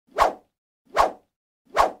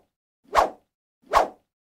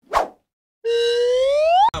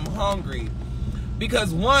hungry.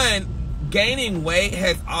 Because one, gaining weight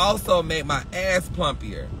has also made my ass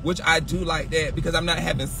plumpier, which I do like that because I'm not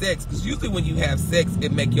having sex. Because usually when you have sex,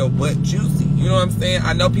 it make your butt juicy. You know what I'm saying?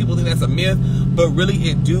 I know people think that's a myth, but really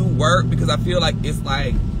it do work because I feel like it's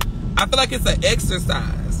an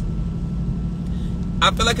exercise.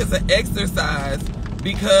 I feel like it's an exercise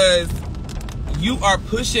because you are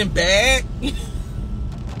pushing back.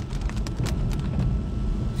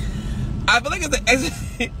 I feel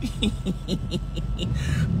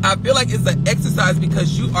like it's an exercise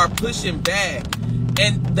because you are pushing back,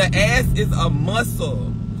 and the ass is a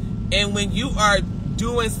muscle, and when you are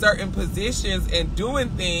doing certain positions and doing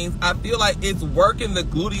things, I feel like it's working the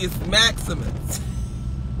gluteus maximus.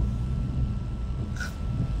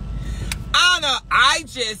 I don't know, I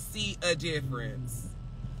just see a difference.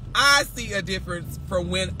 I see a difference from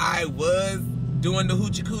when I was doing the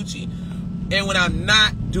hoochie coochie and when I'm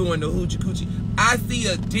not doing the hoochie coochie. I see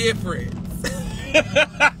a difference.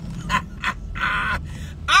 I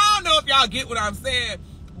don't know if y'all get what I'm saying,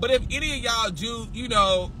 but if any of y'all do, you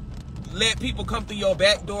know, let people come through your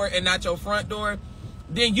back door and not your front door,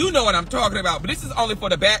 then you know what I'm talking about. But this is only for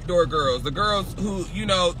the back door girls, the girls who, you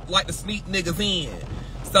know, like to sneak niggas in.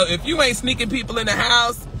 So if you ain't sneaking people in the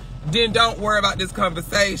house, then don't worry about this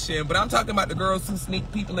conversation. But I'm talking about the girls who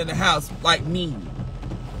sneak people in the house, like me.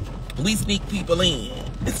 We sneak people in.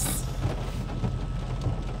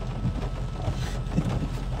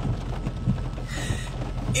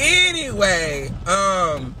 Anyway,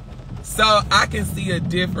 so I can see a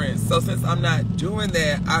difference. So since I'm not doing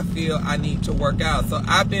that, I feel I need to work out. So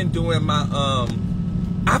I've been doing my,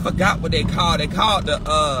 I forgot what they call. They call the,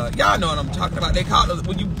 y'all know what I'm talking about. They call it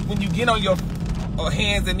when you get on your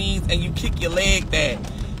hands and knees and you kick your leg back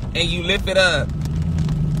and you lift it up.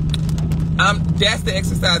 That's the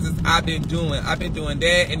exercises I've been doing. I've been doing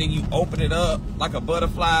that, and then you open it up like a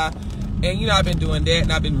butterfly. And, you know, I've been doing that,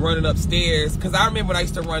 and I've been running upstairs. Because I remember when I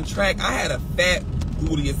used to run track, I had a fat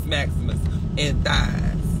gluteus maximus and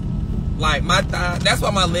thighs. Like, my thighs, that's why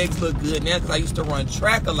my legs look good now, because I used to run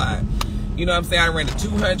track a lot. You know what I'm saying? I ran the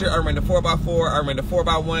 200, I ran the 4x4, I ran the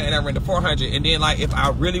 4x1, and I ran the 400. And then, like, if I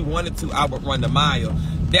really wanted to, I would run the mile.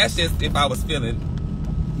 That's just if I was feeling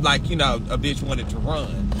like, you know, a bitch wanted to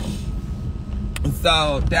run.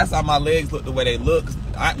 So that's how my legs look the way they look.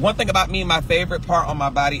 One thing about me, my favorite part on my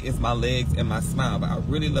body is my legs and my smile. But I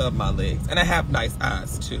really love my legs. And I have nice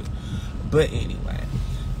eyes too. But anyway.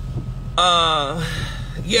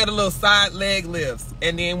 Yeah, the little side leg lifts.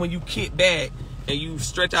 And then when you kick back and you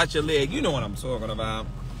stretch out your leg, you know what I'm talking about.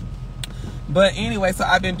 But anyway, so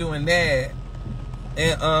I've been doing that.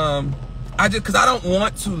 And because I don't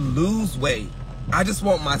want to lose weight. I just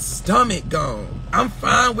want my stomach gone. I'm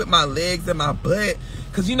fine with my legs and my butt.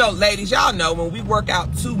 Because, you know, ladies, y'all know when we work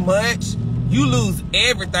out too much, you lose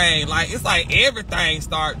everything. Like, it's like everything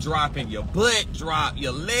start dropping. Your butt drop,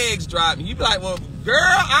 your legs drop. And you be like, well, girl,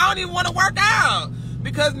 I don't even want to work out.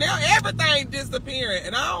 Because now everything disappearing.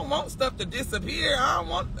 And I don't want stuff to disappear.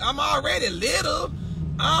 I'm already little.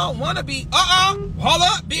 I don't want to be, hold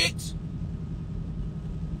up, bitch.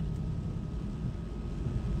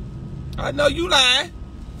 I know you lying.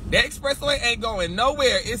 That expressway ain't going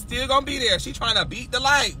nowhere. It's still gonna be there. She trying to beat the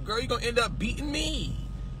light. Girl, you gonna end up beating me.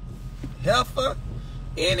 Heifer.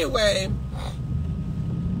 Anyway,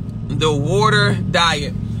 the water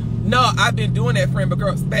diet. No, I've been doing that, friend, but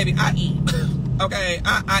girls, baby, I eat. Okay,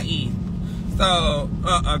 I eat. So,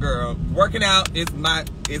 girl, working out is my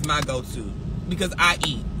go-to because I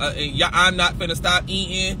eat. I'm not finna stop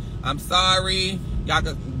eating. I'm sorry, y'all.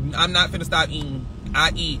 I'm not finna stop eating. I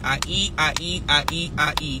eat.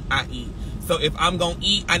 So if I'm gonna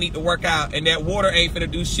eat, I need to work out. And that water ain't finna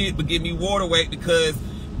do shit but give me water weight because,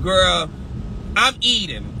 girl, I'm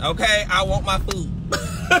eating, okay? I want my food.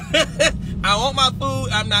 I want my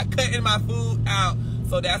food. I'm not cutting my food out.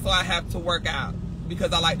 So that's why I have to work out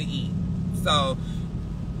because I like to eat. So,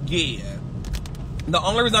 yeah. The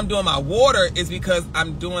only reason I'm doing my water is because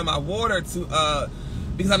I'm doing my water to,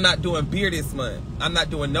 because I'm not doing beer this month. I'm not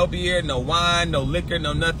doing no beer, no wine, no liquor,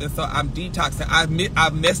 no nothing. So I'm detoxing. I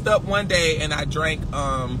messed up one day and I drank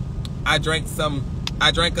a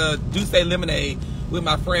Douce lemonade with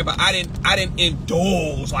my friend, but I didn't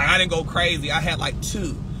indulge. Like, I didn't go crazy. I had like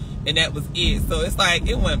 2 and that was it. So it's like,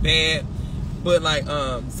 it wasn't bad. But like,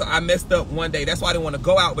 so I messed up one day. That's why I didn't want to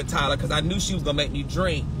go out with Tyler because I knew she was gonna make me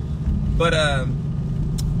drink. But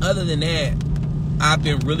other than that, I've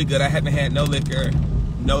been really good. I haven't had no liquor,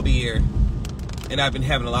 no beer, and I've been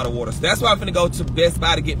having a lot of water. So that's why I'm gonna go to Best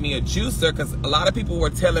Buy to get me a juicer because a lot of people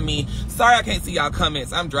were telling me, sorry I can't see y'all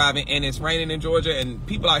comments. I'm driving and it's raining in Georgia and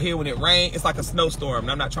people out here when it rains, it's like a snowstorm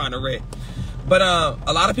and I'm not trying to wreck. But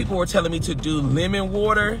a lot of people were telling me to do lemon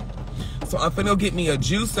water. So I'm finna go get me a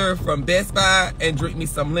juicer from Best Buy and drink me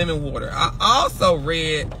some lemon water. I also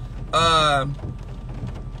read,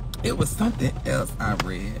 it was something else I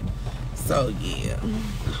read. So yeah.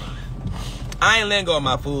 I ain't letting go of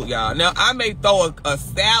my food, y'all. Now, I may throw a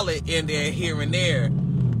salad in there here and there,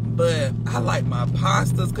 but I like my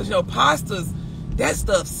pastas, because, you know, pastas, that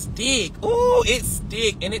stuff stick. Ooh, it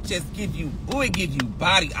stick, and it just gives you, ooh, it gives you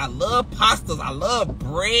body. I love pastas. I love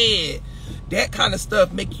bread. That kind of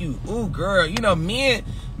stuff make you, ooh, girl. You know, men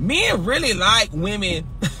really like women.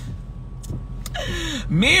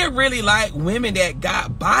 Men really like women that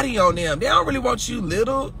got body on them. They don't really want you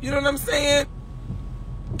little. You know what I'm saying?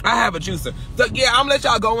 I have a juicer. So, yeah, I'm going to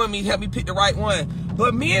let y'all go with me, help me pick the right one.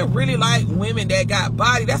 But men really like women that got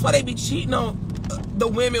body. That's why they be cheating on the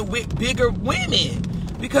women with bigger women.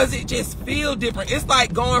 Because it just feels different. It's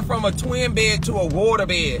like going from a twin bed to a water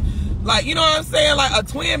bed. Like, you know what I'm saying? Like, a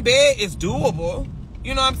twin bed is doable.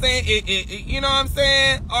 You know what I'm saying? You know what I'm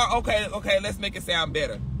saying? Or, okay, let's make it sound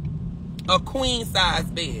better. A queen size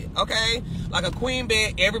bed, okay? Like a queen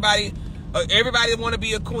bed, everybody want to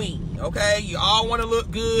be a queen, okay? You all want to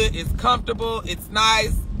look good. It's comfortable. It's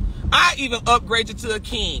nice. I even upgrade you to a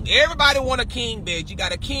king. Everybody want a king bed. You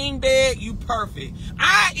got a king bed, you perfect.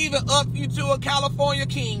 I even up you to a California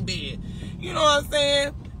king bed. You know what I'm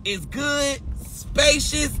saying? It's good,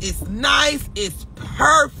 spacious, it's nice, it's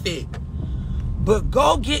perfect. But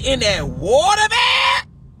go get in that water bed.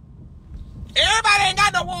 Everybody ain't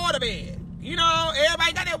got no water bed. You know,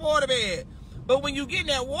 everybody got that water bed. But when you get in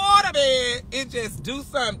that water bed, it just do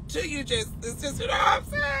something to you. It's just, you know what I'm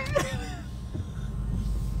saying?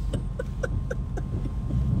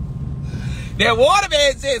 That water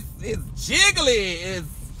bed just is jiggly.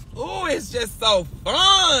 It's just so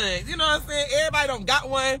fun. You know what I'm saying? Everybody don't got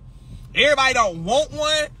one. Everybody don't want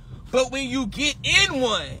one. But when you get in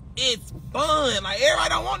one, it's fun. Like, everybody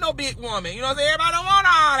don't want no big woman. You know what I'm saying? Everybody don't want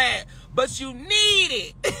all that. But you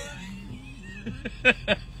need it.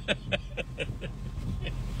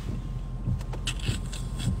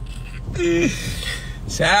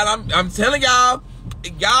 Child, I'm telling y'all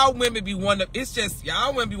women be wanting to, it's just,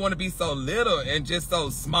 y'all women be want to be so little and just so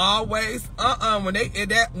small waist. When they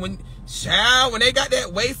got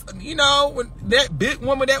that waist, you know, when that big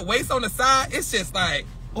woman, that waist on the side, it's just like,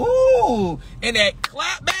 ooh, and that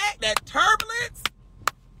clap back, that turbulence,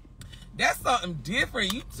 that's something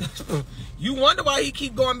different. You wonder why he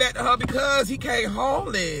keep going back to her, because he can't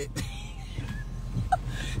hold it.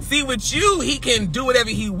 See, with you, he can do whatever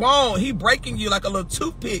he want. He breaking you like a little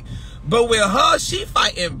toothpick. But with her, she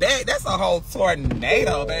fighting back. That's a whole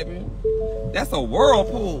tornado, baby. That's a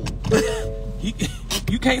whirlpool.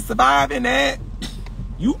 You can't survive in that.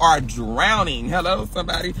 You are drowning. Hello,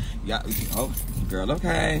 somebody. Y'all, oh, girl,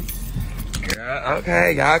 okay. Girl,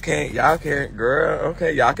 okay. Y'all can't, girl,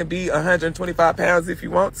 okay. Y'all can be 125 pounds if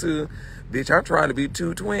you want to. Bitch, I'm trying to be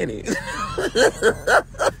 220.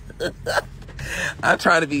 I'm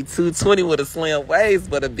trying to be 220 with a slim waist,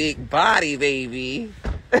 but a big body, baby.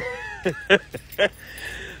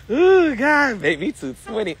 Ooh, God, make me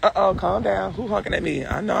 220. Uh-oh, calm down. Who honking at me?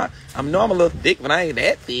 I know I'm a little thick, but I ain't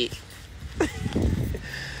that thick.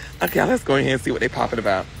 Okay, let's go in here and see what they popping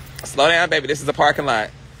about. Slow down, baby. This is a parking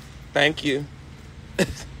lot. Thank you.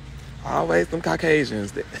 Always them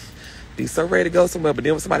Caucasians. They be so ready to go somewhere, but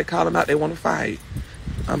then when somebody call them out, they want to fight.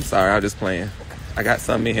 I'm sorry, I'm just playing. I got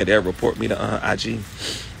something in here that'll report me to IG.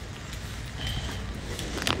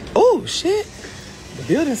 Oh, shit. The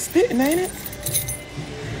building's spitting, ain't it?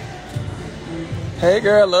 Hey,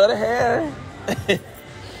 girl, love the hair.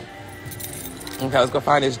 Okay, let's go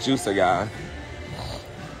find this juicer, y'all.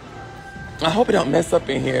 I hope it don't mess up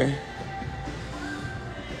in here.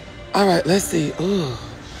 All right, let's see. Ooh.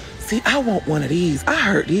 See, I want one of these. I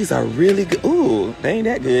heard these are really good. Ooh, they ain't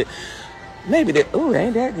that good. Maybe they, ooh, they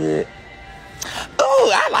ain't that good.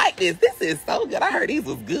 Ooh, I like this. This is so good. I heard these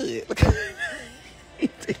was good.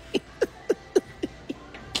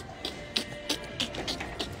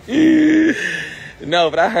 No,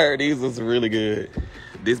 but I heard these was really good.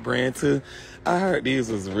 This brand too. I heard these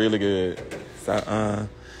was really good. So,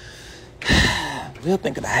 we'll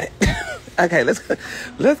think about it. Okay, let's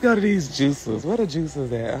go to these juicers. What are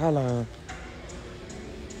juicers at? Hold on.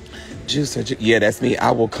 Juicer. Yeah, that's me.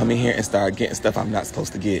 I will come in here and start getting stuff I'm not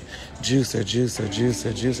supposed to get. Juicer.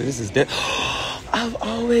 This is that. I've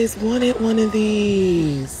always wanted one of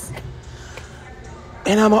these.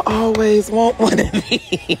 And I'ma always want one of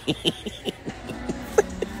these.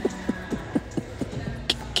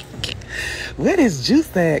 Where is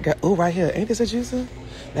juice at? Oh, right here. Ain't this a juicer?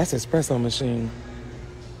 That's espresso machine.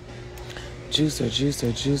 Juicer.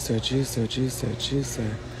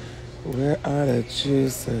 Where are the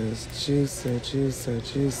juicers?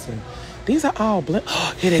 Juicer. These are all blend.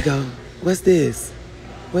 Oh, here they go. What's this?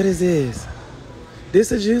 What is this?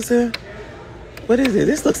 This a juicer? What is it?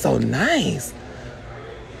 This looks so nice.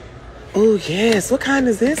 Oh, yes. What kind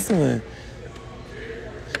is this one?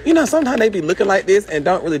 You know, sometimes they be looking like this and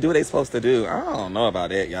don't really do what they supposed to do. I don't know about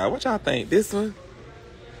that, y'all. What y'all think? This one?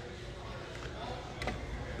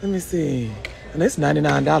 Let me see. And it's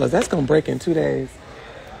 $99. That's going to break in 2 days.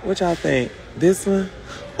 What y'all think? This one?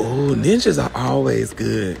 Oh, Ninjas are always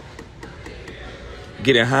good.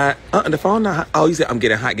 Getting hot. The phone not hot. Oh, you said I'm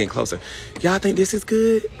getting hot, getting closer. Y'all think this is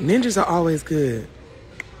good? Ninjas are always good.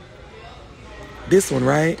 This one,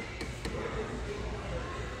 right?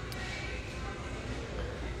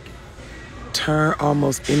 Turn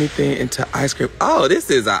almost anything into ice cream. Oh, this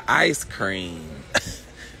is an ice cream.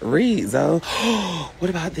 Read, Zoe. What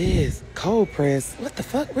about this? Cold press. What the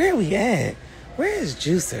fuck? Where are we at? Where is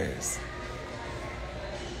juicers?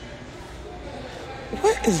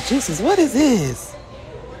 What is juicers? What is this?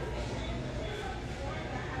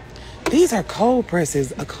 These are cold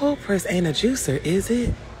presses. A cold press ain't a juicer, is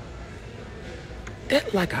it?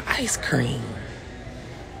 That's like an ice cream.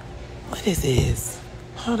 What is this?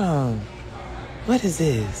 Hold on. What is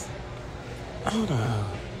this? Hold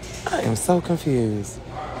on. I am so confused.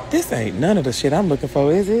 This ain't none of the shit I'm looking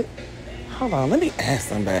for, is it? Hold on, let me ask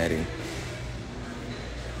somebody.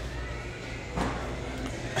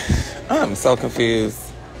 I'm so confused.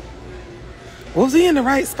 Was he in the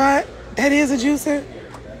right spot? That is a juicer?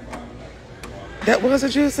 That was a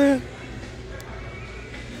juicer?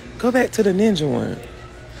 Go back to the Ninja one.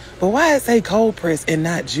 But why it say cold press and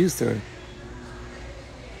not juicer?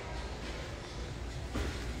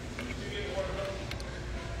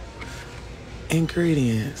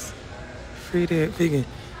 Ingredients. Free that vegan.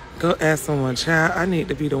 Go ask someone, child. I need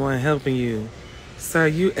to be the one helping you. Sir,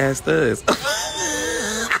 you asked us.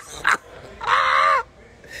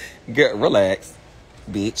 Get relax,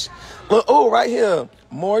 bitch. Look, oh, right here.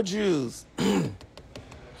 More juice.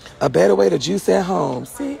 A better way to juice at home.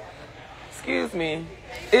 See? Excuse me.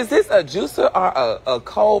 Is this a juicer or a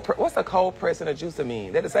cold press? What's a cold press and a juicer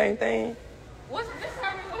mean? They the same thing? What's this?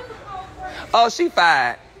 What's a cold press? Oh, she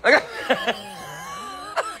fired.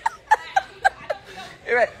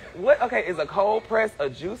 Right. What? Okay, is a cold press a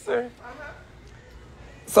juicer? Uh-huh.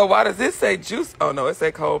 So why does this say juice? Oh no, it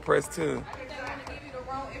say cold press too.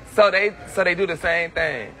 So they do the same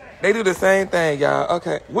thing. They do the same thing, y'all.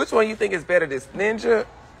 Okay, which one you think is better, this Ninja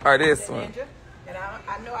or this one? Ninja. And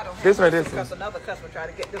I know I don't have this one. This because one. another customer tried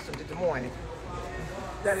to get this one this morning.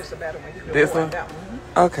 That is the better one. You can This avoid one. that one.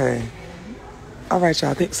 Okay. All right,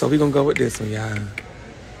 y'all. Think so? We gonna go with this one, y'all.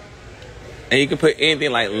 And you can put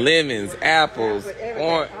anything like lemons, apples,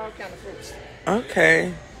 orange. All kind of fruits.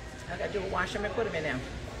 Okay. I got to do wash them and put them in there.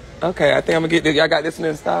 Okay, I think I'm gonna get this. Y'all got this one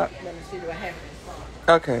in stock? Let me see what happens.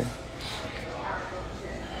 Okay.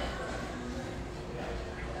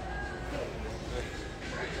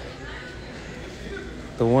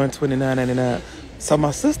 The $129.99. So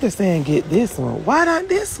my sister saying get this one. Why not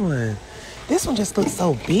this one? This one just looks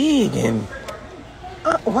so big and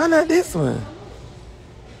why not this one?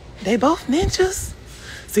 They both Ninjas.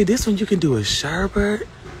 See, this one you can do a sherbet.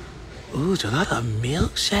 Ooh, gelato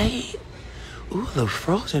milkshake. Ooh, the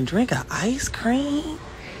frozen drink of ice cream.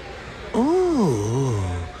 Ooh,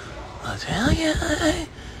 Italian.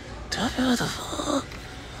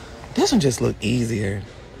 This one just look easier.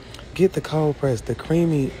 Get the cold press. The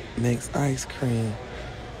creamy makes ice cream.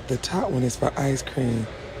 The top one is for ice cream.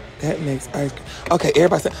 That makes ice cream. Okay,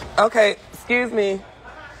 everybody say, okay, excuse me.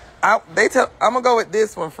 I'm gonna go with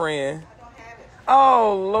this one, friend.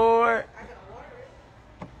 Oh, Lord.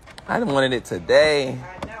 I done wanted it today.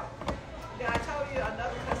 I know. Yeah, I told you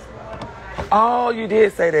another customer. Oh, you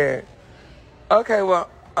did say that. Okay, well,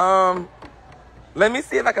 let me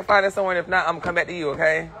see if I can find it somewhere. If not, I'm gonna come back to you,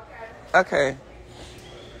 okay? Okay.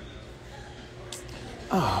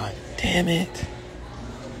 Oh, damn it.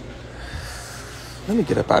 Let me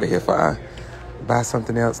get up out of here before I buy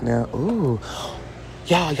something else now. Ooh.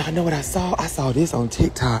 Y'all know what I saw? I saw this on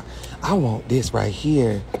TikTok. I want this right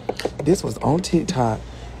here. This was on TikTok.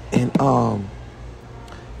 And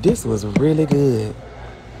this was really good.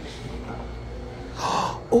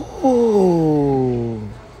 Ooh.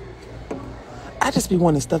 I just be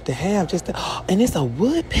wanting stuff to have. And it's a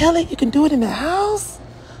wood pellet. You can do it in the house.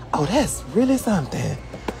 Oh, that's really something.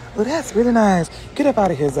 Oh, that's really nice. Get up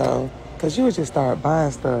out of here, Zoe. Because you would just start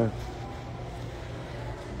buying stuff.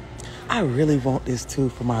 I really want this, too,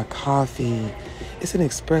 for my coffee. It's an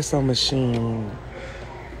espresso machine.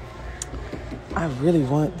 I really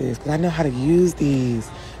want this because I know how to use these.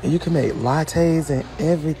 And you can make lattes and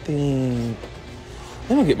everything.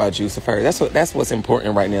 Let me get my juicer first. That's what's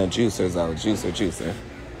important right now. Juicers, though. Juicer.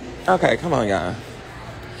 Okay, come on, y'all.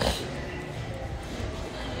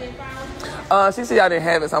 She said y'all didn't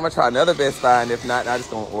have it, so I'm going to try another Best Buy. And if not, I'm just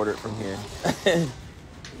going to order it from here.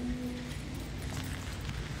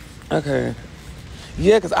 Okay.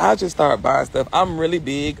 Yeah, because I'll just start buying stuff. I'm really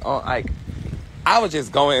big on, like, I would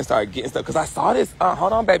just go in and start getting stuff. Because I saw this.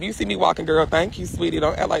 Hold on, baby. You see me walking, girl. Thank you, sweetie.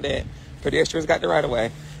 Don't act like that. Pedestrians got the right of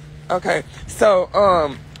way. Okay. So,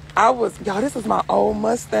 y'all, this is my old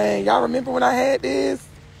Mustang. Y'all remember when I had this?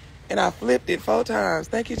 And I flipped it 4 times.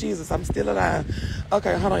 Thank you, Jesus. I'm still alive.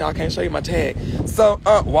 Okay, hold on, y'all. I can't show you my tag. So,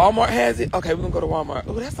 Walmart has it. Okay, we're going to go to Walmart.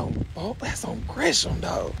 Oh, that's on Gresham,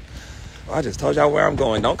 though. Oh, I just told y'all where I'm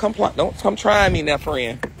going. Don't come try me now,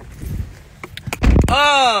 friend.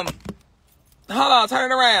 Hold on, turn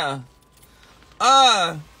it around.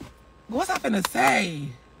 What's I finna say?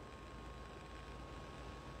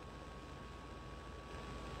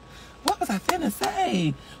 What was I finna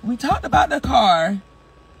say? We talked about the car.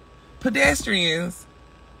 Pedestrians.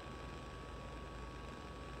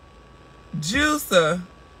 Juicer.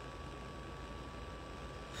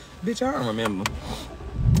 Bitch, I don't remember.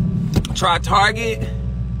 Try Target.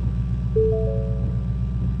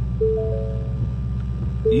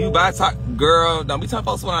 You buy Target. Girl, don't be telling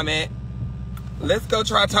folks where I'm at. Let's go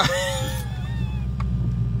try Target.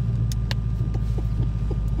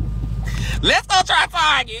 Let's go try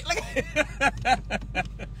Target.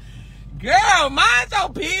 Girl, mind your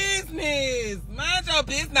business. Mind your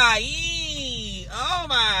business. Oh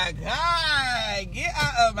my God. Get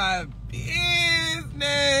out of my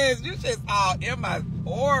business. You just all in my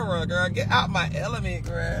aura, girl. Get out my element,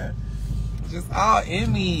 girl. Just all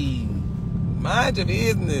in me. Mind your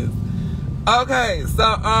business. Okay,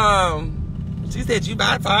 so she said you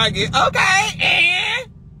buy Target. Okay,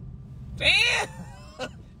 and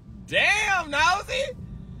damn, nosy.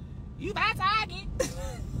 You buy Target.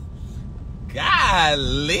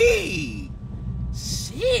 Golly.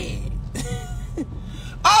 Shit.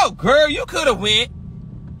 Oh, girl, you could have went.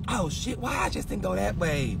 Oh, shit, why I just didn't go that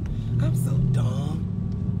way? I'm so dumb.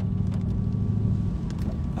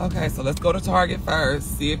 Okay, so let's go to Target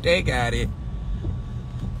first. See if they got it.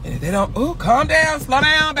 And if they don't... Ooh, calm down. Slow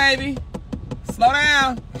down, baby. Slow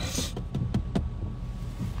down.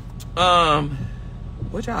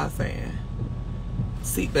 What y'all saying?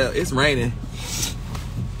 Seatbelt. It's raining.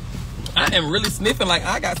 I am really sniffing like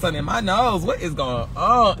I got something in my nose. What is going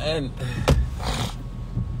on? And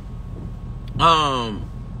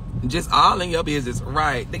just all in your business,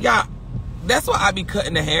 right? Y'all, that's why I be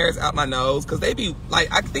cutting the hairs out my nose, because they be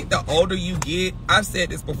like, I think the older you get, I've said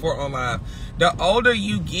this before on live, the older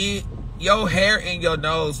you get, your hair in your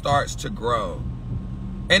nose starts to grow,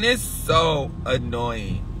 and it's so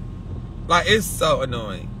annoying. Like, it's so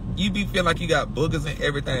annoying. You be feeling like you got boogers and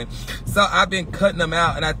everything. So I've been cutting them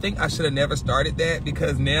out, and I think I should have never started that,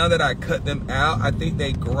 because now that I cut them out, I think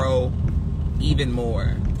they grow even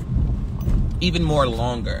more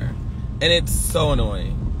longer, and it's so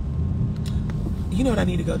annoying. You know what I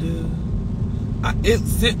need to go do?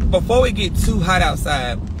 Before it get too hot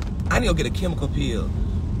outside, I need to go get a chemical peel.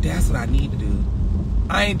 That's what I need to do.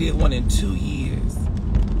 I ain't did one in 2 years.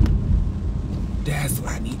 That's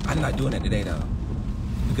what I need. I'm not doing that today though,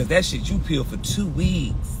 because that shit you peel for 2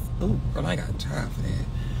 weeks. Ooh, girl, I ain't got time for that.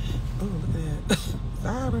 Ooh, look at that.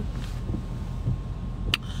 Sorry.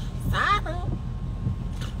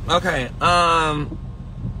 Okay,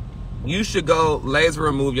 you should go laser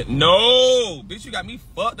remove your... No! Bitch, you got me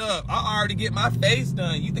fucked up. I already get my face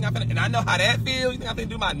done. You think I'm finna... And I know how that feels. You think I'm finna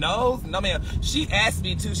do my nose? No, man. She asked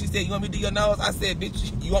me to. She said, you want me to do your nose? I said,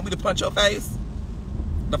 bitch, you want me to punch your face?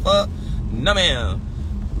 The fuck? No, man.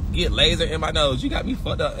 Get laser in my nose. You got me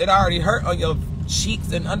fucked up. It already hurt on your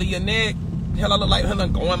cheeks and under your neck. Hell, I look like hell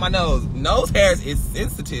going in my nose. Nose hairs is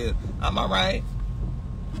sensitive. Am I right?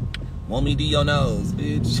 Want me to do your nose,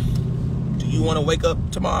 bitch? Do you want to wake up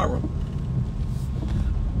tomorrow?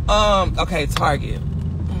 Okay, Target.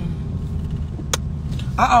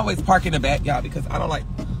 I always park in the back, y'all, because I don't like...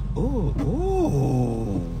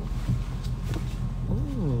 Ooh.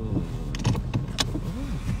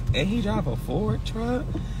 And he drive a Ford truck?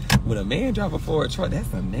 When a man drive a Ford truck,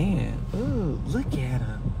 that's a man. Ooh, look at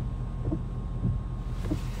him.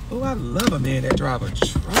 Ooh, I love a man that drive a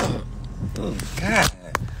truck. Oh, God.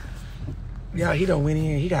 Y'all, he done went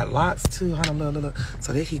in. He got locks, too. Hold on, look.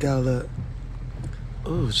 So there he go, look.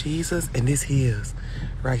 Oh, Jesus. And this his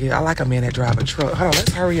right here. I like a man that drive a truck. Hold on,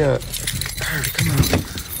 let's hurry up. Hurry, come on.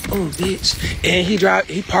 Oh, bitch. And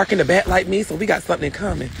he park in the back like me, so we got something in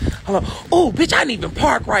common. Hold on. Oh, bitch, I didn't even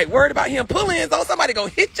park right. Worried about him pulling, so somebody gonna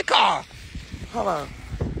hit your car. Hold on.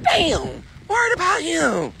 Damn. Worried about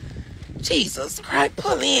him. Jesus Christ,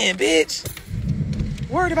 pull in, bitch.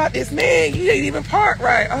 Worried about this man. You didn't even park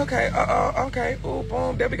right. Okay, okay. Oh,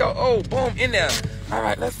 boom. There we go. Oh, boom, in there. All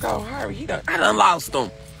right, let's go. Hurry. I done lost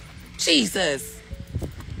him. Jesus.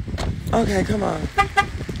 Okay, come on.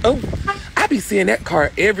 Oh, I be seeing that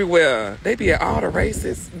car everywhere. They be at all the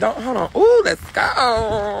races. Hold on. Ooh, let's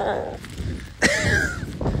go.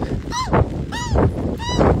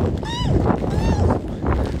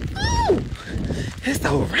 It's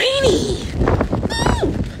so rainy.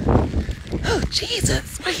 Oh,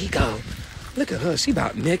 Jesus. Where he go? Look at her. She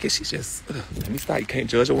about naked. She just, let me stop. You can't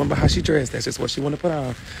judge a woman by how she dressed. That's just what she want to put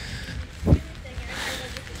on.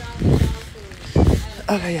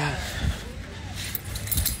 Okay, y'all.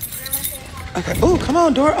 Okay. Oh, come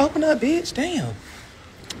on, door. Open up, bitch. Damn.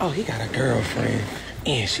 Oh, he got a girlfriend.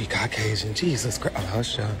 And she Caucasian. Jesus Christ. Oh,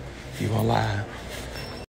 hush up. You won't lie.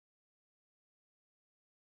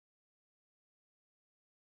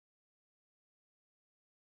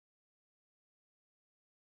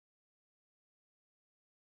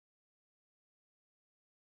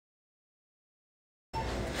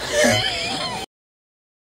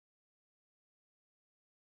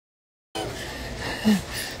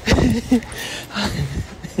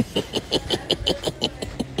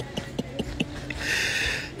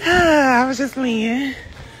 I was just leaning.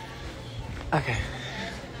 Okay.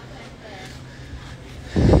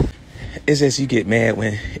 It's just you get mad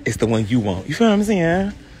when it's the one you want. You feel what I'm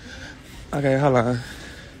saying? Okay, hold on.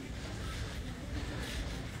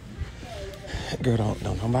 Girl,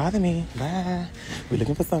 don't bother me. Bye. We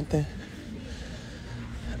looking for something.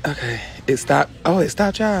 Okay. It stopped. Oh, it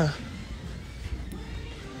stopped, y'all.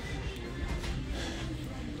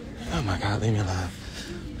 Oh my God, leave me alone.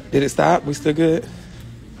 Did it stop? We still good?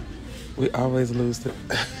 We always lose it.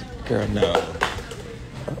 Girl, no.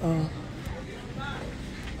 Uh-oh.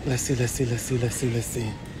 Let's see.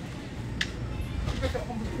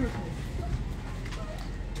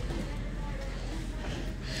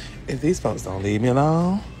 If these folks don't leave me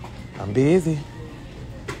alone, I'm busy.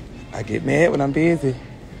 I get mad when I'm busy.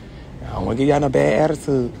 I don't want to give y'all no bad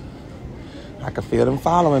attitude. I can feel them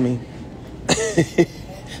following me.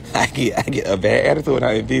 I get a bad attitude when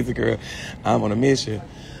I'm busy, girl. I'm on a mission.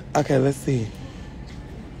 Okay, let's see.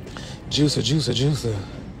 Juicer.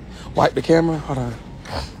 Wipe the camera. Hold on.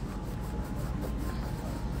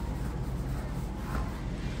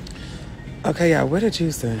 Okay, y'all, where the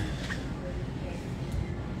juicer?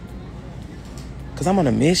 Because I'm on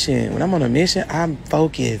a mission. When I'm on a mission, I'm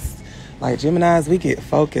focused. Like Geminis, we get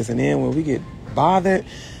focused. And then when we get bothered,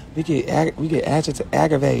 we get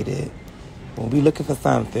aggravated. When we looking for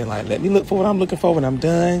something, like, let me look for what I'm looking for when I'm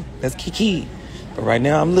done. That's kiki. But right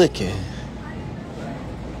now, I'm looking.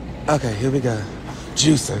 Okay, here we go.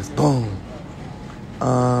 Juicers, boom.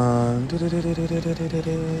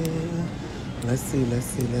 Let's see.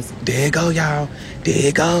 There you go, y'all. There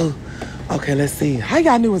you go. Okay, let's see. How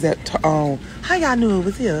y'all knew it was at, how y'all knew it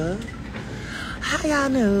was here? How y'all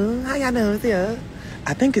knew it was here?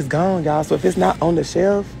 I think it's gone, y'all. So if it's not on the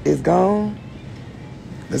shelf, it's gone.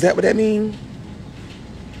 Is that what that mean?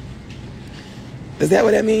 Is that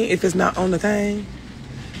what that mean? If it's not on the thing?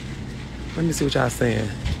 Let me see what y'all saying.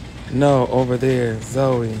 No, over there,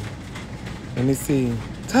 Zoe. Let me see.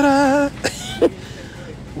 Ta-da!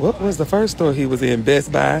 What was the first store he was in?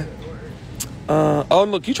 Best Buy. Oh,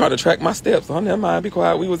 look, you trying to track my steps. Oh, never mind. Be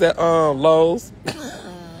quiet. We was at Lowe's.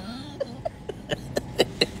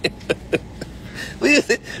 we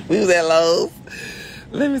was at Lowe's.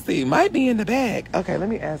 Let me see. Might be in the bag. Okay, let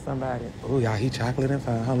me ask somebody. Oh, y'all, he chocolate and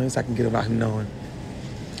fine. Hold on, so I can get about him knowing.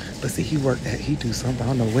 But see, he do something. I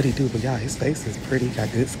don't know what he do, but y'all, his face is pretty.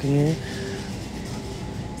 Got good skin.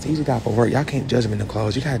 See, he just got for work. Y'all can't judge him in the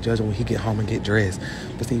clothes. You gotta judge him when he get home and get dressed.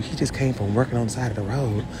 But see, he just came from working on the side of the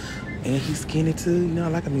road. And he's skinny too. You know, I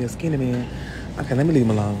like him a skinny man. Okay, let me leave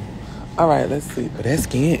him alone. All right, let's see. But that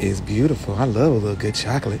skin is beautiful. I love a little good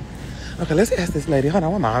chocolate. Okay, let's ask this lady. Hold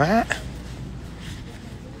on, where mom at?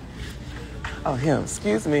 Oh, him.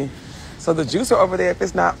 Excuse me. So the juicer over there, if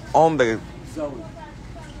it's not on the... Zoe,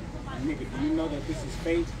 nigga, do you know that this is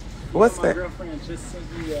fake? What's my that? My girlfriend just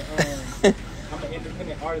sent me a... I'm an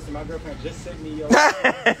independent artist, and my girlfriend just sent me your...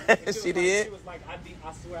 She did? She was like,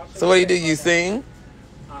 I swear... So what do? You sing?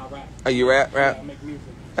 Rap. Oh, you rap? Yeah, I make music.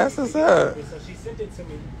 That's what's up. So she sent it to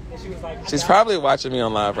me, and she was like... She's probably watching me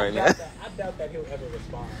on live right now. I doubt that he'll ever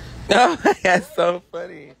respond. No, that's so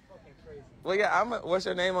funny. It's fucking crazy. Well, yeah, what's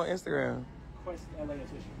your name on Instagram? Quest LA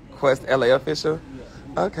official. Quest LA official?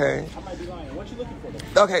 Yeah. Okay. I might be lying. What you looking for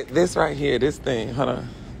though? Okay, this right here, this thing. Hold on.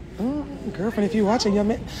 Girlfriend, if you watching, young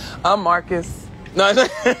man. I'm Marcus. No,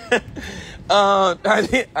 are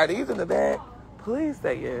these in the bag? Please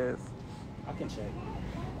say yes. I can check.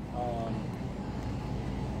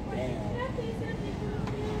 Damn.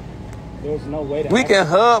 There's no way that We can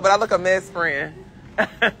hug, but I look a mess friend.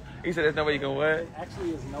 You said there's no way you can what? There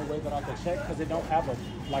actually is no way that I can check because it don't have a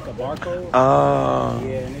barcode. Oh.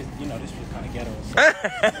 Yeah, and it's, this was kind of ghetto. So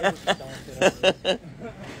it just don't fit up.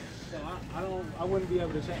 So I wouldn't be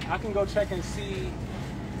able to check. I can go check and see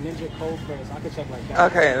Ninja Cold Press. I can check like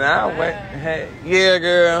that. Okay, now wait. Hey, yeah,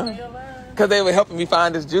 girl. Because they were helping me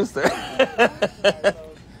find this juicer.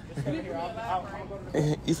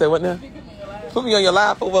 You say what now? Put me on your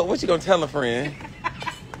live for what? What you gonna tell a friend?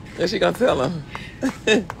 What she gonna tell him?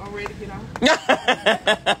 I'm ready to get off.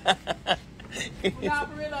 Nah,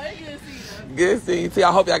 for real, though, it's good season. Good see. See,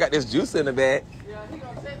 I hope y'all got this juice in the bag. Yeah, he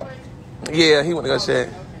gonna check for you. Yeah, he want to go check.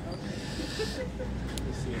 Let's see if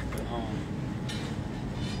the,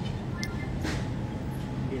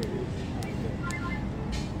 here it is.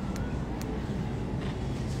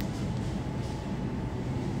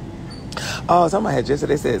 Oh, somebody had just said,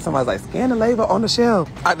 they said, somebody's like, scan the label on the shelf.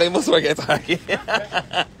 They must work at Target.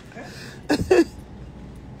 This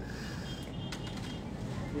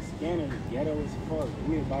scanner is ghetto as fuck.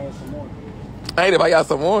 We need to buy us some more. I need to buy y'all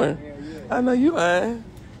some more. Hell yeah. I know you lying.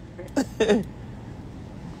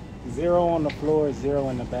 0 on the floor, 0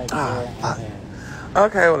 in the back, 0 on the hand.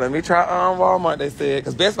 Okay, well, let me try Walmart, they said.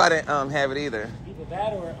 Because Best Buy didn't have it either. Either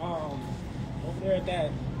that or over there at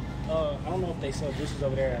that, I don't know if they sell juices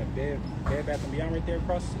over there at Bed Bath & Beyond right there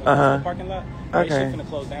across the parking lot. Okay. They shifting to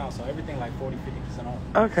close down, so everything like 40-50% off.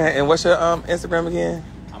 Okay, and what's your Instagram again?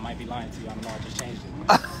 I might be lying to you. I don't know. I just changed it.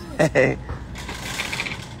 Hey.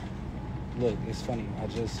 Look, it's funny. I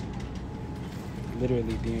just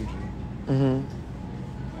literally DM'd you.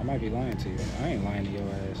 Mm-hmm. I might be lying to you. I ain't lying to your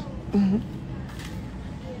ass. Mm-hmm.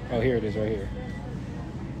 Oh, here it is right here.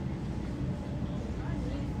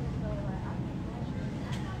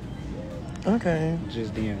 Okay.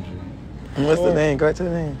 Just DM'd you. And what's the name? Go ahead to the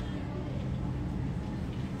name.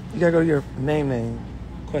 You gotta go to your name.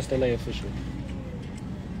 Quest LA Official.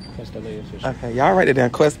 Quest LA Official. Okay, y'all write it down.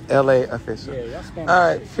 Quest LA Official. Yeah, y'all spend All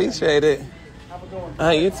right, appreciate it. Have a good one. All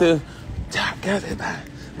right, you too. Guys, bye.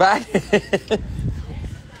 Bye.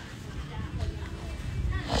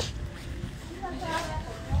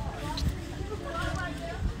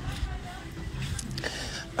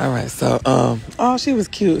 All right, so, oh, she was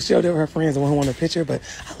cute. She over there with her friends and one wanted a picture, but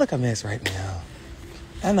I look a mess right now.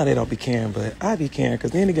 I know they don't be caring, but I be caring because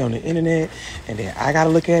then they go on the internet and then I got to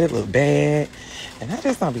look at it, look bad, and I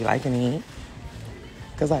just don't be liking it.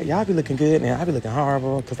 Because, like, y'all be looking good and I be looking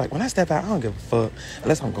horrible because, like, when I step out, I don't give a fuck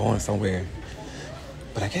unless I'm going somewhere.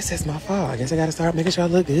 But I guess that's my fault. I guess I got to start making sure I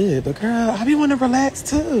look good. But, girl, I be wanting to relax,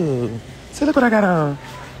 too. See, look what I got on.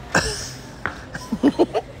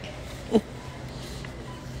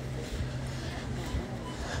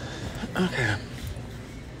 Okay.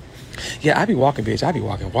 Yeah, I be walking, bitch. I be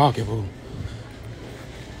walking, boo.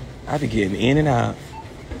 I be getting in and out.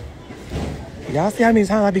 Y'all see how many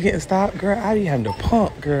times I be getting stopped, girl? I be having to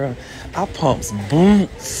pump, girl. I pumps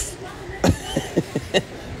boots.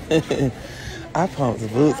 I pumps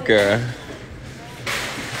boots, girl.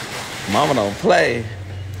 Mama don't play.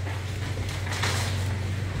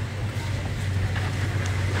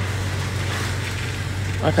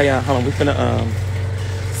 Okay, y'all, hold on. We finna,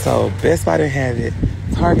 so Best Buy didn't have it.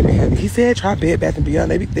 Target didn't have it. He said try Bed Bath &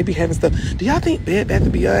 Beyond. They be having stuff. Do y'all think Bed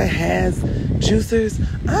Bath & Beyond has juicers?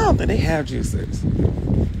 I don't think they have juicers.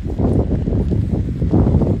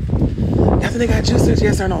 Y'all think they got juicers?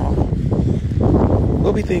 Yes or no?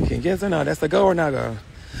 We'll be thinking, yes or no? That's a go or not go?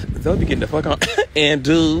 They'll be getting the fuck on. And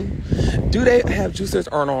do they have juicers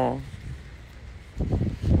or no?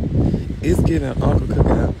 It's giving Uncle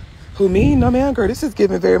Cookout. Who, me? No, man, girl. This is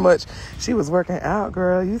giving very much. She was working out,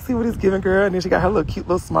 girl. You see what it's giving, girl? And then she got her little cute,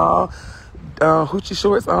 little small hoochie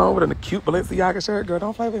shorts on with a cute Balenciaga shirt. Girl,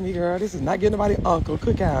 don't play with me, girl. This is not getting nobody Uncle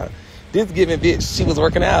Cookout. This giving bitch, she was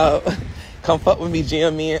working out. Come fuck with me,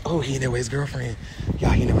 Jim, man. Oh, he in there with his girlfriend.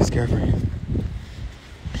 Y'all, he in there with his girlfriend.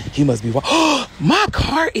 He must be... My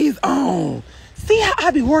car is on. See how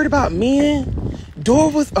I be worried about men?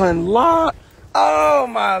 Door was unlocked. Oh,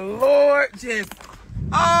 my Lord. Just...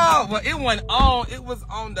 Oh, well, it wasn't on. It was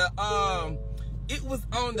on the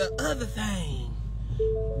other thing.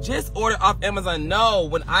 Just order off Amazon. No,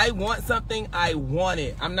 when I want something, I want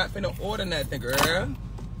it. I'm not finna order nothing, girl.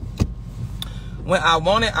 When I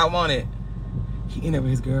want it, I want it. He in there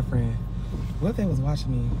with his girlfriend. What if they was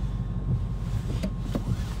watching me?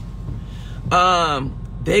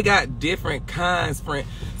 They got different kinds, friend.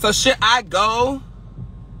 So should I go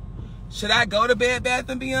to Bed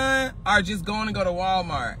Bath & Beyond or just go to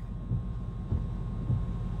Walmart?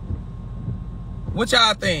 What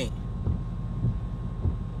y'all think?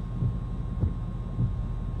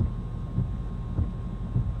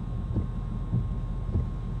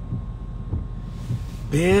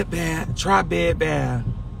 Bed Bath, try Bed Bath.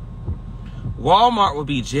 Walmart will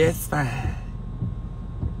be just fine.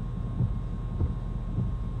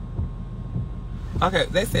 Okay,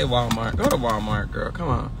 they said Walmart. Go to Walmart, girl. Come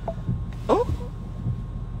on. Oh,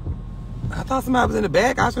 I thought somebody was in the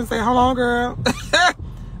back. I was gonna say, hold on, girl.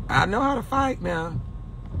 I know how to fight now.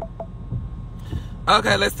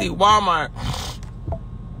 Okay, let's see. Walmart.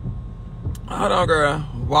 Hold on, girl.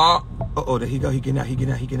 Oh, there he go. He getting out.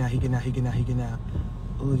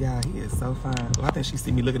 Oh, yeah, he is so fine. Oh, I think she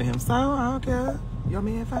see me looking at him. So, I don't care. Your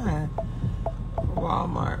man fine.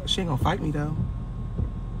 Walmart. She ain't gonna fight me, though.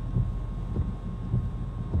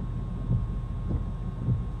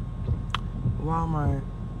 Walmart.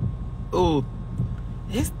 Oh,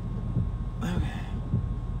 it's...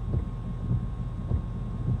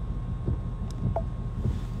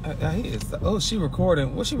 Okay. He is... Oh, she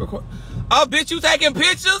recording. What's she recording? Oh, bitch, you taking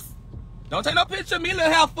pictures? Don't take no picture of me,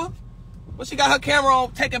 little heifer. What she got her camera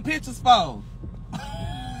on taking pictures for?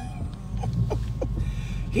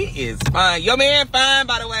 He is fine. Your man fine,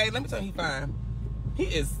 by the way. Let me tell you, he fine. He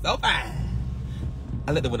is so fine.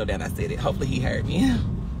 I let the window down. I said it. Hopefully he heard me.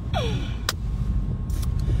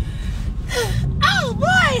 Oh,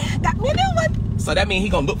 boy. Got me a new one. So that means he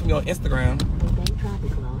gonna look for me on Instagram.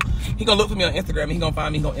 He gonna look for me on Instagram. And he gonna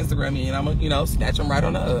find me. He gonna Instagram me. And I'm gonna, snatch him right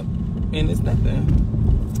on the up. And it's nothing.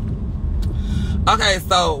 Okay,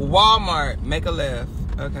 so Walmart, make a left.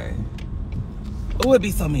 Okay. Oh, it'd be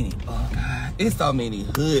so many. Oh, God. It's so many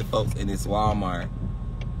hood folks in this Walmart.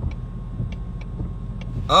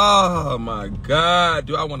 Oh, my God.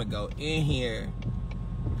 Do I want to go in here?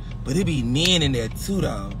 But it be men in there, too,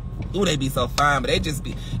 though. Ooh, they be so fine. But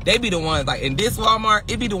they be the ones, like, in this Walmart,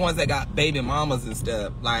 it be the ones that got baby mamas and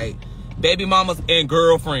stuff. Like, baby mamas and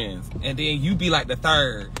girlfriends. And then you be like the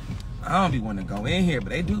third. I don't be wanting to go in here, but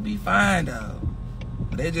they do be fine, though.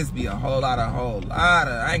 But they just be a whole lot of,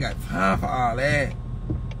 I ain't got time for all that.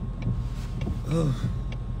 Ugh.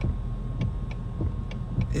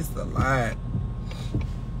 It's a lot.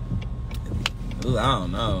 Ooh, I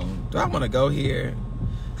don't know. Do I want to go here?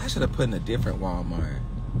 I should have put in a different Walmart.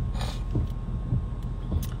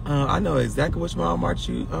 I know exactly which Walmart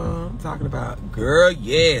you talking about. Girl,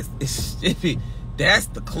 yes. That's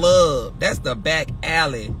the club. That's the back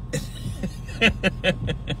alley.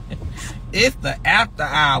 It's the after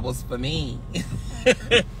hours for me.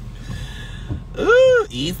 Ooh,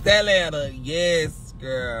 East Atlanta. Yes,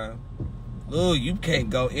 girl. Ooh, you can't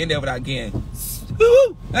go in there without getting...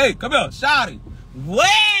 Ooh, hey, come here, shawty.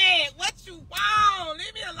 Wait, what you want?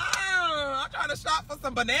 Leave me alone. I'm trying to shop for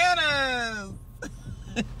some bananas.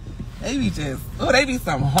 They be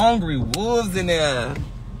some hungry wolves in there.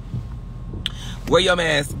 Wear your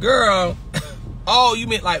mask. Girl. Oh, you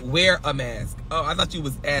meant like wear a mask. Oh, I thought you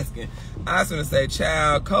was asking. I was going to say,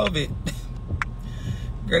 child, COVID.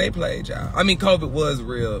 Girl, they played y'all. I mean, COVID was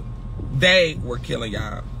real. They were killing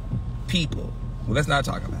y'all. People. Well, let's not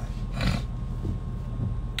talk about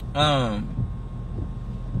it.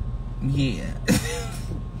 Yeah.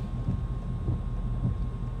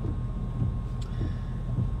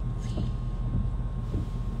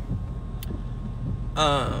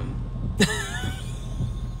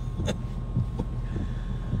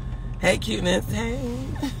 Hey, cuteness. Hey.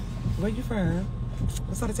 Where you from?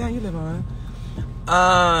 What side of town you live on?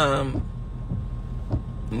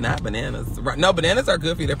 Not bananas. No, bananas are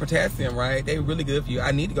good for you. They're potassium, right? They're really good for you.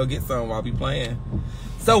 I need to go get some while we playing.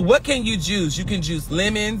 So what can you juice? You can juice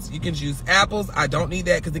lemons. You can juice apples. I don't need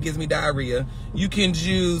that because it gives me diarrhea. You can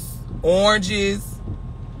juice oranges,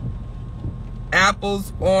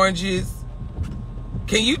 apples, oranges.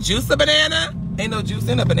 Can you juice a banana? Ain't no juice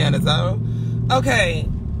in a banana, though. Okay,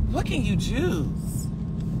 what can you juice?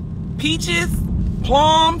 Peaches,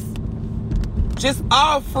 plums, just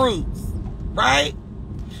all fruits, right?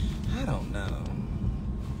 I don't know.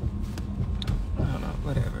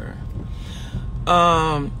 Whatever.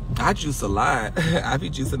 I juice a lot. I be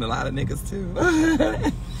juicing a lot of niggas too.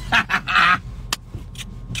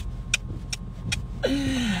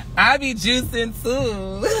 I be juicing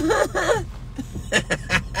too.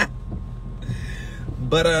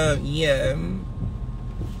 But yeah.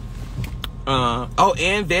 Oh,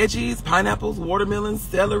 and veggies, pineapples, watermelons,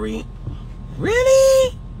 celery.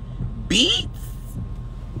 Really? Beets?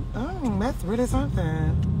 Oh, that's really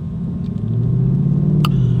something.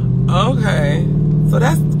 Okay. So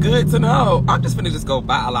that's good to know. I'm just finna just go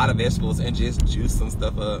buy a lot of vegetables and just juice some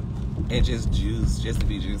stuff up. And just juice. Just to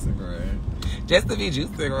be juicing, bro. Just to be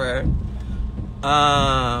juicing, bro.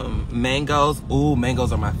 Mangoes. Ooh,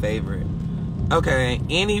 mangoes are my favorite. Okay.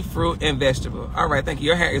 Any fruit and vegetable. All right, thank you.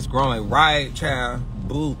 Your hair is growing. Right, child.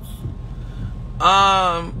 Boots.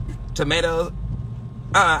 Tomatoes.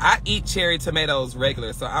 I eat cherry tomatoes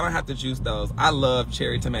regular, so I don't have to juice those. I love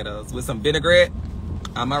cherry tomatoes. With some vinaigrette,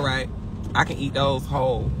 I'm all right. I can eat those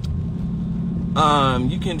whole.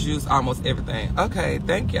 You can juice almost everything. Okay,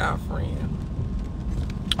 thank y'all, friend.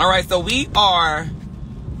 All right, so we are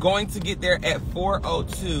going to get there at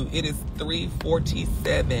 4:02. It is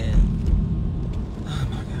 3:47. Oh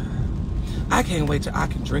my God. I can't wait till I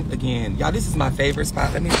can drink again. Y'all, this is my favorite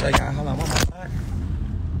spot. Let me show y'all. Hold on,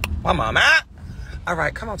 one more. All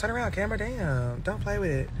right, come on, turn around, camera. Damn, don't play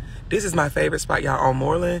with it. This is my favorite spot, y'all, on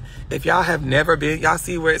Moreland. If y'all have never been, y'all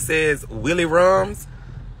see where it says Willie Rums?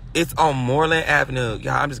 It's on Moreland Avenue.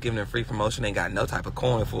 Y'all, I'm just giving them free promotion. Ain't got no type of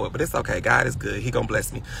coin for it, but it's okay. God is good. He gonna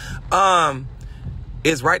bless me.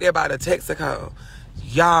 It's right there by the Texaco.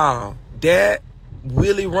 Y'all, that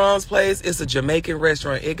Willie Rums place, it's a Jamaican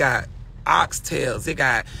restaurant. It got oxtails. It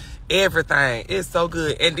got everything. It's so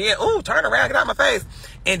good. And then, ooh, turn around, get out my face.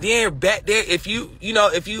 And then back there, if you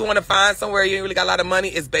want to find somewhere you ain't really got a lot of money,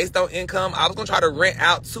 it's based on income. I was going to try to rent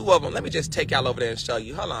out 2 of them. Let me just take y'all over there and show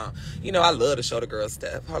you. Hold on. You know, I love to show the girls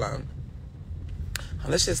stuff. Hold on.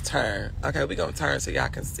 Let's just turn. Okay, we're going to turn so y'all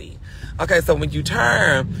can see. Okay, so when you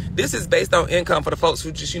turn, this is based on income for the folks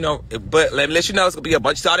who just, but let me let you know, it's going to be a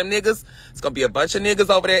bunch of them niggas. It's going to be a bunch of niggas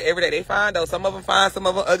over there every day. They fine, though. Some of them fine, some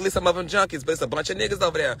of them ugly, some of them junkies, but it's a bunch of niggas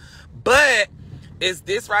over there. But it's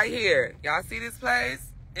this right here. Y'all see this place?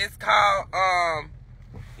 It's called,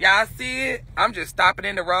 y'all see it? I'm just stopping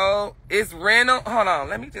in the road. It's Reynolds. Hold on,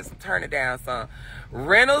 let me just turn it down some.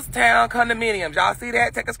 Reynoldstown Condominiums. Y'all see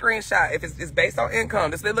that? Take a screenshot. If it's based on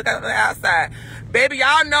income, just look at the outside. Baby,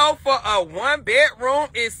 y'all know for a 1-bedroom,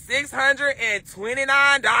 it's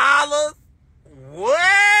 $629. What?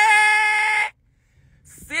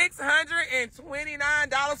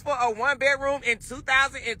 $629 for a 1-bedroom in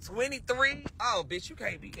 2023? Oh, bitch, you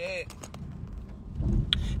can't beat that.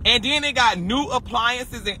 And then they got new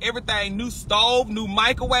appliances and everything. New stove, new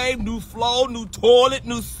microwave, new floor, new toilet,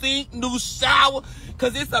 new sink, new shower.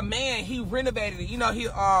 Cause it's a man, he renovated it. You know, he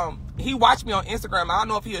watched me on Instagram. I don't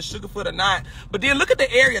know if he a Sugarfoot or not. But then look at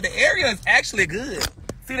the area. The area is actually good.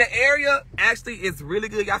 See, the area actually is really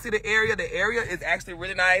good. Y'all see the area? The area is actually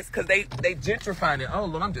really nice because they gentrifying it. Oh,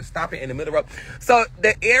 Lord, I'm just stopping in the middle of the road. So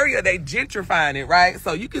the area, they gentrifying it, right?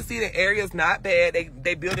 So you can see the area is not bad.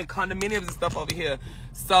 They building condominiums and stuff over here.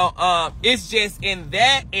 So it's just in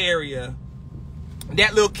that area,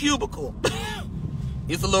 that little cubicle.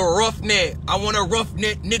 It's a little roughneck. I want a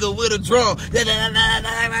roughneck nigga with a drum.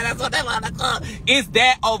 That's what they want to call. It's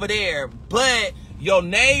that over there. But your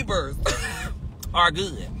neighbors are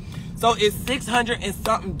good. So it's $600 and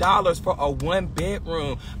something for a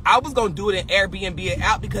 1-bedroom. I was gonna do it in Airbnb it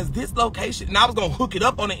out because this location, and I was gonna hook it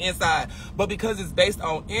up on the inside, but because it's based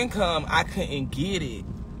on income, I couldn't get it.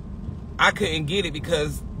 I couldn't get it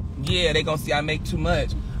because, yeah, they gonna see I make too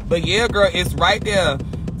much. But yeah, girl, it's right there.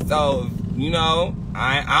 So,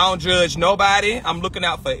 I don't judge nobody. I'm looking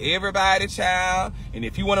out for everybody, child. And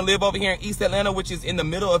if you want to live over here in East Atlanta, which is in the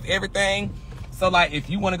middle of everything, so like if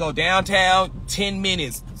you want to go downtown, 10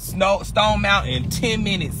 minutes, Stone Mountain, 10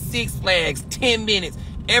 minutes, Six Flags, 10 minutes,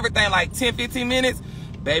 everything like 10, 15 minutes,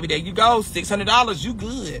 baby, there you go, $600, you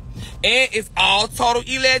good. And it's all total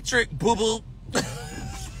electric, boo-boo.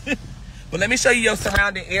 But let me show you your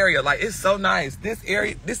surrounding area. Like, it's so nice. This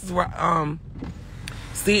area, this is where,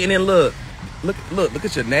 see, and then look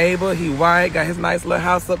at your neighbor. He white, got his nice little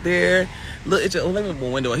house up there. Look at your, let me open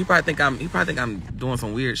my window. He probably think I'm doing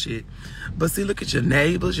some weird shit. But see, look at your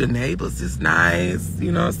neighbors. Your neighbors is nice.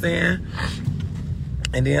 You know what I'm saying?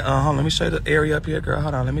 And then, hold on, let me show you the area up here, girl.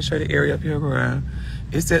 Hold on, let me show you the area up here, girl.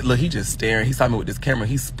 It said, look, he just staring. He saw me with this camera.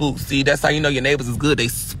 He spooked. See, that's how you know your neighbors is good. They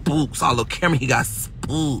spooked. Saw a little camera. He got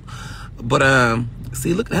spooked. But,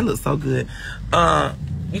 see, look, that looks so good.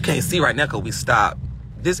 You can't see right now because we stopped.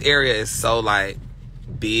 This area is so, like,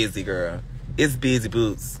 busy, girl. It's busy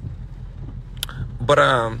boots. But,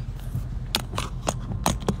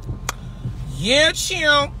 yeah,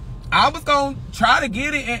 chill. I was going to try to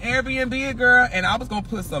get it in Airbnb, girl, and I was going to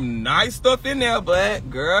put some nice stuff in there,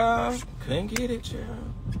 but, girl, couldn't get it, chill.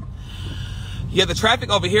 Yeah, the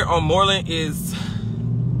traffic over here on Moreland is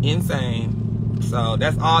insane. So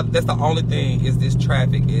that's the only thing is this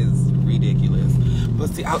traffic is ridiculous. But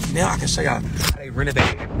see, now I can show y'all how they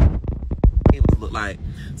renovated. It look like.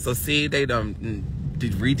 So see, they done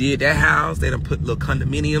redid that house. They done put little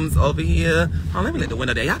condominiums over here. Oh, let me let the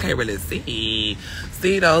window there. Y'all can't really see.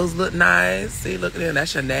 See, those look nice. See, look at them.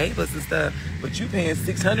 That's your neighbors and stuff. But you paying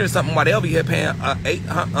 $600 or something while they over here paying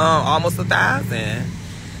almost $1,000.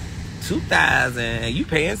 $2,000. And you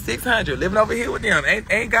paying $600. Living over here with them.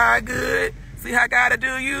 Ain't God good? See how God will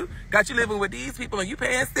do you? Got you living with these people and you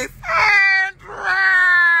paying $600.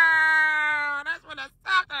 That's what I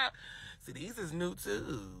thought. See, these is new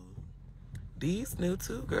too. These new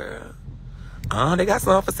too, girl. They got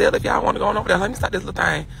some for sale if y'all want to go on over there. Let me start this little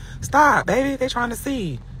thing. Stop, baby. They trying to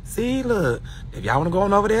see. See, look. If y'all want to go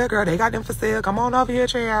on over there, girl, they got them for sale. Come on over here,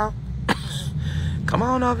 child. Come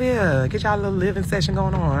on over here. Get y'all a little living session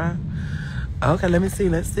going on, huh? Okay, let me see.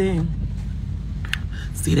 Let's see.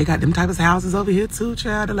 See, they got them types of houses over here too,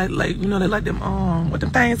 child. They like you know, they like them what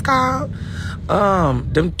them things called?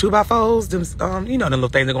 Them 2x4s, them you know, them little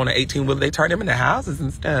things that go on the 18-wheeler, they turn them into houses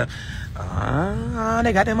and stuff.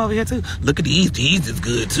 They got them over here too. Look at these. These is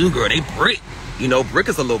good too, girl. They brick. You know, brick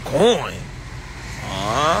is a little coin.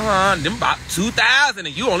 Them about $2,000 and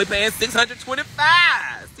you only paying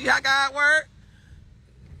 $625. See how God work?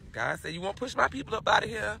 God said you won't push my people up out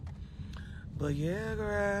of here. But yeah,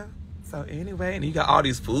 girl. So anyway, and you got all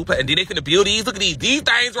these food, and then they finna build these. Look at these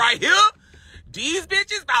things right here. These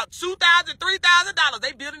bitches about $2,000, $3,000.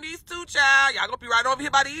 They building these too, child. Y'all gonna be right over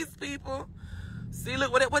here by these people. See,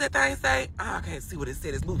 look what that thing say. Oh, I can't see what it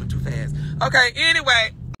said. It's moving too fast. Okay,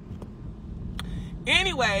 anyway,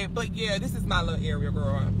 but yeah, this is my little area,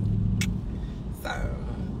 girl. So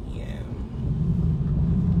yeah,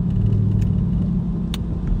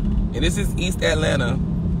 and this is East Atlanta.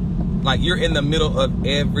 Like, you're in the middle of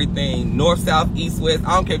everything. North, south, east, west.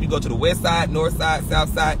 I don't care if you go to the west side, north side,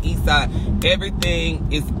 south side, east side.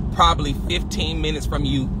 Everything is probably 15 minutes from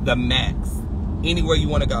you, the max. Anywhere you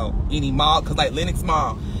want to go. Any mall. Because, like, Lenox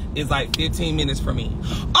Mall is, like, 15 minutes from me.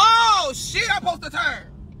 Oh, shit, I'm supposed to turn.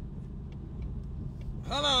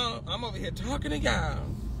 Hold on. I'm over here talking to y'all.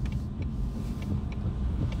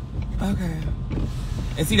 Okay.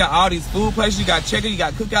 And see, you got all these food places. You got Checker, you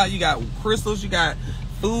got Cookout, you got Crystals, you got...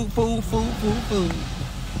 Food.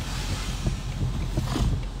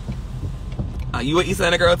 You an East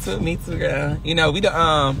Atlanta girl too? Me too, girl. You know, we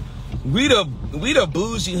the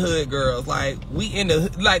bougie hood girls. Like, we in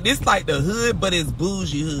the, like, this like the hood, but it's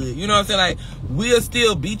bougie hood. You know what I'm saying? Like, we'll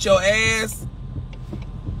still beat your ass,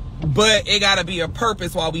 but it gotta be a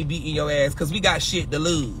purpose while we beating your ass, because we got shit to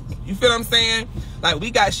lose. You feel what I'm saying? Like,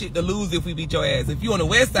 we got shit to lose if we beat your ass. If you on the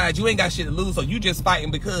west side, you ain't got shit to lose, so you just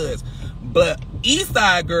fighting because. But east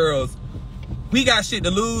side girls, we got shit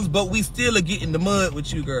to lose, but we still are getting the mud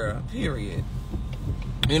with you, girl. Period.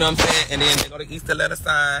 You know what I'm saying? And then they go to East Atlanta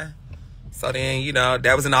side. So then, you know,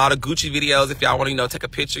 that was in all the Gucci videos. If y'all want to, you know, take a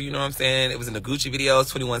picture, you know what I'm saying? It was in the Gucci videos,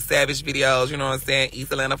 21 Savage videos, you know what I'm saying?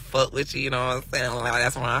 East Atlanta fuck with you, you know what I'm saying?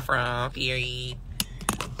 That's where I'm from, period.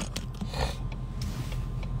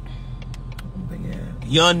 But yeah.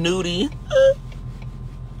 Young Nudie.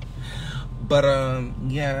 But,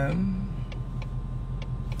 yeah.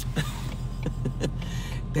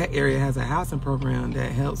 That area has a housing program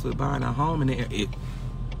that helps with buying a home in the area.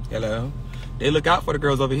 Hello. They look out for the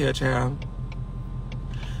girls over here, child.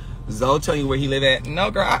 Zoe tell you where he live at. No,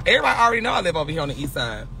 girl. Everybody already know I live over here on the east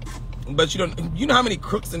side. But you know how many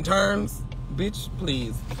crooks and turns? Bitch,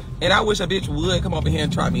 please. And I wish a bitch would come over here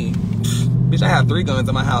and try me. Bitch, I have 3 guns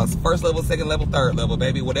in my house. 1st level, 2nd level, 3rd level,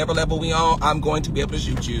 baby. Whatever level we on, I'm going to be able to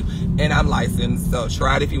shoot you. And I'm licensed, so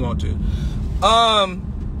try it if you want to.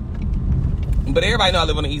 But everybody know I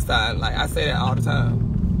live on the east side. Like, I say that all the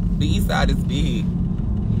time. The east side is big.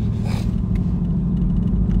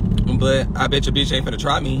 But I bet your bitch ain't finna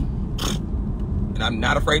try me. And I'm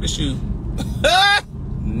not afraid to shoot.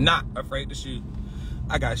 Not afraid to shoot.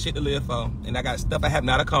 I got shit to live for. And I got stuff I have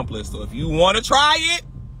not accomplished. So if you want to try it,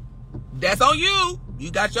 that's on you.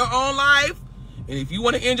 You got your own life. And if you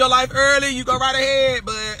want to end your life early, you go right ahead.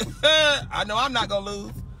 But I know I'm not going to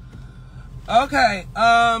lose. Okay.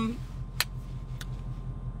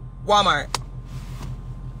 Walmart.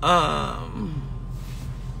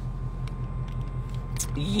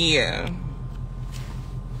 Yeah.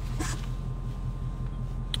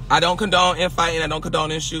 I don't condone infighting. I don't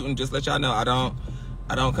condone in shooting. Just let y'all know. I don't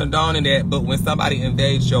condone in that. But when somebody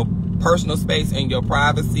invades your personal space and your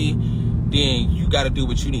privacy, then you got to do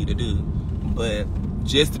what you need to do. But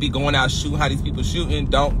just to be going out shooting how these people shooting,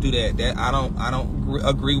 don't do that. I don't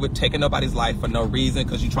agree with taking nobody's life for no reason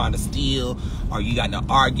because you're trying to steal or you got an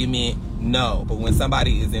argument. No. But when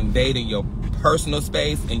somebody is invading your personal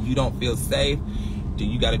space and you don't feel safe, then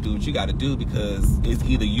you got to do what you got to do because it's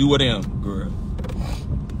either you or them, girl.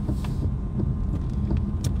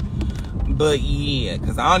 But yeah,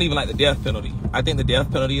 because I don't even like the death penalty. I think the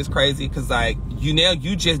death penalty is crazy because, like,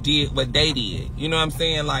 you just did what they did. You know what I'm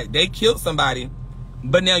saying? Like, they killed somebody,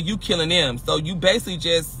 but now you killing them. So you basically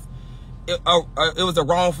just, it was a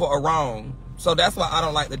wrong for a wrong. So that's why I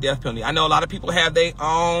don't like the death penalty. I know a lot of people have their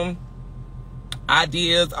own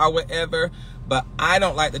ideas or whatever, but I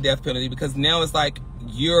don't like the death penalty because now it's like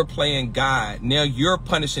you're playing God. Now you're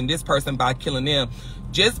punishing this person by killing them.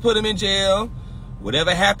 Just put them in jail.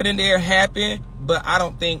 Whatever happened in there happened, but I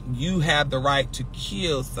don't think you have the right to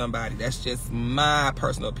kill somebody. That's just my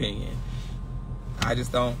personal opinion. I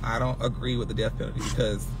don't agree with the death penalty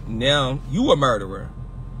because now you a murderer.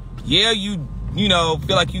 Yeah, you know,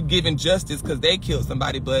 feel like you giving justice because they killed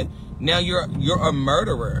somebody, but now you're a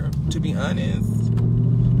murderer, to be honest.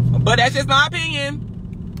 But that's just my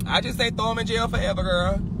opinion. I just say throw them in jail forever,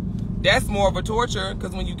 girl. That's more of a torture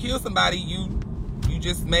because when you kill somebody, you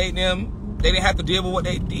just made them. They didn't have to deal with what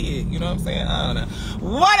they did. You know what I'm saying? I don't know.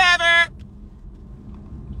 Whatever.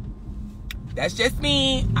 That's just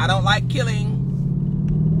me. I don't like killing.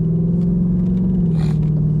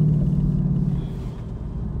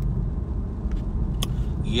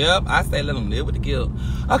 Yep, I say let them live with the guilt.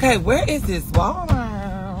 Okay, where is this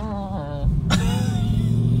Walmart?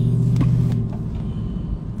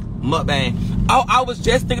 Mukbang. Oh, I was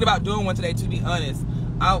just thinking about doing one today, to be honest.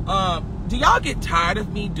 Do y'all get tired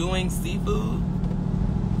of me doing seafood?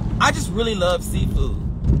 I just really love seafood.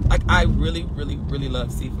 Like, I really, really, really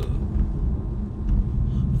love seafood.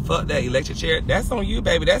 Fuck that electric chair. That's on you,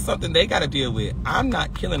 baby. That's something they gotta deal with. I'm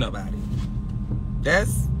not killing nobody.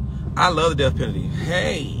 I love the death penalty.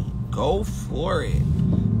 Hey, go for it.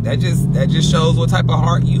 That just shows what type of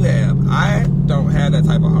heart you have. I don't have that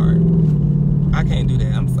type of heart. I can't do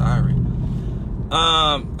that. I'm sorry.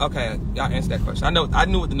 Okay, y'all answer that question. I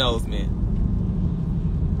knew what the nose meant.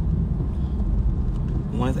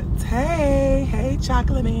 One said, hey,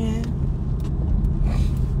 chocolate man.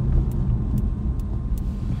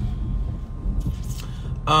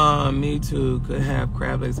 Me too. Could have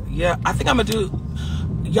crab legs. Yeah, I think I'm gonna do.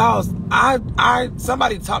 Y'all,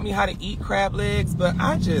 somebody taught me how to eat crab legs, but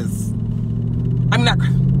I'm not.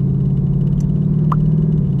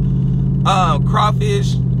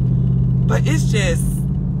 Crawfish, but it's just,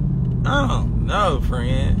 I don't know,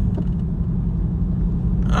 friend.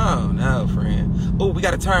 Oh no, friend. Oh, we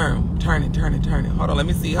gotta turn it. Hold on, let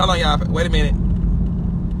me see. Hold on, y'all. Wait a minute.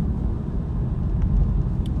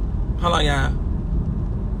 Hold on, y'all.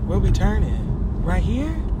 Where we turning? Right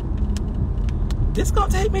here? This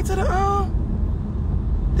gonna take me to the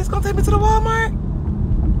Walmart? This gonna take me to the Walmart?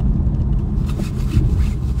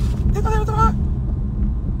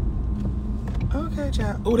 Okay,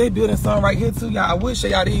 child. Oh, they building some right here too, y'all. I would show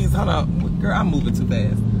y'all these. Hold on. Girl, I'm moving too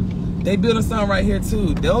fast. They building some right here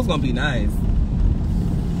too. Those gonna be nice.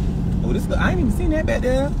 Oh, this I ain't even seen that back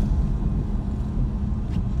there.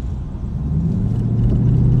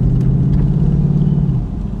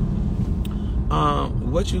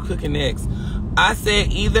 What you cooking next? I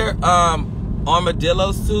said either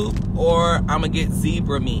armadillo soup or I'm gonna get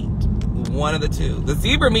zebra meat. One of the two. The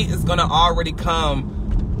zebra meat is gonna already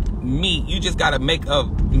come meat. You just gotta make a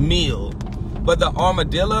meal. But the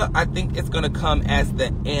armadillo, I think it's gonna come as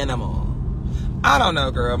the animal. I don't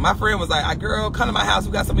know, girl. My friend was like, girl, come to my house.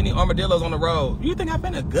 We got so many armadillos on the road. You think I'm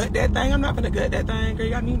finna gut that thing? I'm not finna gut that thing,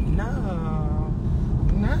 girl. I mean, no,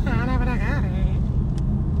 I'm not finna gut it.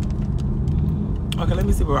 Okay, let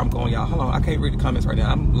me see where I'm going, y'all. Hold on. I can't read the comments right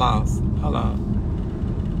now. I'm lost. Hold on.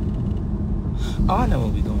 Oh, I know where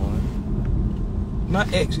we going. My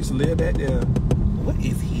ex used to live back there. What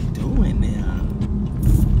is he doing now?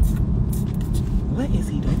 What is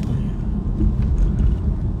he doing?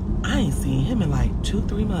 I ain't seen him in like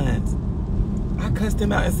 2-3 months. I cussed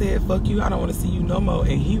him out and said, fuck you, I don't want to see you no more.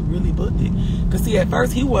 And he really booked it. Because see, at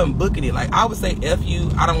first he wasn't booking it. Like, I would say, F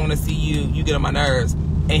you, I don't want to see you, you get on my nerves.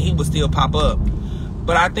 And he would still pop up.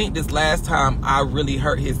 But I think this last time I really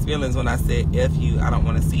hurt his feelings when I said, F you, I don't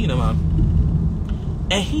want to see you no more.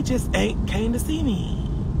 And he just ain't came to see me.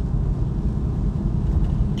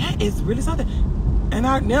 That is really something. And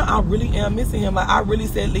now I really am missing him. Like, I really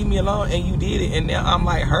said, leave me alone, and you did it. And now I'm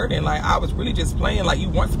like hurting. Like, I was really just playing. Like, you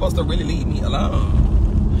weren't supposed to really leave me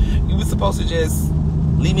alone. You were supposed to just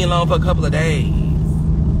leave me alone for a couple of days.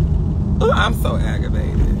 Ooh, I'm so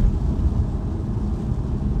aggravated.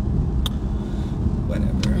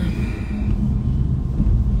 Whatever.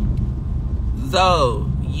 So,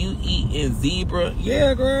 you eating zebra?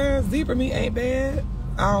 Yeah, girl. Zebra meat ain't bad.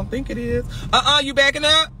 I don't think it is. You backing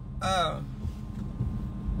up?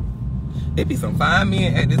 It be some fine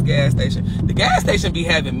men at this gas station. The gas station be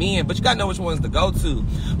having men, but you gotta know which ones to go to.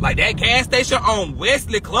 Like that gas station on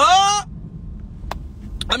Wesley Club.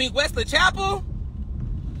 Wesley Chapel.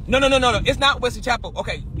 No. It's not Wesley Chapel.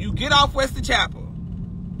 Okay, you get off Wesley Chapel.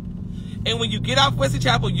 And when you get off Wesley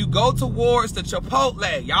Chapel, you go towards the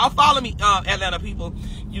Chipotle. Y'all follow me, Atlanta people.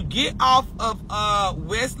 You get off of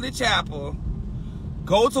Wesley Chapel,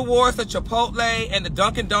 go towards the Chipotle and the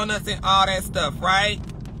Dunkin' Donuts and all that stuff, right?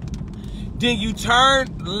 Then you turn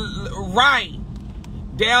right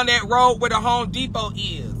down that road where the Home Depot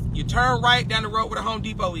is. You turn right down the road where the Home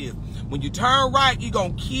Depot is. When you turn right, you're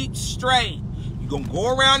going to keep straight. You're going to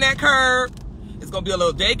go around that curve. It's going to be a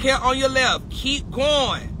little daycare on your left. Keep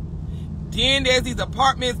going. Then there's these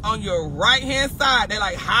apartments on your right-hand side. They're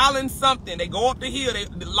like hollering something. They go up the hill. A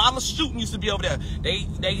lot of shooting used to be over there. They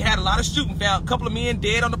had a lot of shooting. Found a couple of men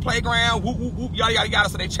dead on the playground. Whoop, whoop, whoop, yada, yada, yada.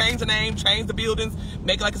 So they changed the name, changed the buildings,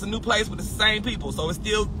 make it like it's a new place with the same people. So it's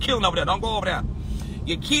still killing over there. Don't go over there.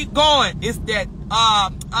 You keep going. It's that, I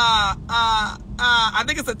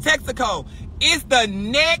think it's a Texaco. It's the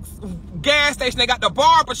next gas station. They got the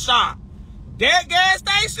barber shop. That gas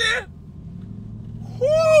station?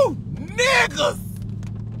 Whoo! Niggas.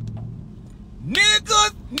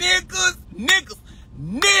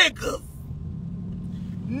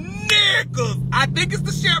 I think it's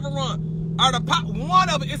the Chevron. Or one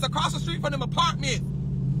of it is across the street from them apartments.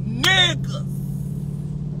 Niggas.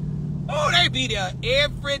 Oh, they be there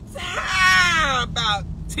every time. About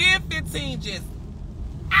 10, 15 just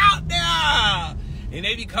out there. And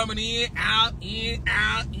they be coming in, out, in,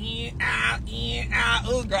 out, in, out, in, out.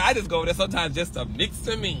 Oh, girl, I just go over there sometimes just to mix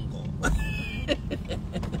and mingle.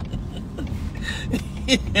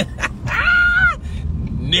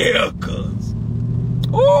 Niggas.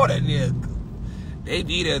 Oh, the niggas. They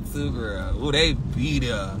be there too, girl. Oh, they be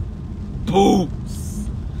there. Boots.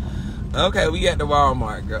 Okay, we at the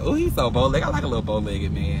Walmart, girl. Oh, he's so bow-legged. I like a little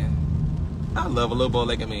bow-legged man. I love a little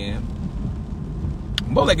bow-legged man.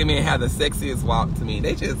 Bow-legged men have the sexiest walk to me.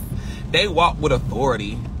 They walk with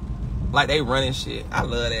authority. Like they running shit. I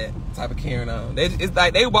love that type of carrying on. It's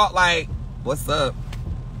like they walk like, what's up?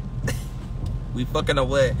 We fucking know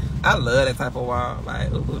what? I love that type of walk.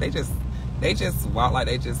 Like, ooh, they just walk like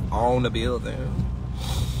they just own the building.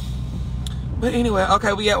 But anyway,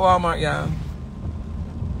 okay, we at Walmart, y'all.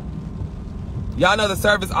 Y'all know the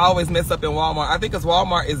service always mess up in Walmart. I think because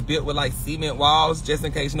Walmart is built with like cement walls just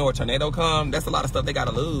in case a tornado come. That's a lot of stuff they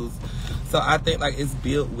gotta lose. So I think like it's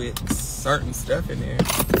built with certain stuff in there.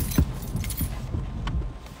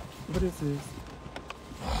 What is this?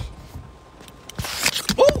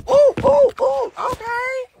 Ooh.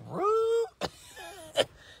 Okay. Rude.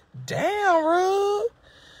 Damn, rude.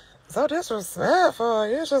 So disrespectful.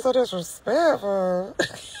 You're just so disrespectful.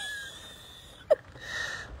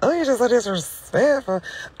 Oh, you're just so disrespectful.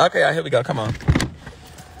 Okay, here we go. Come on.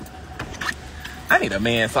 I need a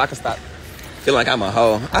man so I can stop feeling like I'm a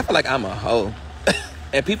hoe. I feel like I'm a hoe.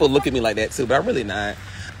 And people look at me like that too, but I'm really not.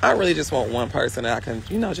 I really just want one person that I can,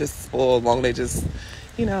 just spoil as long as they just,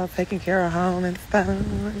 taking care of home and stuff.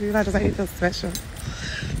 Just make you feel special.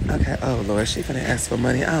 Okay. Oh, Lord. She finna ask for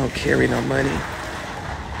money. I don't carry no money.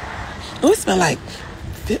 Oh, it smell like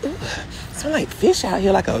fish out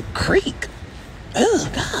here, like a creek.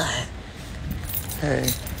 Oh, God. Hey.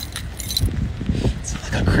 It's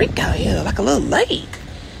like a creek out here, like a little lake.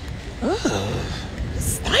 Oh,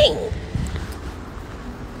 stink.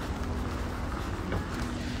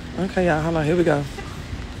 Okay, y'all, hold on. Here we go.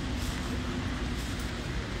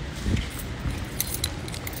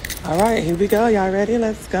 All right, here we go. Y'all ready?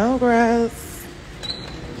 Let's go, girls.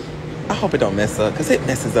 I hope it don't mess up, because it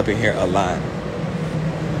messes up in here a lot.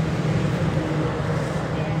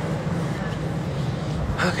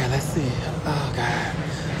 Okay, let's see. Oh, God.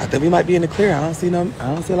 I think we might be in the clear. I don't see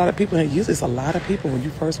a lot of people in here. Usually it's a lot of people when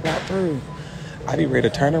you first walk through. I be ready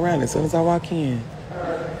to turn around as soon as I walk in.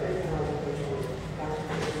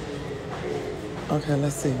 Okay,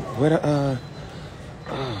 let's see.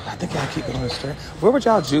 I think y'all keep going straight. Where would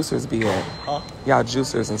y'all juicers be at? Huh? Y'all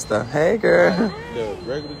juicers and stuff. Hey, girl. The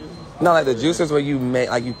regular juice? No, like the juicers where you make,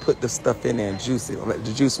 like you put the stuff in there and juice it. Like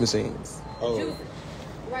the juice machines. Oh. Juice.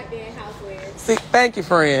 Right there in Houseware. See, thank you,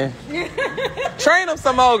 friend. Train them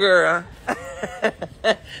some more, girl.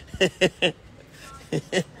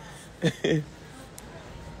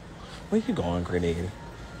 Where you going, Grenade?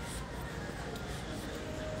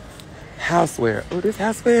 Houseware. Oh, this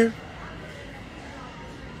Houseware?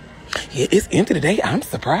 Yeah, it's empty today. I'm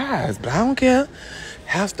surprised, but I don't care.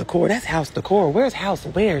 House decor. That's house decor. Where's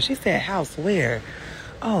Houseware? She said Houseware.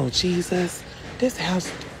 Oh, Jesus. This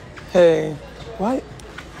house. Hey. What?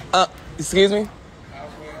 Excuse me?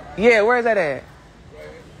 Yeah, where's that at?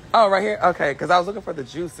 Oh, right here? Okay, because I was looking for the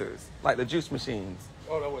juicers. Like the juice machines.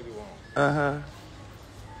 Oh, that's what you want. Uh-huh.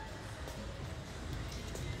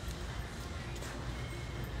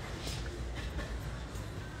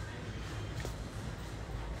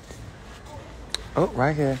 Oh,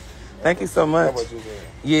 right here. Thank you so much. How about you there?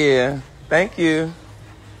 Yeah. Thank you.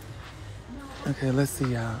 Okay, let's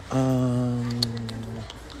see, y'all.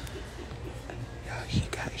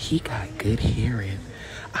 He got good hearing.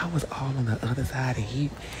 I was all on the other side and he...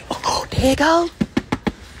 Oh, there you go.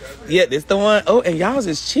 Yeah, this the one. Oh, and y'all's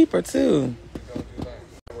is cheaper, too.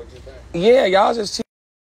 Yeah, y'all's is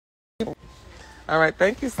cheaper. All right,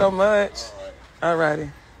 thank you so much. All righty.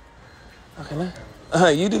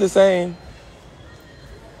 Okay, you do the same.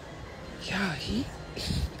 Yeah,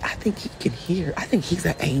 I think he can hear. I think he's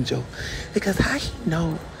an angel. Because how he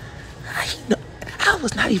know? I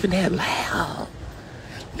was not even that loud.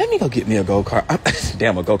 Let me go get me a go-kart.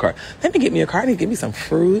 Damn, a go-kart. Let me get me a car. I need to get me some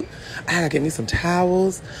fruit. I gotta get me some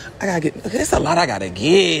towels. I gotta get... There's a lot I gotta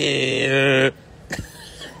get.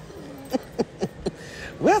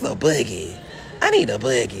 Where's a buggy? I need a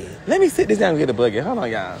buggy. Let me sit this down and get a buggy. Hold on,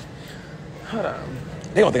 y'all. Hold on.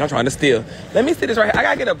 They gonna think I'm trying to steal. Let me sit this right here. I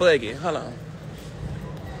gotta get a buggy. Hold on.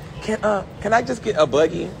 Can I just get a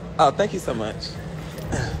buggy? Oh, thank you so much.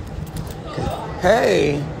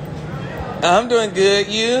 Hey. I'm doing good.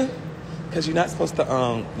 You? Because you're not supposed to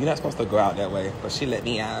go out that way. But she let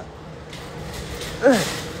me out.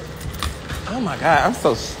 Oh my God,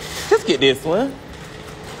 just get this one.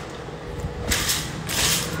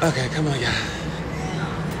 Okay, come on, y'all.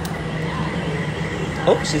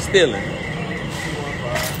 Oh, she's stealing.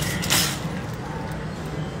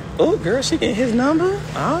 Oh, girl, she getting his number?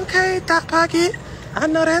 Okay, Dot Pocket. I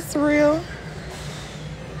know that's real.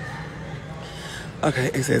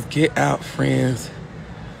 Okay, it says, get out, friends.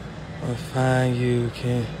 I'll find you.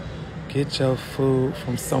 Can get your food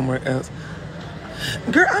from somewhere else.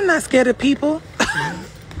 Girl, I'm not scared of people.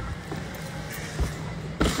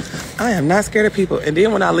 I am not scared of people. And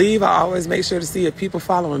then when I leave, I always make sure to see if people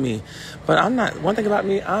following me. But I'm not, one thing about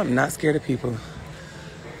me, I'm not scared of people.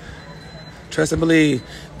 Trust and believe.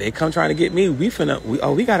 They come trying to get me. We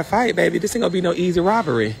got to fight, baby. This ain't going to be no easy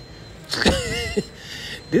robbery.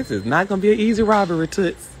 This is not going to be an easy robbery,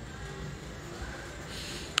 Toots.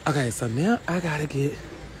 Okay, so now I got to get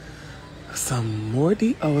some more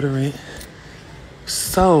deodorant.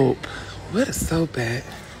 Soap. Where is soap at?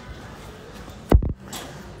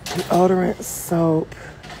 Deodorant, soap.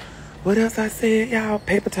 What else I said, y'all?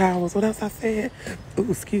 Paper towels. What else I said?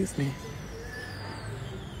 Ooh, excuse me.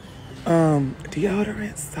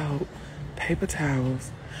 Deodorant, soap, paper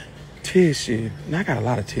towels, tissue. Now I got a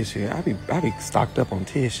lot of tissue. I be stocked up on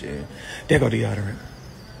tissue. There go deodorant.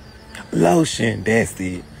 Lotion, that's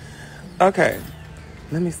it. Okay.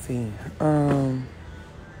 Let me see.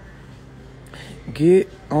 Get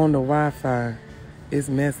on the Wi-Fi. It's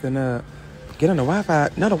messing up. Get on the Wi-Fi.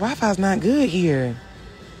 No, the Wi-Fi's not good here.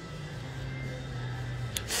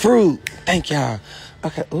 Fruit. Thank y'all.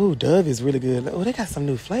 Okay. Ooh, Dove is really good. Oh, they got some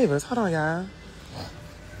new flavors. Hold on, y'all.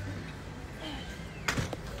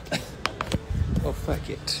 Oh, fuck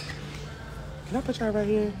it. Can I put y'all right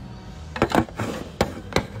here?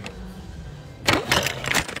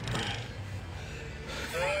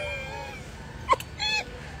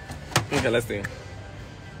 Okay, let's see.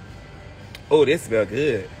 Oh, this smells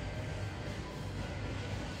good.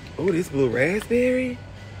 Oh, this blue raspberry.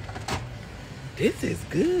 This is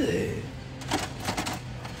good.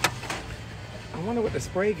 I wonder what the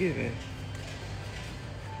spray giving.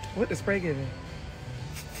 What the spray giving?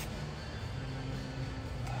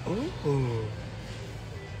 Ooh.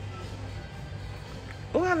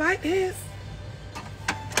 Oh, I like this.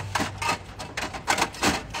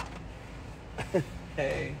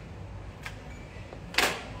 Hey.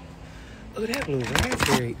 Oh, that blue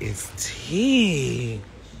raspberry is tea.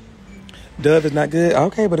 Dove is not good.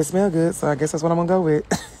 Okay, but it smells good, so I guess that's what I'm gonna go with.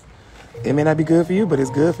 It may not be good for you, but it's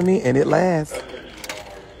good for me, and it lasts.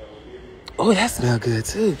 Oh, that smells good,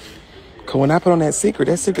 too. Because when I put on that secret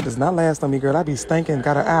does not last on me, girl. I be stinking,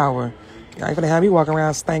 got an hour. You ain't gonna have me walking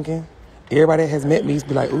around stinking. Everybody that has met me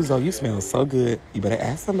be like, Uzo, you smell so good. You better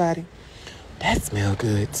ask somebody. That smell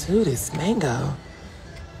good, too, this mango.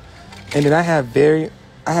 And then I have very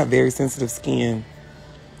sensitive skin.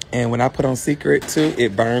 And when I put on Secret, too,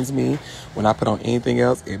 it burns me. When I put on anything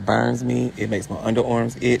else, it burns me. It makes my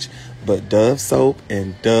underarms itch. But Dove soap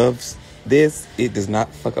and Dove's it does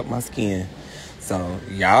not fuck up my skin. So,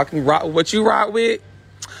 y'all can rock with what you rock with.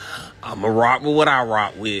 I'm going to rock with what I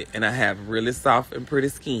rock with. And I have really soft and pretty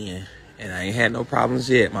skin. And I ain't had no problems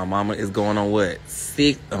yet. My mama is going on what?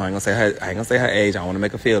 6? I ain't gonna say her age. I don't want to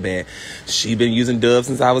make her feel bad. She been using Dove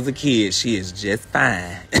since I was a kid. She is just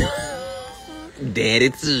fine.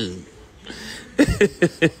 Daddy too.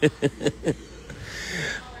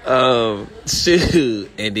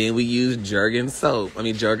 Shoot. And then we use Jergens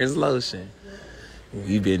lotion.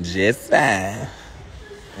 We've been just fine.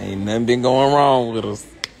 Ain't nothing been going wrong with us.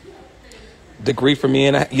 Degree for me,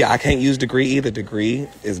 and I can't use Degree either. Degree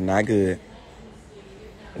is not good.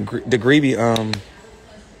 Degree be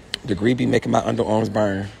making my underarms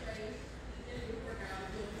burn.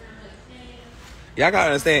 Y'all gotta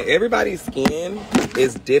understand, everybody's skin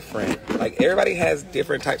is different. Like, everybody has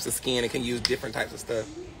different types of skin and can use different types of stuff.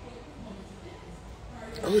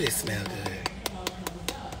 Oh, this smell good.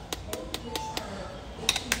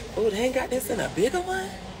 Oh, they ain't got this in a bigger one?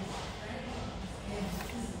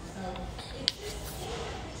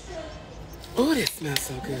 Oh, this smells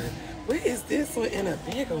so good. Where is this one in a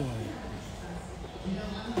bigger one?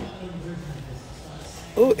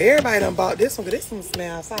 Oh, everybody done bought this one, because this one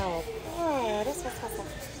smells so. Oh, this one's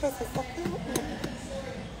so good.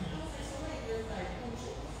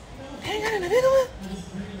 Ain't got in a bigger one?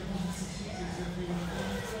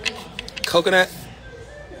 Coconut.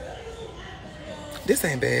 This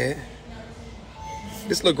ain't bad.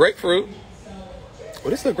 This look grapefruit.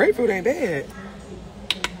 Well, this look grapefruit ain't bad.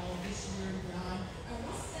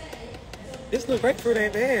 This little grapefruit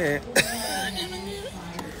ain't bad.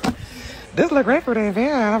 This little grapefruit ain't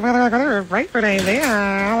bad. I really like a grapefruit ain't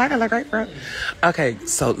bad. I like a little grapefruit. Okay,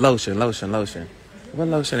 so lotion. What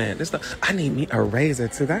lotion at? I need me a razor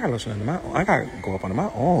too. I got lotion under my arm. I gotta go up under my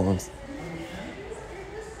arms.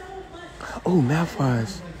 Oh,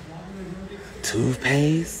 mouthwash.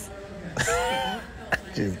 Toothpaste.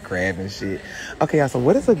 Just grabbing shit. Okay, y'all, so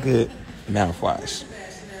what is a good mouthwash?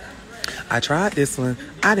 I tried this one.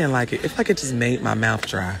 I didn't like it. It's like it just made my mouth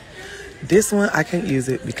dry. This one, I can't use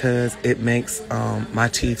it because it makes my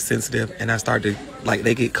teeth sensitive and I start to, like,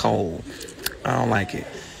 they get cold. I don't like it.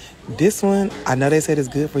 This one, I know they said it's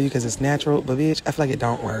good for you because it's natural, but bitch, I feel like it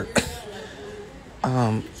don't work.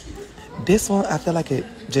 This one, I feel like it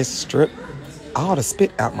just stripped all the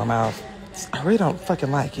spit out my mouth. I really don't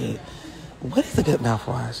fucking like it. What is a good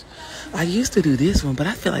mouthwash? I used to do this one, but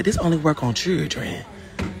I feel like this only work on children.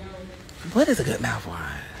 What is a good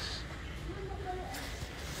mouthwash?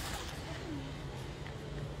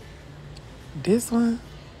 This one?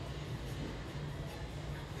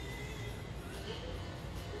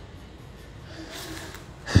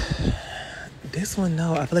 This one,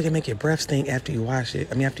 no. I feel like it make your breath stink after you wash it.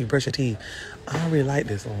 I mean, after you brush your teeth. I don't really like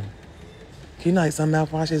this one. You know, like some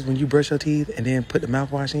mouthwashes, when you brush your teeth and then put the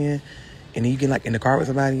mouthwash in, and then you get like in the car with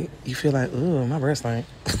somebody, you feel like, ooh, my breath stink.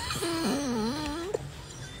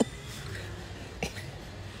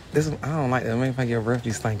 This one, I don't like that. It makes like your breath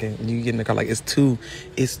be stinking. And you get in the car, like it's too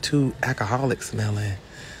alcoholic smelling.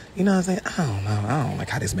 You know what I'm saying? I don't know. I don't like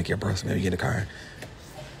how this make your breath smell when you get in the car.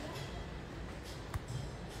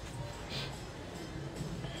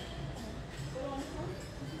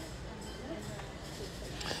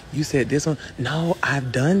 You said this one? No,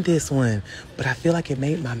 I've done this one, but I feel like it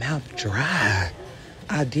made my mouth dry.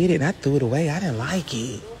 I did it and I threw it away. I didn't like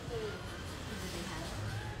it.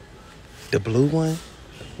 The blue one?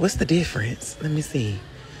 What's the difference? Let me see.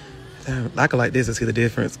 I could like this to see the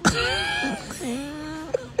difference.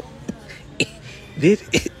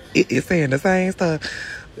 It's saying the same stuff.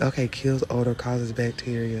 Okay, kills odor, causes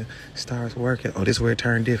bacteria, starts working. Oh, this is where it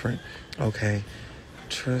turned different. Okay.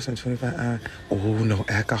 Trust in 25 hours. Oh, no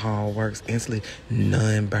alcohol, works instantly.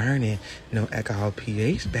 Non-burning. No alcohol,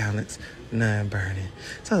 pH balance. Non-burning.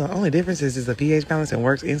 So the only difference is the pH balance and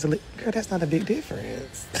works instantly. Girl, that's not a big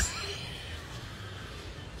difference.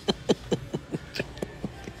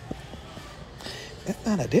 That's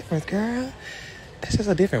not a difference, girl. That's just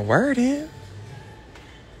a different wording.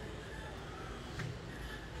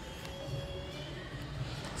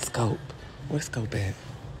 Scope. Where's Scope at?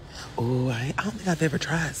 Oh, I don't think I've ever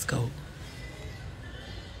tried Scope.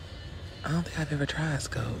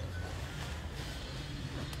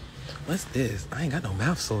 What's this? I ain't got no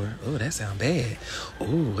mouth sore. Oh, that sound bad.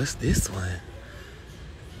 Oh, what's this one?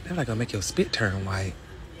 They're like gonna make your spit turn white.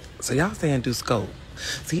 So y'all saying do Scope.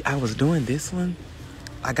 See, I was doing this one.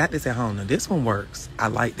 I got this at home. Now, this one works. I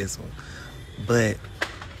like this one. But,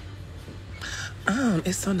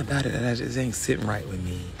 it's something about it that I just ain't sitting right with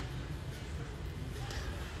me.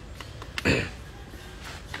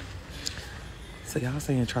 So y'all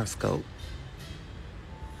saying try Scope.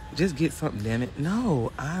 Just get something, damn it.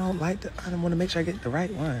 No, I don't like I don't want to make sure I get the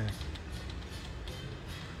right one.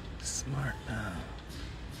 Smart now.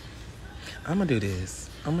 I'm gonna do this.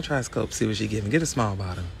 I'm gonna try Scope, see what she giving. Get a small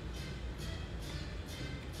bottle.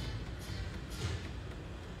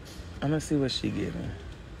 I'm gonna see what she giving.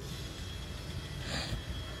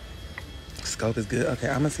 Scope is good. Okay,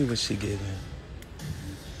 I'm gonna see what she giving.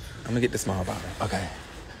 I'm gonna get the small bottle. Okay.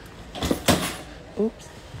 Oops.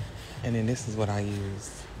 And then this is what I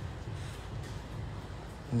use.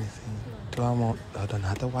 Let me see. Do I want, oh, no,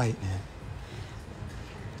 not the whitening.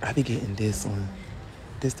 I be getting this one.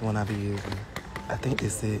 This the one I be using. I think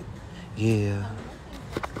this it. Yeah.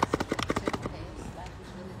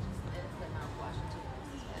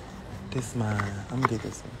 This mine. I'm gonna get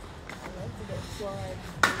this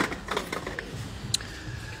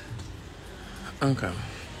one. Okay.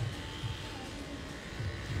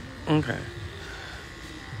 Okay.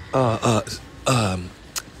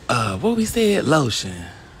 What we said? Lotion.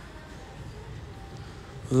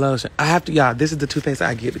 Lotion. I have to, y'all, this is the toothpaste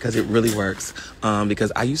I get because it really works.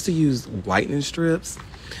 Because I used to use whitening strips.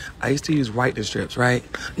 Right?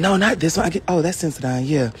 No, not this one. That's Sensodyne,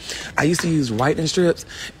 yeah. I used to use whitening strips,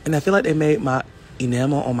 and I feel like they made my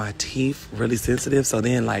enamel on my teeth really sensitive. So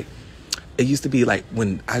then, like, it used to be like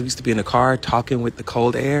when I used to be in the car talking with the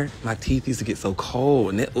cold air, my teeth used to get so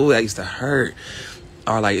cold, and that used to hurt.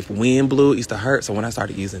 Or like if wind blew, it used to hurt. So when I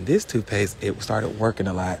started using this toothpaste, it started working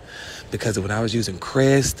a lot. Because when I was using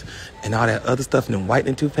Crest and all that other stuff and then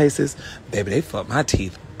whitening toothpastes, baby, they fucked my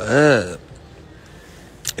teeth up.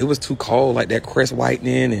 It was too cold, like that Crest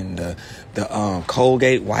whitening and the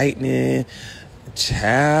Colgate whitening.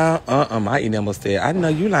 Child, my enamel said, I know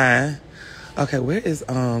you lying. Okay, where is,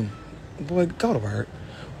 boy, go to work.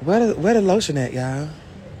 Where the lotion at, y'all?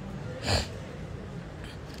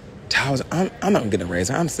 Towels, I'm not gonna get a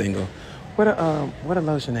razor. I'm single. Where the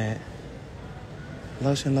lotion at?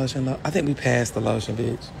 Lotion. I think we passed the lotion,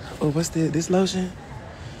 bitch. Oh, what's this lotion?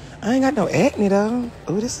 I ain't got no acne though.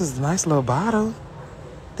 Oh, this is a nice little bottle.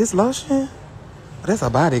 This lotion? Oh, that's a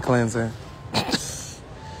body cleanser.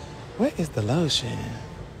 Where is the lotion?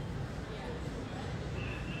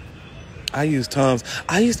 I use Tums.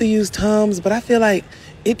 I used to use Tums, but I feel like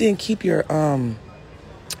it didn't keep your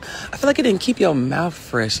mouth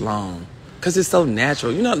fresh long. Cause it's so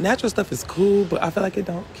natural. You know, natural stuff is cool, but I feel like it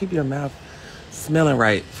don't keep your mouth smelling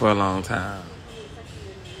right for a long time.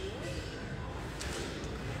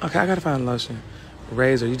 Okay, I gotta find lotion.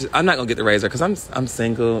 Razor. I'm not gonna get the razor because I'm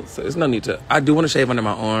single, so there's no need to. I do want to shave under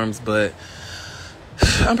my arms, but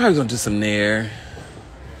I'm probably gonna do some Nair.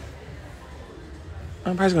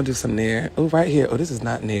 Oh, right here. Oh, this is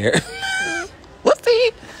not Nair. What's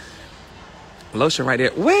the lotion right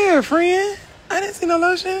there? Where, friend? I didn't see no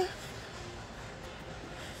lotion.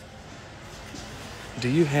 Do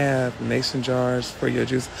you have mason jars for your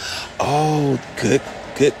juice? Oh, good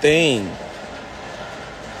thing.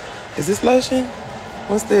 Is this lotion?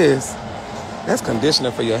 What's this? That's conditioner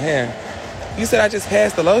for your hair. You said I just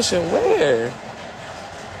passed the lotion. Where?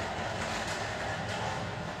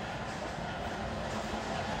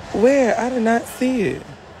 Where? I did not see it.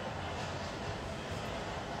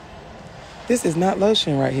 This is not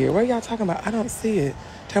lotion right here. What are y'all talking about? I don't see it.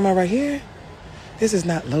 Talking about right here? This is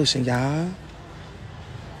not lotion, y'all.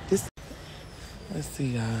 Let's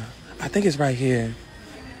see, y'all. I think it's right here.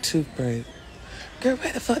 Toothbrush. Girl,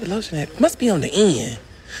 where the fuck the lotion at? Must be on the end.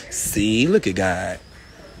 See, look at God.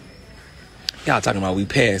 Y'all talking about we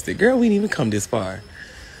passed it. Girl, we didn't even come this far.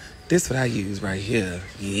 This what I use right here.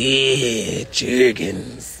 Yeah,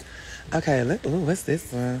 Jergens. Okay, what's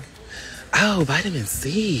this one? Oh, vitamin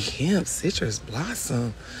C, hemp, citrus,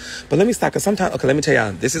 blossom. But let me stop, because sometimes, okay, let me tell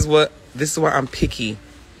y'all, this is why I'm picky.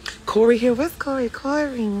 Corey here. What's Corey?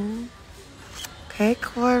 Hey,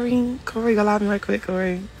 Corey. Corey, go live me right quick,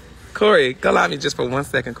 Corey. Corey, go live me just for 1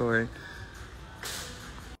 second, Corey.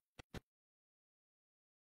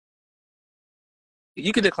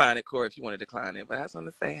 You can decline it, Corey, if you want to decline it. But I just want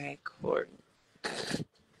to say, hey, Corey.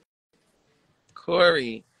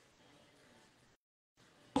 Corey.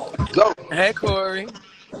 Go. Hey, Corey.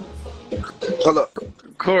 Hello.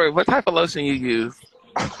 Corey, what type of lotion you use?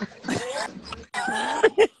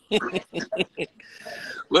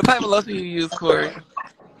 What type of lotion you use, Corey?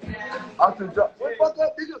 What the fuck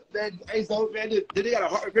up, nigga? Man, hey, so, man, did they got a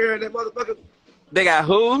heart repair in that motherfucker? They got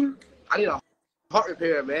who? I need a heart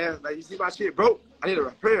repair, man. Like, you see my shit broke? I need a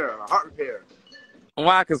heart repair.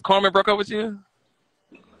 Why? Because Corman broke up with you?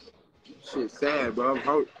 Shit, sad, bro. I'm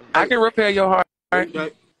hurt. I can repair your heart.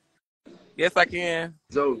 Okay. Yes, I can.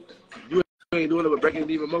 So, you ain't doing it with breaking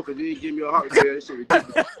it even more because you didn't give me a heart repair. This shit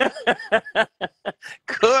ridiculous.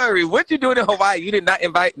 Corey, what you doing in Hawaii? You did not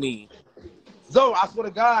invite me. Zo, I swear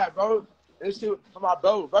to God, bro. This shit for my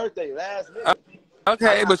bro's birthday last minute.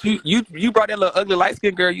 Okay, but you brought that little ugly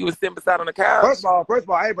light-skinned girl you was sitting beside on the couch. First of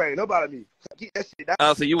all, I ain't bringing nobody me. Keep that shit down.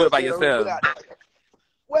 Oh, so you went by yourself.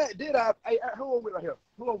 What did I? Hey, who I'm with out here?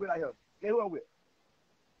 Hey, who I'm with?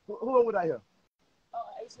 Who I'm with out here? Oh,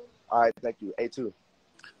 A2. All right, thank you. A2.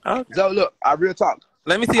 Okay. So, look, I real talk.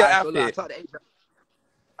 Let me see your outfit. So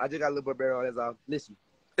I just got a little bit better on, that's all. Listen.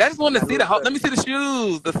 I just want to see let me see the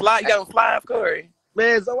shoes. The slide. You got them slides, Corey.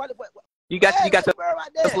 Man, so what? You got your you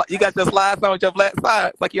got your slides on with your flat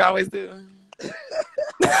sides like you always do.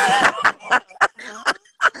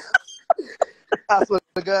 I swear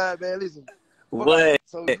to God, man. Listen. What?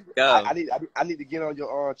 So Go. I need to get on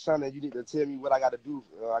your channel. You need to tell me what I got to do.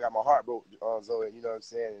 I got my heart broke, Zoe. You know what I'm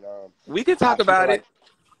saying? And, We can talk about it.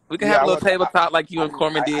 We can have a little table talk like you and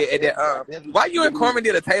Corman did at that. Why you and Corman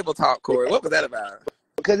did a table talk, Corey? What was that about?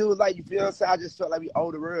 Because it was like, you feel what I'm saying? I just felt like we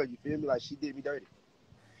owed the world. You feel me? Like she did me dirty.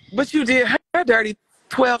 But you did her dirty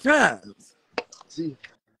 12 times. See,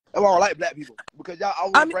 that's why I don't like black people, because y'all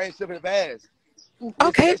always bring stuff in the past.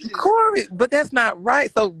 Okay, Corey, but that's not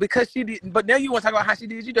right. So because she didn't, but now you want to talk about how she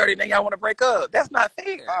did you dirty, now y'all want to break up. That's not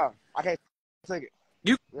fair. I can't take it.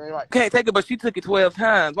 You ain't right. Can't take it, but she took it 12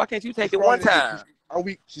 times. Why can't you take it one time? I'm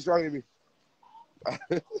weak. She's stronger than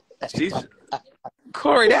me.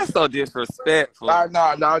 Corey, that's so disrespectful. No,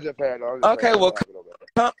 I'm just playing. Okay, well,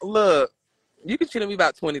 look, you can cheat on me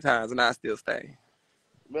about 20 times and I still stay.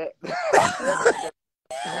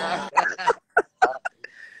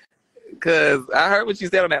 Because I heard what you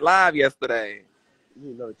said on that live yesterday.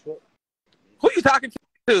 You know the truck. Who you talking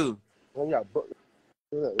to?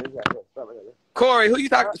 Corey, who you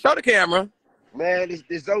talking to? Show the camera. Man, this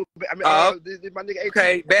this my nigga A2.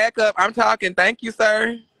 Okay, back up. I'm talking. Thank you,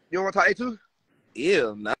 sir. You don't want to talk A2?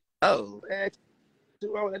 Ew, no. Man, what's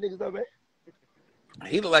wrong with that nigga stuff, man?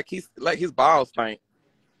 He look like his balls stink.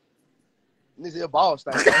 This is a ball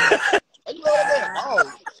stink. You know that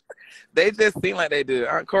balls. They just seem like they do.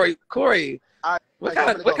 Corey, what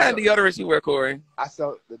kind of deodorant you wear, Corey? I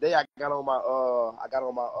saw the day I got on my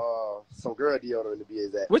some girl deodorant to be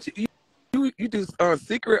exact. What you do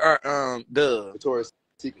Secret or Dove? Victoria's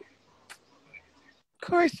Secret.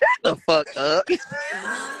 Corey, shut the fuck up.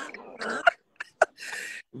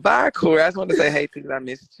 Bye, Corey. I just wanted to say hey to you. I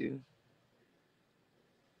missed you.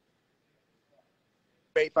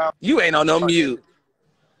 You ain't on no mute.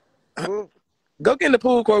 Go get in the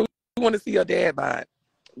pool, Corey. We want to see your dad body.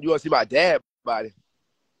 You want to see my dad body?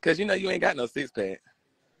 Because you know you ain't got no six-pack.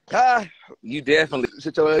 You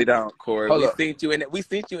definitely don't, Corey. We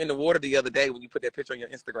seen you in the water the other day when you put that picture on your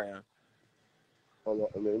Instagram. Hold on,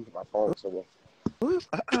 let me put my phone somewhere. Hold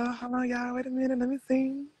on, y'all. Wait a minute. Let me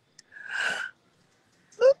see.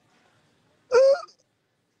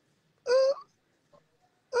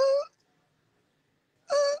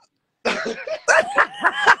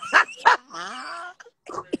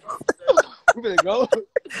 We better go.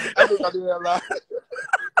 I think I'll do that live.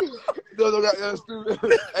 No, got that stupid.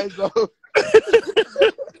 Hey, so.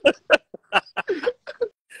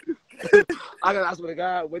 I gotta ask the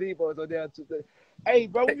guy what these boys are down to. Hey,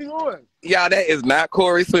 bro, what you doing? Y'all, that is not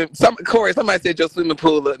Corey swim. Corey, somebody said your swimming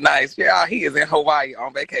pool look nice. Yeah, he is in Hawaii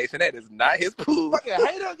on vacation. That is not his pool. Fucking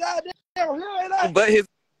hater, goddamn. But his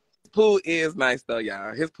pool is nice though,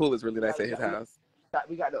 y'all. His pool is really nice at his house.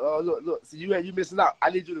 We got the look. See, you missing out.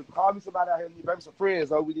 I need you to call me somebody out here. Bring me some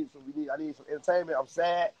friends. I need some entertainment. I'm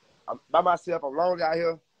sad. I'm by myself. I'm lonely out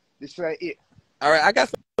here. This shit ain't it. All right, I got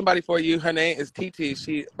somebody for you. Her name is TT.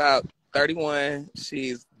 She's about 31.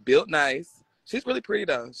 She's built nice. She's really pretty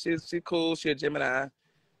though. She's cool. She's a Gemini.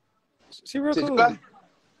 She real cool. Gemini?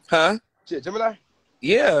 Huh? She a Gemini?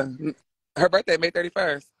 Yeah. Her birthday May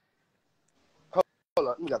 31st. Hold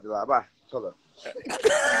up. You got to lie. Bye. Hold up.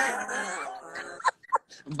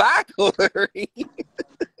 Bye, Corey.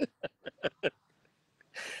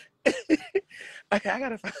 Okay, I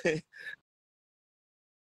gotta find.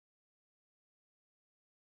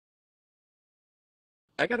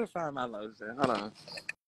 I gotta find my lotion. Hold on.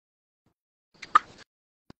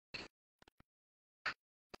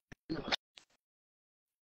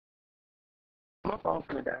 My phone's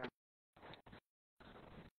gonna die.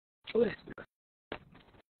 Okay,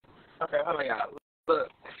 hold on, y'all.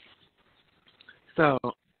 Look. So,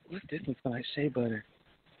 what's this one smell like? Shea butter.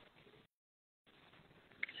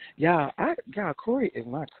 Y'all, Corey is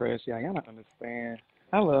my crush, y'all. Y'all don't understand.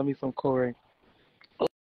 I love me some Corey.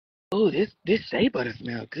 Oh, this shea butter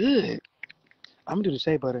smell good. I'm gonna do the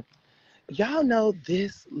shea butter. Y'all know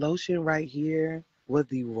this lotion right here was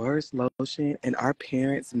the worst lotion, and our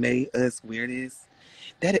parents made us wear this.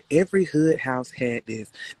 That every hood house had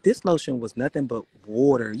this. This lotion was nothing but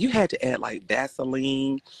water. You had to add like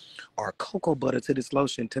Vaseline or cocoa butter to this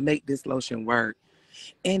lotion to make this lotion work.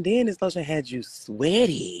 And then this lotion had you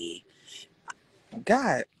sweaty.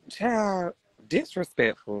 God, child,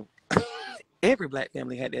 disrespectful. Every black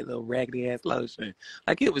family had that little raggedy ass lotion.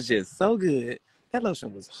 Like it was just so good. That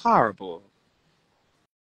lotion was horrible.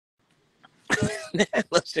 That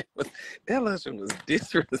lotion was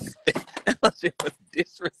disrespectful. That lotion was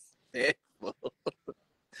disrespectful.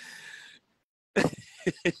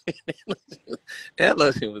 That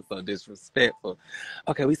lotion was so disrespectful.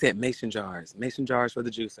 Okay, we said mason jars. Mason jars for the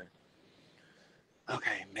juicer.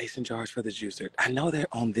 Okay, mason jars for the juicer. I know they're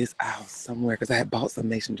on this aisle somewhere because I had bought some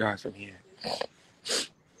mason jars from here.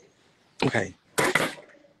 Okay.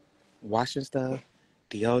 Washing stuff,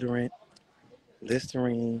 deodorant,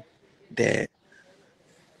 Listerine, that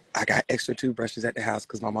I got extra toothbrushes at the house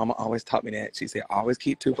because my mama always taught me that. She said, always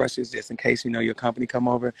keep toothbrushes just in case, your company come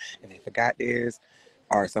over and they forgot theirs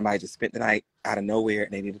or somebody just spent the night out of nowhere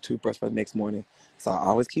and they need a toothbrush for the next morning. So I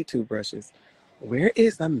always keep toothbrushes. Where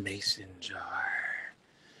is the mason jar?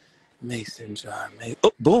 Mason jar.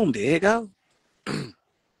 Oh, boom, there you go.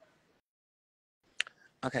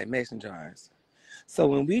 Okay, mason jars. So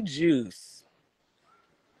when we juice,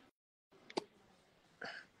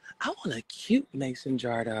 I want a cute mason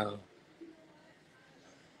jar though.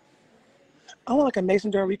 I want like a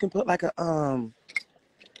mason jar where you can put like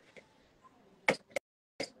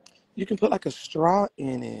you can put like a straw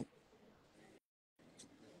in it.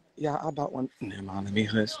 Yeah, I bought one. Never mind, let me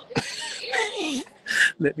hush.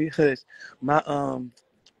 Let me hush. My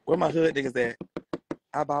where my hood niggas at?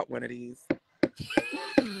 I bought one of these.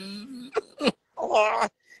 Oh,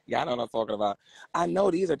 y'all know what I'm talking about. I know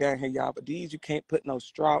these are down here, y'all, but these you can't put no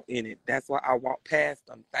straw in it. That's why I walk past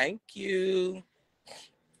them. Thank you.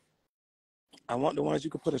 I want the ones you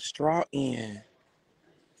can put a straw in.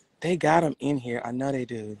 They got them in here. I know they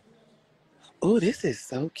do. Oh, this is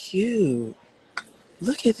so cute.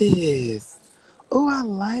 Look at this. Oh, I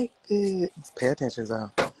like this. Pay attention,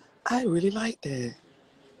 though. I really like that.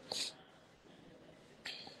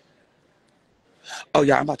 Oh,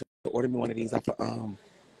 yeah, I'm about to order me one of these off of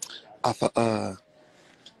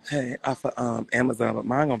Amazon, but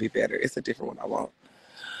mine gonna be better. It's a different one I want.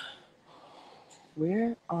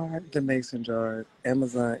 Where are the mason jars?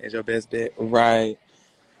 Amazon is your best bet. Right.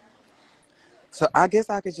 So I guess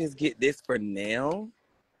I could just get this for now.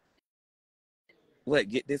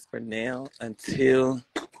 Get this for now until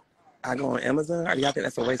I go on Amazon? Or do y'all think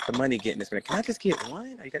that's a waste of money getting this for now? Can I just get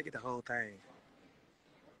one? Or you gotta get the whole thing?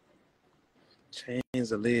 Change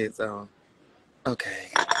the lids on. Okay.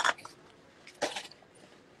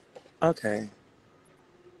 Okay.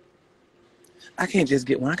 I can't just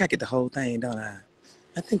get one. I gotta get the whole thing, don't I?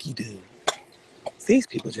 I think you do. These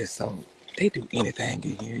people just so, they do anything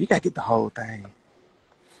in here. You gotta get the whole thing.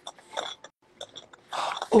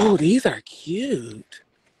 Oh, these are cute.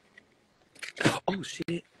 Oh,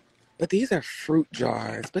 shit. But these are fruit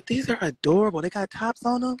jars. But these are adorable. They got tops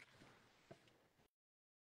on them.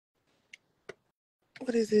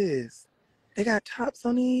 What is this? They got tops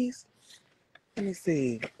on these? Let me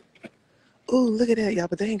see. Oh, look at that, y'all.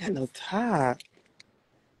 But they ain't got no top.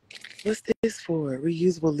 What's this for?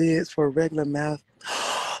 Reusable lids for regular mouth.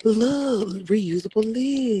 Look, reusable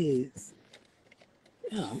lids.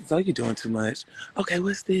 Oh, so you're doing too much. Okay,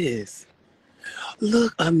 what's this?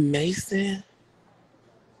 Look, a mason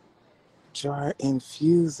jar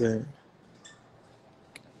infuser.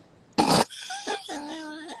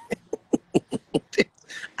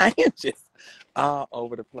 I am just all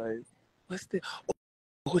over the place. What's this?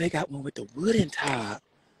 Oh, they got one with the wooden top.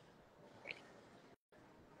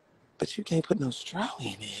 But you can't put no straw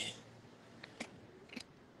in it.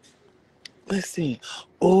 Let's see.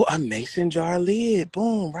 Oh, a mason jar lid.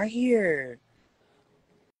 Boom, right here.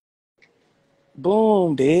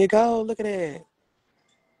 Boom, there you go. Look at that.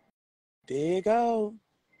 There you go.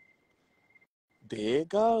 There you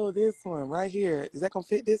go. This one right here. Is that going to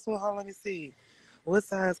fit this one? Hold on, let me see. What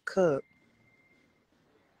size cup?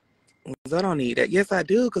 I don't need that. Yes, I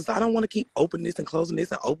do, because I don't want to keep opening this and closing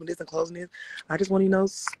this and open this and closing this. I just want to,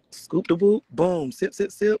 scoop the boot. Boom. Sip,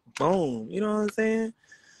 sip, sip. Boom. You know what I'm saying?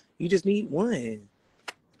 You just need one.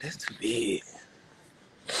 That's too big.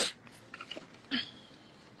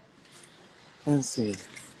 Let's see.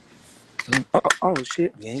 Oh,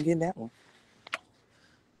 shit. We ain't getting that one.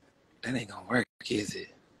 That ain't gonna work, is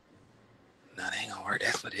it? No, that ain't gonna work.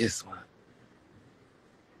 That's for this one.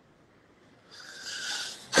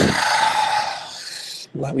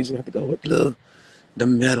 Why we just have to go with the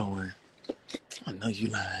metal one? I know you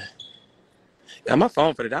lying. Yeah, my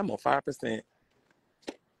phone for that. I'm on 5%.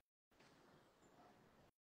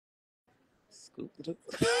 Scoop it up.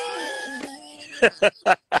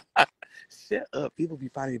 Shut up. People be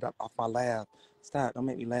finding me off my laugh. Stop. Don't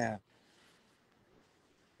make me laugh.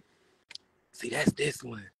 See, that's this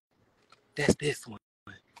one. That's this one.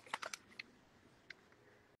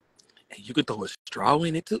 And you can throw a straw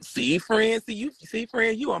in it too. See, friend? See,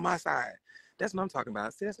 friend? You on my side. That's what I'm talking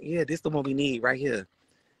about. See, yeah, this the one we need right here.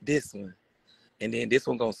 This one. And then this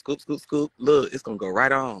one gonna scoop, scoop, scoop. Look, it's gonna go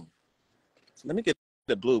right on. So let me get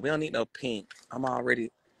the blue. We don't need no pink. I'm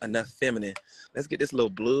already enough feminine. Let's get this little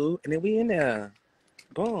blue, and then we in there.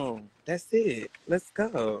 Boom. That's it. Let's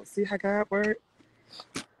go. See how God works?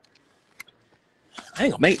 I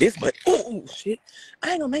ain't gonna make this much. Ooh, shit.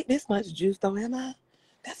 I ain't gonna make this much juice, though, am I?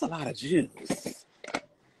 That's a lot of juice.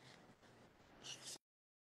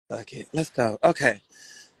 Okay, let's go. Okay.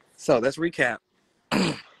 So let's recap.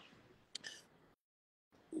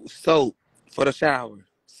 Soap for the shower.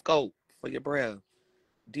 Scope for your breath.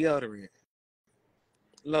 Deodorant.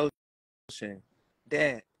 Lotion.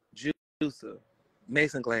 Dat. Juicer.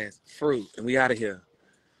 Mason glass. Fruit. And we out of here.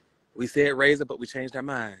 We said razor, but we changed our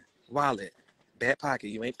mind. Wallet. Back pocket.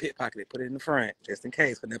 You ain't pickpocketed. Put it in the front, just in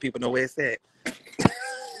case, but now people know where it's at.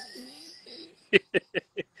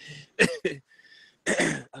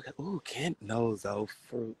 Okay. Ooh, Kent knows though.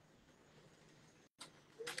 Fruit.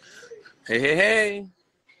 Hey.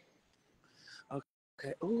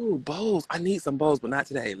 Okay. Ooh, bowls. I need some bowls, but not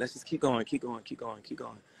today. Let's just keep going.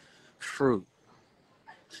 Fruit.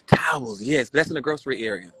 Towels. Yes, but that's in the grocery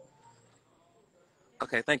area.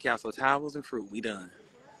 Okay, thank y'all. So towels and fruit. We done.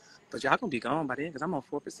 But y'all gonna be gone by then because I'm on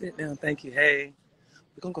 4% now. Thank you. Hey.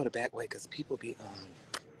 We're gonna go the back way because people be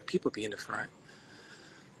in the front.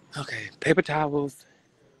 Okay, paper towels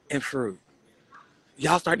and fruit.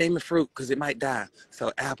 Y'all start naming fruit because it might die.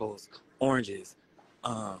 So apples, oranges,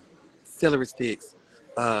 celery sticks,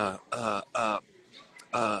 what else,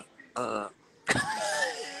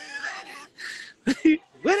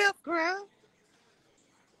 girl?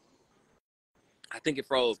 I think it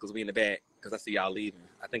froze because we in the back because I see y'all leaving.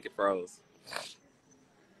 I think it froze.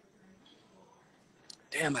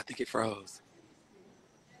 Damn, I think it froze.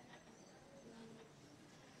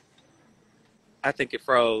 I think it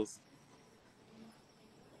froze.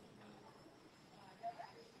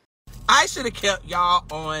 I should have kept y'all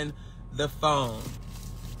on the phone.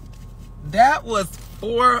 That was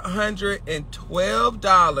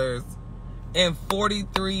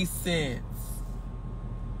 $412.43.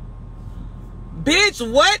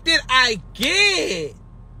 Bitch, what did I get?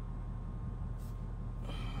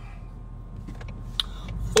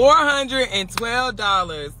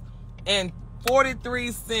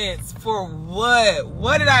 $412.43 for what?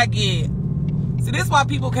 What did I get? See, this is why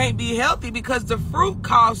people can't be healthy, because the fruit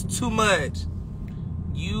costs too much.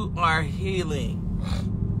 You are healing.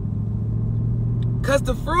 Because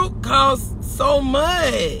the fruit costs so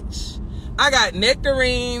much. I got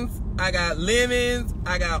nectarines, I got lemons,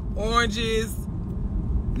 I got oranges,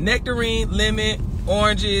 nectarine, lemon,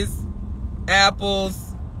 oranges,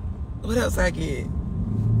 apples. What else I get?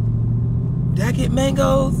 Did I get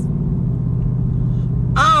mangoes?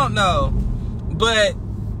 I don't know. But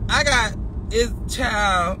I got,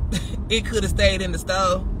 it could have stayed in the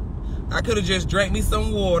stove. I could have just drank me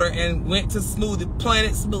some water and went to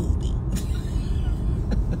Planet Smoothie.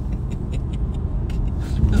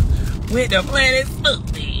 Went to Planet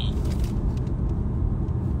Smoothie.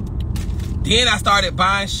 Then I started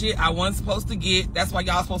buying shit I wasn't supposed to get. That's why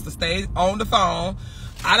y'all supposed to stay on the phone.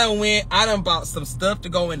 I done bought some stuff to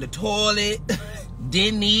go in the toilet.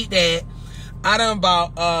 Didn't need that. I done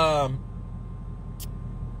bought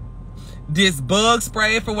this bug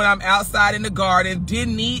spray for when I'm outside in the garden.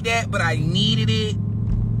 Didn't need that, but I needed it.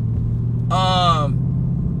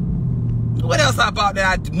 What else I bought that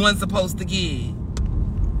I wasn't supposed to get?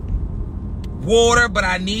 Water, but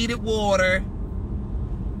I needed water.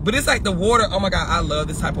 But it's like the water, oh my God, I love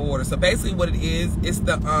this type of water. So basically what it is, it's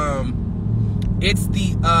the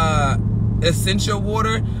essential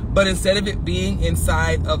water, but instead of it being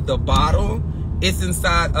inside of the bottle, it's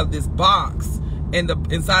inside of this box. And the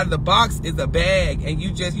inside of the box is a bag, and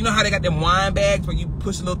you know how they got them wine bags where you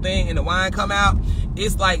push a little thing and the wine come out?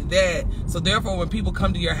 It's like that. So therefore, when people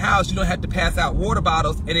come to your house, you don't have to pass out water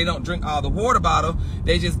bottles, and they don't drink all the water bottle.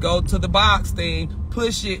 They just go to the box thing,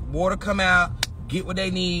 push it, water come out, get what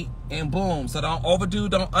they need, and boom. So don't overdo,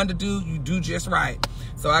 don't underdo, you do just right.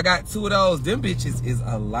 So I got 2 of those. Them bitches is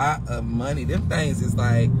a lot of money. Them things is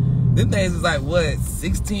like what,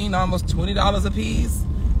 $16, almost $20 a piece?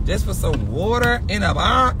 Just for some water in a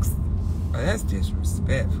box? Oh, that's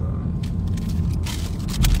disrespectful.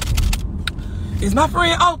 Is my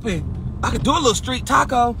friend open? I could do a little street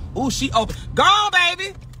taco. Ooh, she open. Go on,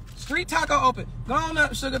 baby. Street taco open. Go on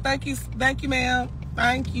up, sugar. Thank you, ma'am.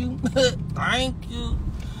 Thank you. Thank you.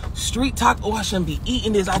 Street taco. Oh, I shouldn't be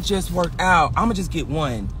eating this. I just worked out. I'ma just get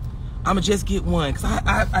one. Because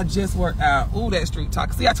I just worked out. Ooh, that street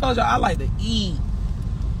taco. See, I told y'all I like to eat.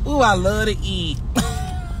 Ooh, I love to eat.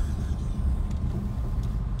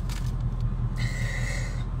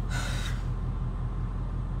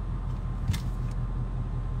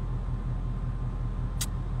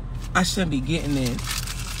 I shouldn't be getting this.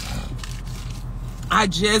 I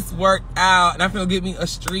just worked out and I'm gonna get me a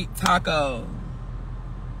street taco.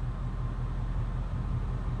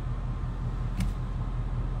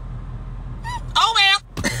 Oh well.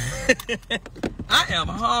 I am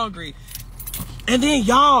hungry. And then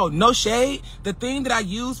y'all, no shade, the thing that I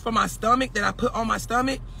use for my stomach, that I put on my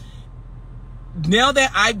stomach, now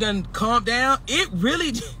that I've done calmed down, it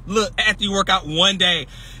really, look, after you work out one day,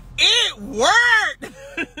 it worked.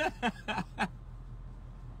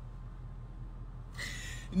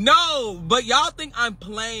 No, but y'all think I'm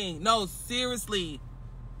playing. No, seriously,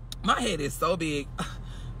 my head is so big.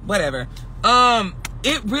 Whatever.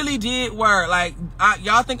 It really did work. Like,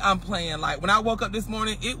 y'all think I'm playing. Like, when I woke up this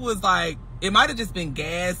morning, it was like, it might have just been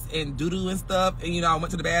gas and doo-doo and stuff. And, you know, I went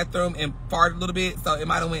to the bathroom and farted a little bit, so it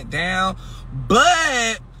might have went down.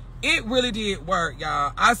 But it really did work,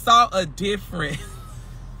 y'all. I saw a difference.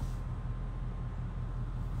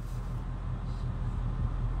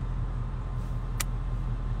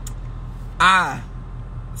 I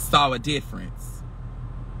saw a difference.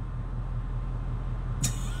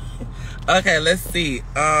 Okay, let's see.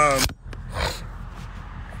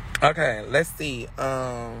 Okay, let's see.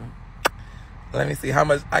 Let me see how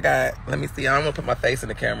much I got. Let me see. I'm gonna put my face in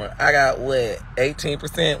the camera. I got what?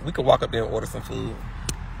 18%. We could walk up there and order some food.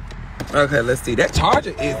 Okay, let's see. That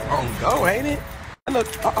charger is on go, ain't it? Look.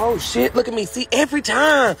 Oh shit! Look at me. See, every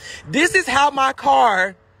time. This is how my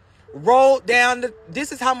car rolled down the.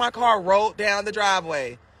 This is how my car rolled down the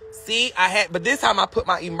driveway. See, but this time I put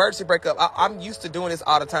my emergency brake up. I'm used to doing this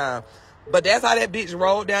all the time, but that's how that bitch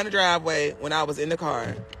rolled down the driveway when I was in the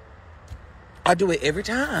car. I do it every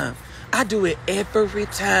time. I do it every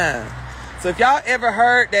time. So if y'all ever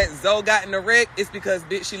heard that Zoe got in a wreck, it's because,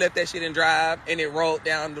 bitch, she left that shit in drive and it rolled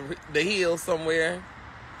down the hill somewhere.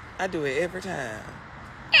 I do it every time.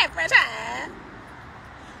 Every time.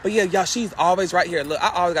 But yeah, y'all, she's always right here. Look, I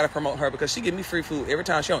always got to promote her because she give me free food every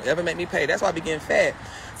time. She don't ever make me pay. That's why I be getting fat.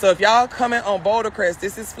 So if y'all coming on Boulder Crest,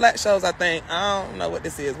 this is Flat Shows, I think. I don't know what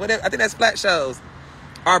this is. Whatever. I think that's Flat Shows.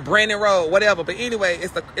 Or Brandon Road, whatever. But anyway,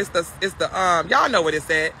 it's the y'all know what it's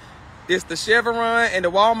at. It's the Chevron and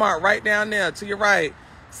the Walmart right down there to your right.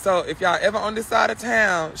 So if y'all ever on this side of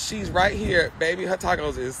town, she's right here. Baby, her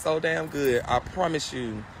tacos is so damn good. I promise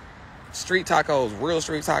you. Street tacos, real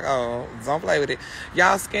street tacos. Don't play with it.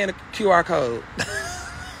 Y'all scan the QR code.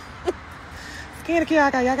 Scan the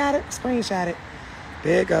QR code. Y'all got it? Screenshot it.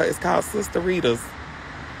 There you go. It's called Sister Rita's.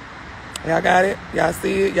 Y'all got it? Y'all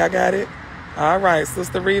see it? Y'all got it? All right,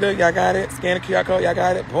 Sister Rita, y'all got it? Scan the QR code, y'all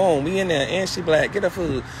got it? Boom, we in there. And she black. Get her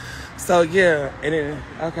food. So, yeah. And then,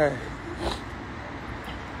 okay.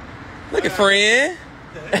 Look at friend.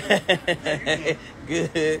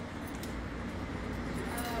 Good.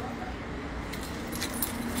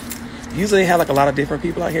 Usually they have like a lot of different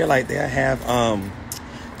people out here. Like they have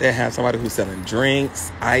somebody who's selling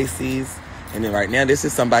drinks, ices, and then right now this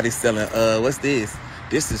is somebody selling what's this?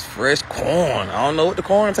 This is fresh corn. I don't know what the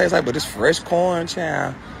corn tastes like, but it's fresh corn,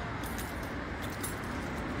 child.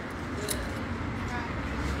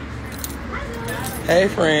 Hey,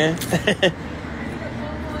 friend.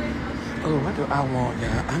 Oh, what do I want,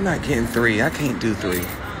 y'all? I'm not getting 3. I can't do 3.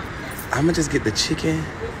 I'm gonna just get the chicken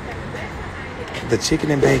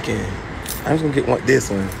and bacon. I'm just gonna get this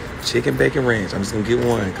one. Chicken bacon ranch. I'm just gonna get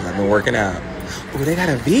one because I've been working out. Oh, they got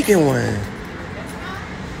a vegan one.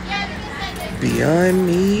 Beyond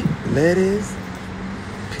Meat, lettuce,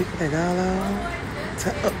 picnic olive.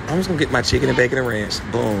 I'm just gonna get my chicken and bacon and ranch.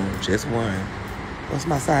 Boom, just one. What's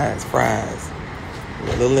my size? Fries. A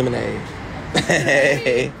little lemonade.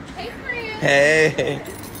 Hey. Hey.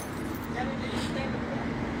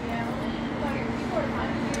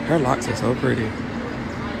 Her locks are so pretty.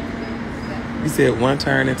 You said 1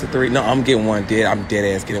 turn into 3. No, I'm getting one. I'm dead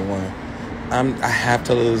ass getting one. I have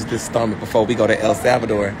to lose this stomach before we go to El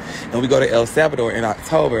Salvador. And we go to El Salvador in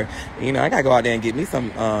October. You know, I gotta go out there and get me some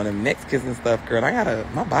them Mexicans and stuff, girl.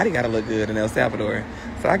 My body gotta look good in El Salvador.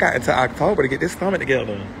 So I got until October to get this stomach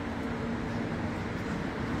together.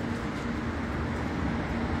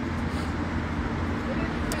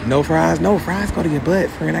 No fries? No fries go to your butt,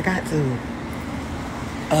 friend. I got to.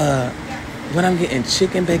 When I'm getting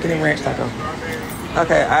chicken, bacon, and ranch taco.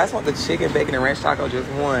 Okay, I just want the chicken, bacon, and ranch taco, just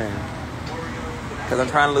one. Because I'm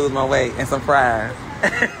trying to lose my weight. And some fries.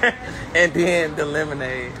 And then the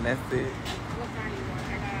lemonade. And that's it. What kind you want?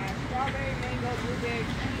 I got strawberry, mango, blueberry,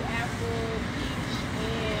 kiwi, apple, peach,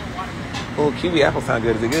 and watermelon. Oh, kiwi apple sound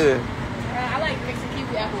good. Is it good? I like mixing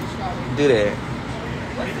kiwi apple with strawberry. Do that.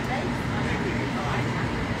 What's the taste?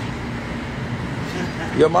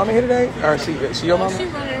 Your mama here today? Or she your mama? She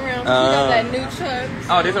running around. She got that new Chubbs.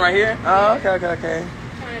 Oh, this one right here? Oh, okay. Trying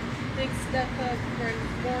to stuff up for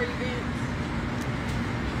more events.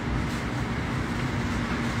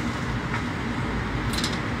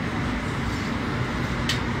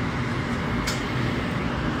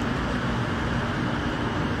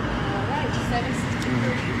 All right,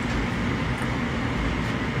 763.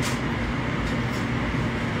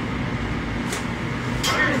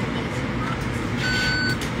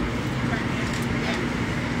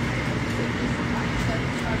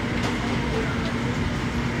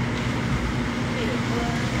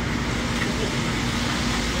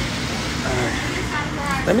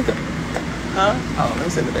 Let me go. Huh? Oh, let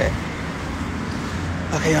me send it back.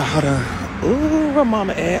 Okay, y'all, hold on. Ooh, where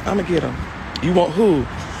mama at? I'ma get him. You want who?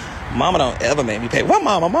 Mama don't ever make me pay. What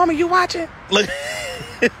mama? Mama, you watching? Look.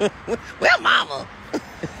 Where mama?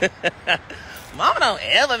 Mama don't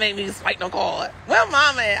ever make me swipe no card. Where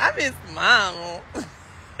mama at? I miss mama.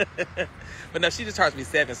 But no, she just charged me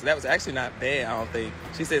 $7, so that was actually not bad, I don't think.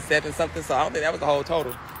 She said 7 something, so I don't think that was the whole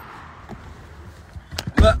total.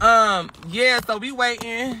 But, yeah, so we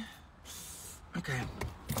waiting. Okay.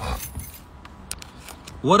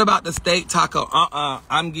 What about the steak taco?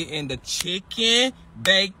 I'm getting the chicken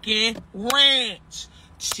bacon ranch.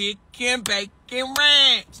 Chicken bacon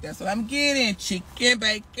ranch. That's what I'm getting. Chicken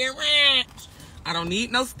bacon ranch. I don't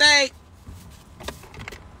need no steak.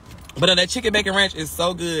 But that chicken bacon ranch is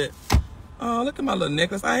so good. Oh, look at my little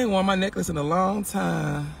necklace. I ain't worn my necklace in a long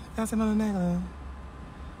time. That's another necklace.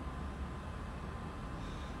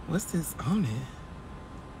 What's this on it?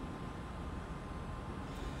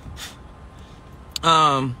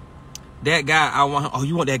 That guy, I want. Oh,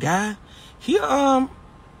 you want that guy? He,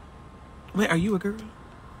 wait, are you a girl?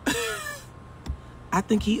 I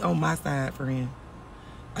think he on my side, friend.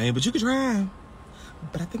 I mean, but you could try him.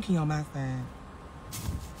 But I think he on my side.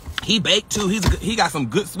 He baked too. He got some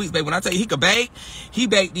good sweets, babe. When I tell you he could bake, he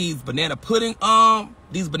baked these banana pudding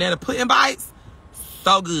bites.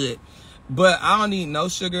 So good. But I don't need no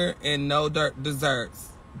sugar and no desserts.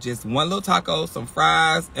 Just one little taco, some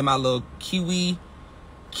fries, and my little kiwi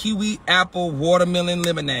apple watermelon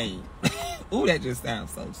lemonade. Ooh, that just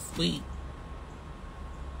sounds so sweet.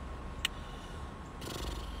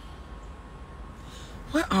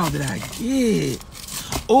 What all did I get?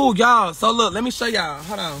 Oh, y'all. So look, let me show y'all.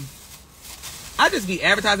 Hold on. I just be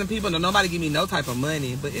advertising people and nobody give me no type of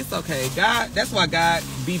money, but it's okay. God, that's why God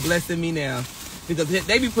be blessing me now. Because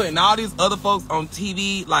they be putting all these other folks on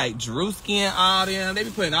TV, like Drewski and all them. They be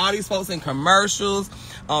putting all these folks in commercials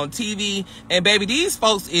on TV. And baby, these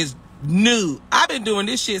folks is new. I've been doing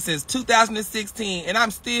this shit since 2016, and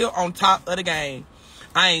I'm still on top of the game.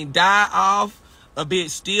 I ain't died off. A bitch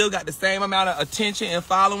still got the same amount of attention and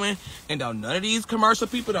following. And none of these commercial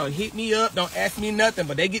people don't hit me up, don't ask me nothing.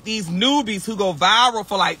 But they get these newbies who go viral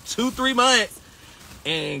for like 2-3 months.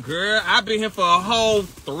 And girl, I've been here for a whole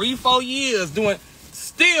 3-4 years doing,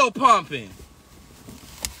 still pumping.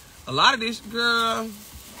 A lot of this, girl,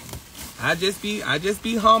 I just be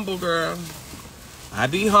humble, girl. I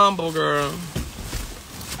be humble, girl.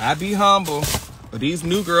 I be humble. But these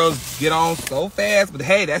new girls get on so fast. But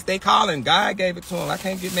hey, that's they calling. God gave it to them. I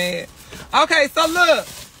can't get mad. Okay, so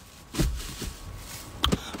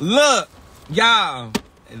look, y'all.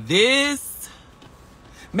 This,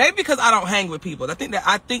 maybe because I don't hang with people. I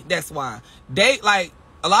think that's why. They, like,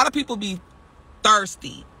 a lot of people be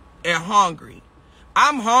thirsty and hungry.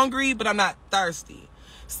 I'm hungry, but I'm not thirsty.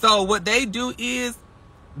 So what they do is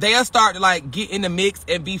they'll start to like get in the mix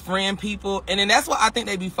and befriend people. And then that's why I think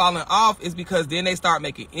they be falling off, is because then they start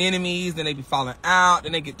making enemies, then they be falling out,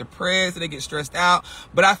 then they get depressed, and they get stressed out.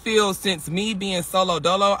 But I feel since me being solo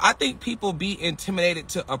dolo, I think people be intimidated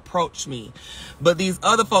to approach me. But these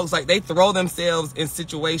other folks, like, they throw themselves in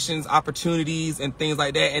situations, opportunities, and things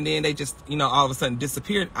like that. And then they just, you know, all of a sudden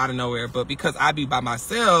disappear out of nowhere. But because I be by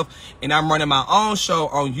myself and I'm running my own show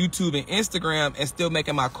on YouTube and Instagram and still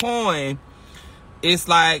making my coin, it's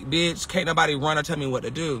like, bitch, can't nobody run or tell me what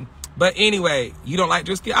to do. But anyway, you don't like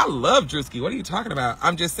Drewski? I love Drewski. What are you talking about?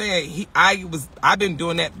 I'm just saying, I've been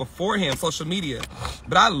doing that before him, social media.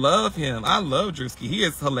 But I love him. I love Drewski. He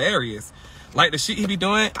is hilarious. Like the shit he be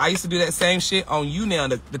doing, I used to do that same shit on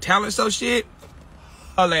YouNow, the talent show shit.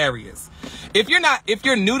 Hilarious. If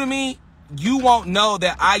you're new to me, you won't know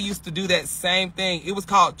that I used to do that same thing. It was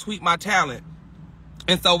called Tweet My Talent.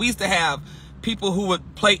 And so we used to have people who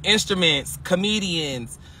would play instruments,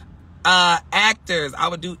 comedians, actors. I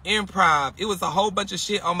would do improv. It was a whole bunch of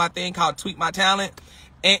shit on my thing called Tweet My Talent,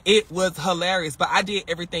 and it was hilarious. But I did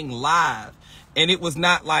everything live, and it was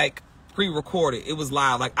not like pre-recorded. It was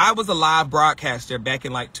live. Like, I was a live broadcaster back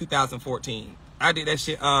in like 2014. I did that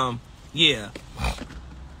shit. Yeah.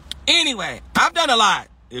 Anyway, I've done a lot.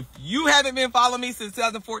 If you haven't been following me since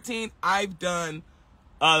 2014, I've done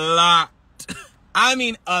a lot. I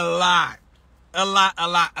mean, a lot. A lot.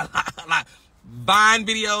 Vine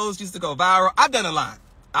videos used to go viral. I've done a lot.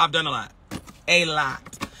 A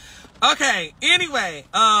lot. Okay, anyway,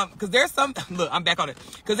 because there's some, look, I'm back on it.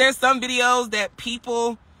 Because there's some videos that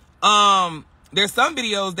people,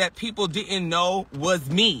 didn't know was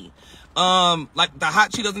me. Like the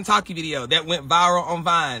Hot Cheetos and Takis video that went viral on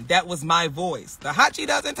Vine. That was my voice. The Hot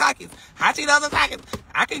Cheetos and Takis.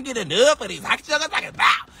 I can get enough of these Hot Cheetos and Takis.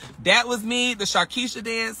 Wow. That was me. The Sharkeisha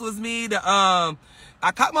dance was me. The,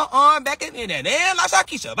 I caught my arm back in there, and like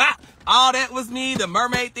Sharkeisha. Bah! All that was me. The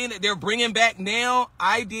mermaid thing that they're bringing back now,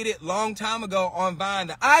 I did it long time ago on Vine.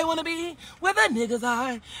 The I wanna be where the niggas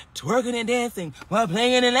are, twerking and dancing while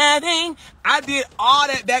playing and laughing. I did all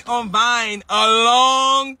that back on Vine a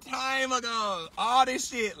long time ago. All this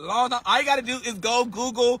shit, long time. All you gotta do is go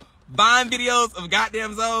Google Vine videos of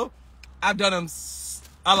goddamn Zoe. I've done them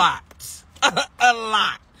a lot. A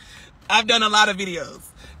lot. I've done a lot of videos.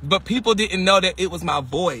 But people didn't know that it was my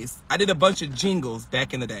voice. I did a bunch of jingles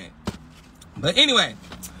back in the day. But anyway,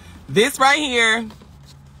 this right here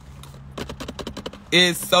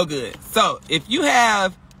is so good. So if you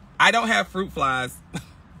have, I don't have fruit flies,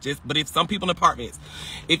 but if some people in apartments,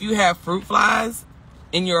 if you have fruit flies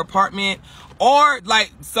in your apartment, or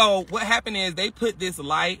like, so what happened is they put this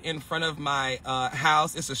light in front of my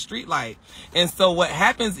house. It's a street light. And so what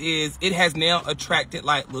happens is it has now attracted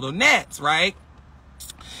like little gnats, right?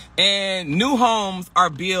 And new homes are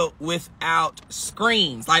built without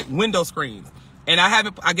screens, like window screens. And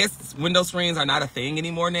I guess window screens are not a thing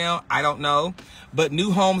anymore now. I don't know. But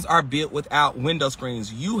new homes are built without window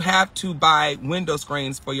screens. You have to buy window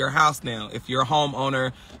screens for your house now. If you're a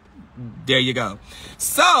homeowner, there you go.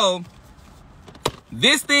 So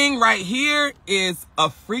this thing right here is a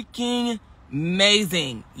freaking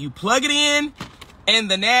amazing. You plug it in, and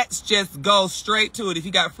the gnats just go straight to it. If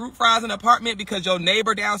you got fruit flies in an apartment because your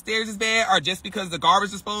neighbor downstairs is bad, or just because the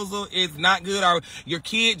garbage disposal is not good, or your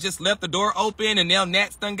kid just left the door open and now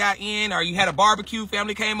gnats done got in, or you had a barbecue,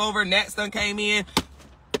 family came over, gnats done came in.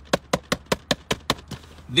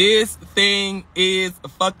 This thing is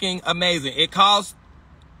fucking amazing. It costs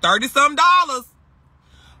 $30-some,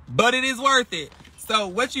 but it is worth it. So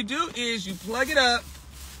what you do is you plug it up.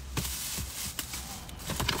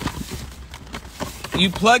 You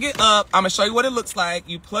plug it up. I'm going to show you what it looks like.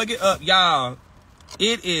 You plug it up, y'all.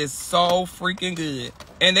 It is so freaking good.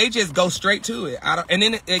 And they just go straight to it. And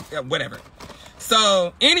then whatever.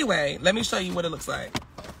 So anyway, let me show you what it looks like.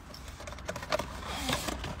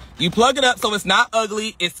 You plug it up so it's not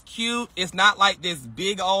ugly. It's cute. It's not like this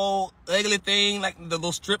big old ugly thing, like the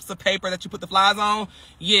little strips of paper that you put the flies on.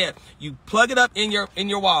 Yeah, you plug it up in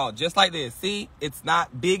your wall just like this. See, it's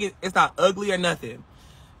not big. It's not ugly or nothing.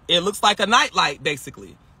 It looks like a nightlight,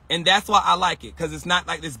 basically. And that's why I like it, because it's not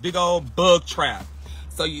like this big old bug trap.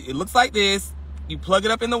 So it looks like this. You plug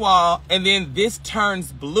it up in the wall, and then this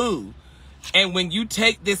turns blue. And when you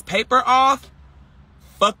take this paper off,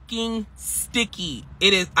 fucking sticky.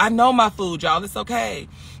 It is. I know my food, y'all. It's okay.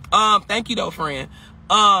 Thank you, though, friend.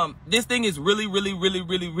 This thing is really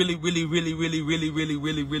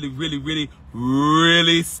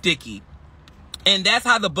sticky. And that's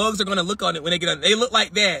how the bugs are going to look on it when they get on. They look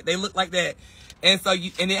like that. They look like that. And so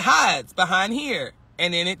and it hides behind here.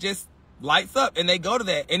 And then it just lights up and they go to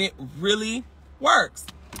that. And it really works.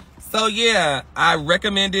 So yeah, I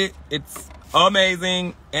recommend it. It's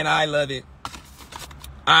amazing. And I love it.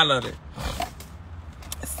 I love it.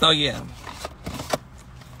 So yeah.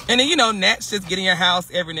 And then, you know, gnats just get in your house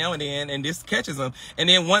every now and then, and this catches them. And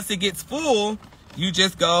then once it gets full, you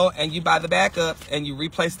just go and you buy the backup and you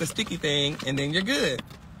replace the sticky thing, and then you're good.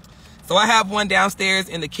 So I have one downstairs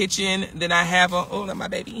in the kitchen. Then I have oh, not my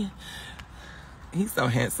baby. He's so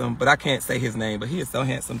handsome, but I can't say his name, but he is so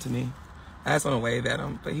handsome to me. I just want to wave at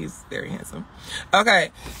him, but he's very handsome.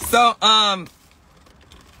 Okay, so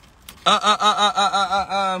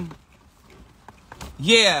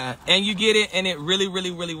yeah, and you get it, and it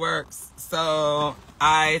really works. So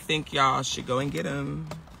I think y'all should go and get them.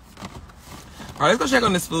 All right, let's go check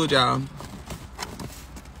on this food, y'all.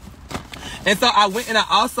 And so I went and I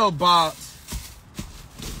also bought.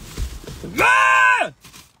 Ah!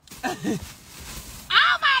 Oh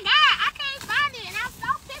my God, I can't find it, and I'm so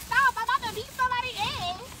pissed off. I'm about to beat somebody's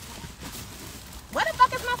ass. What the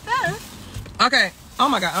fuck is my stuff? Okay. Oh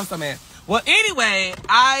my God, I'm so mad. Well, anyway,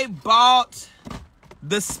 I bought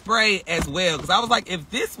the spray as well, because I was like, if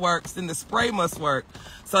this works, then the spray must work.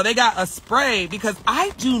 So they got a spray, because I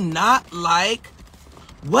do not like,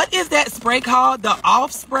 what is that spray called? The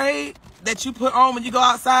off spray that you put on when you go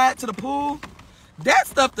outside to the pool? That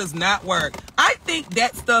stuff does not work. I think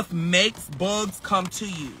that stuff makes bugs come to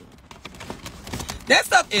you. That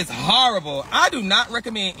stuff is horrible. I do not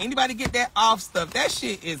recommend anybody get that off stuff. That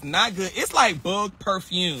shit is not good. It's like bug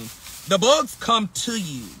perfume. The bugs come to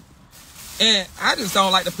you. And I just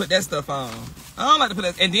don't like to put that stuff on. I don't like to put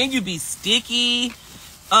that. And then you be sticky.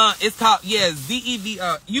 It's called, yeah,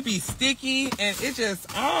 ZEV. You be sticky. And it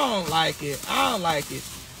just, I don't like it. I don't like it.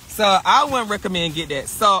 So I wouldn't recommend get that.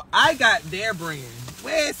 So I got their brand.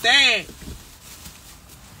 Where's that?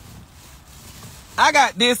 I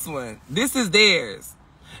got this one. This is theirs.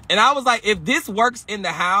 And I was like, if this works in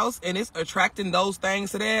the house and it's attracting those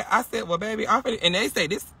things to that, I said, well, baby, I'm finna, and they say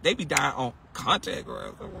this, they be dying on contact.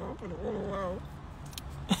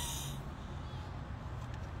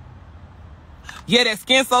 Yeah, that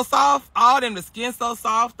Skin So Soft, all them, the Skin So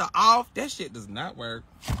Soft, the off, that shit does not work.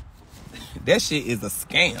 That shit is a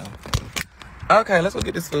scam. Okay, let's go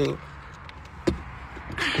get this food.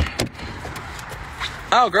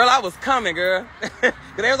 Oh, girl, I was coming, girl. Because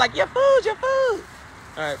they was like, your food, your food.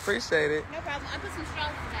 All right, appreciate it. No problem. I put some straws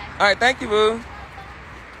today. All right, thank you, boo.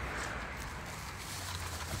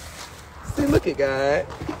 See, look at God.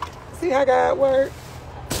 See how God works?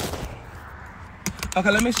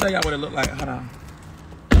 Okay, let me show y'all what it looked like. Hold on.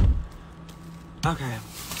 Okay.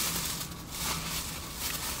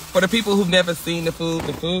 For the people who've never seen the food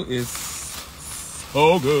is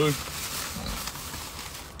so good.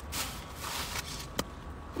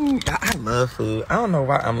 I love food. I don't know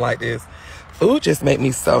why I'm like this. Food just make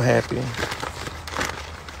me so happy.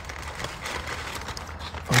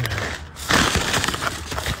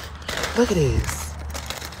 Look at this.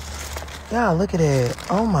 Y'all, look at that.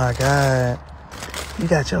 Oh my God. You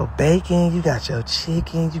got your bacon, you got your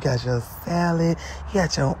chicken, you got your salad, you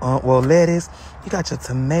got your lettuce, you got your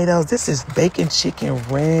tomatoes. This is bacon chicken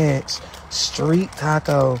ranch street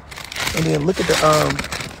taco. And then look at the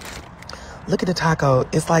taco.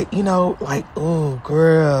 It's like, you know, like, oh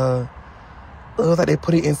girl. It looks like they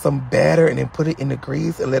put it in some batter and then put it in the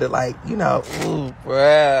grease and let it, like, you know, ooh,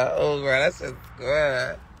 bruh. Oh, bruh, that's just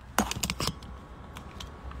good.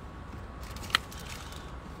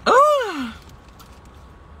 Oh.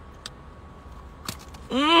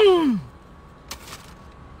 Mmm.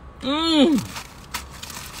 Mmm.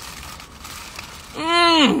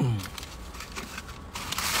 Mmm.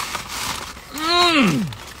 Mmm.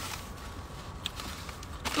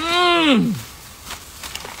 Mmm.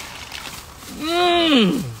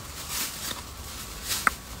 Mmm.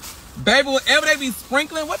 Baby, whatever they be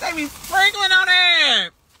sprinkling, what they be sprinkling on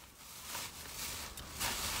it?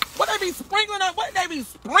 What they be sprinkling on? What they be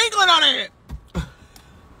sprinkling on it?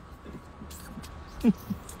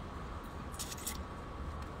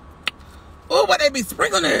 Oh, what they be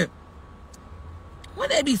sprinkling it? What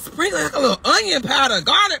they be sprinkling? Like a little onion powder,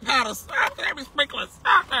 garlic powder, stuff. They be sprinkling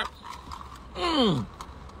stuff. Mmm.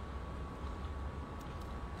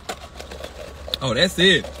 Oh, that's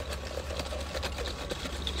it.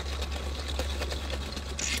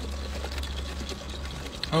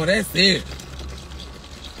 Oh, that's it.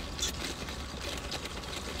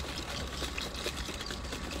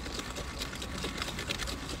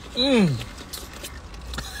 Mmm.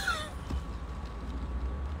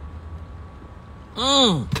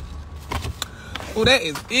 Mmm. Oh, that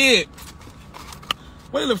is it.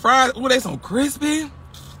 What are the fries? Oh, they some crispy.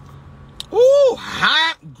 Ooh,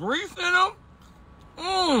 hot, grease in them.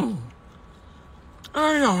 Mmm.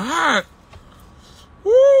 I know, hot.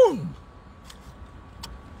 Woo.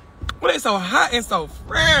 Well, they so hot and so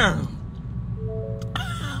fresh.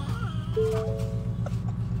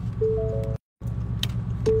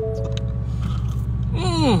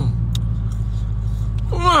 Mmm.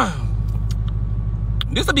 Wow.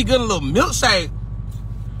 This would be good in a little milkshake.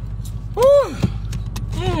 Woo.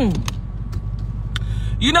 Mmm.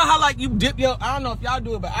 You know how, like, you dip your, I don't know if y'all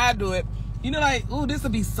do it, but I do it. You know, like, ooh, this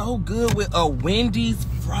would be so good with a Wendy's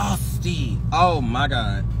Frosty. Oh, my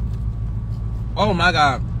God. Oh, my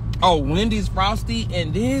God. Oh, Wendy's Frosty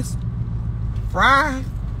and this fry.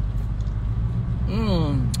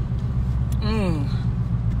 Mmm. Mmm.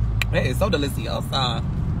 That is so delicioso.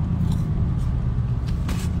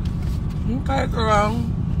 Okay, girl.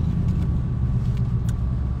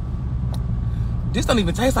 This don't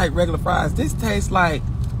even taste like regular fries. This tastes like,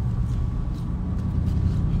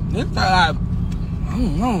 this tastes like, I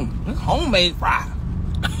don't know, it's homemade fry.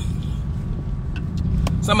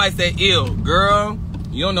 Somebody said, ew, girl,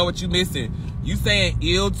 you don't know what you missing. You saying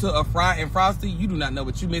ew to a fry and Frosty, you do not know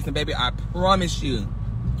what you missing, baby. I promise you.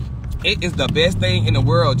 It is the best thing in the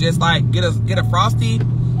world. Just like get a Frosty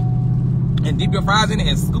and dip your fries in it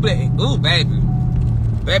and scoop it in. Ooh, baby.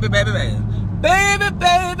 Baby, baby, baby. Baby,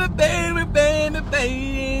 baby, baby, baby,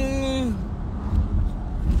 baby.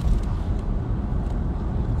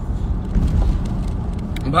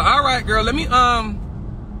 But all right, girl, let me go.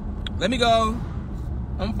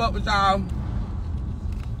 I'm fuck with y'all.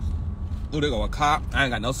 Oh, there go a cop. I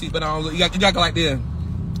ain't got no seatbelt on. You got to go like this.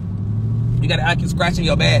 You got to act scratching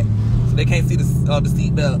your back so they can't see the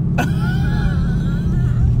seatbelt.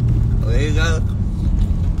 There you go.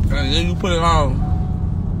 And then you put it on.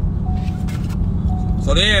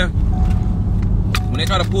 So then, when they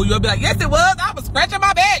try to pull you up, be like, yes, it was. I was scratching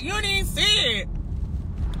my back. You didn't even see it.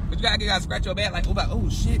 But you gotta scratch your back like, oh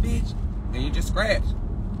shit, bitch. And you just scratch.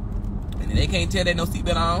 And then they can't tell that no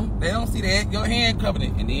seatbelt on. They don't see that. Your hand covered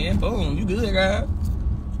it. And then, boom, you good, girl.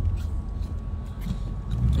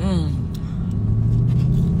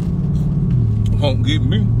 Won't get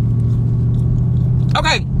me.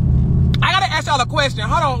 Okay. I gotta ask y'all a question.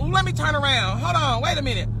 Hold on. Let me turn around. Hold on. Wait a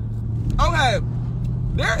minute. Okay.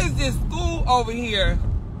 There is this school over here.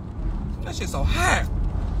 That shit's so hot.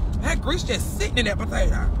 That grease just sitting in that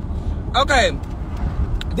potato. Okay.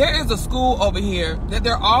 There is a school over here that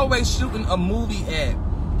they're always shooting a movie at.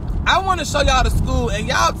 I want to show y'all the school, and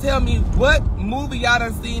y'all tell me what movie y'all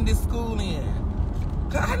done seen this school in.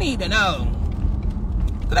 Cause I need to know.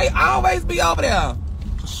 So they always be over there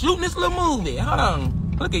shooting this little movie. Hold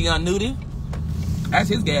on. Look at Young Nudie. That's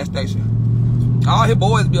his gas station. All his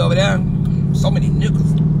boys be over there. So many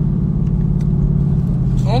niggas.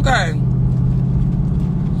 Okay.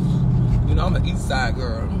 You know, I'm an East Side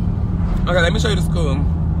girl. Okay, let me show you the school.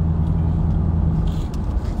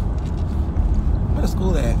 Where the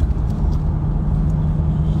school at?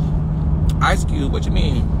 Ice Cube, what you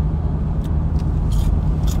mean?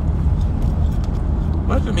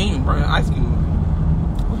 What you mean, bro? Ice Cube?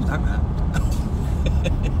 What you talking about?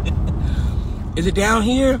 Is it down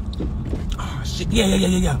here? Oh, shit.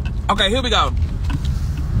 Yeah. Okay, here we go.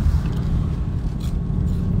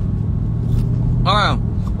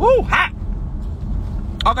 Woo, hot.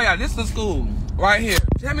 Okay, y'all, this is the school right here.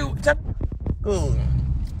 Tell me, school.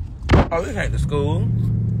 Oh, this ain't the school.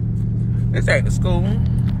 This ain't the school.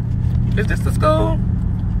 Is this the school?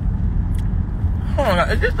 Hold on,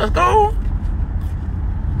 is this the school?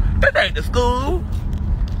 This ain't the school.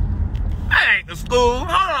 That ain't the school. Hold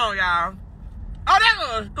on, y'all. Oh, that's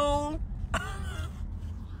not a school.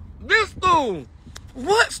 This school.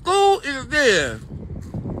 What school is this?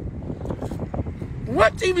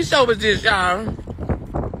 What TV show is this, y'all?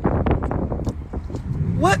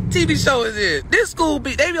 What TV show is this? This school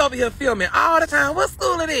they be over here filming all the time. What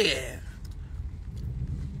school it is?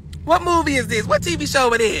 What movie is this? What TV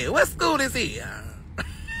show it is? What school is it?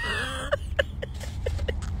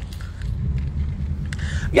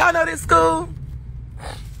 Y'all know this school?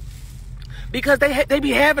 Because they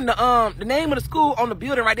be having the name of the school on the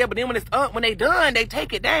building right there, but then when it's up, when they done, they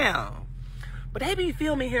take it down. But they be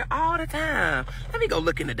filming here all the time. Let me go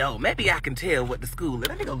look in the door. Maybe I can tell what the school is.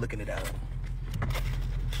 Let me go look in the door.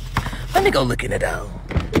 Let me go look in the door.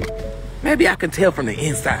 Maybe I can tell from the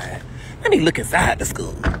inside. Let me look inside the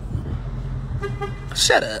school.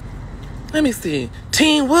 Shut up. Let me see.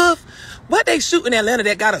 Teen Wolf? What they shoot in Atlanta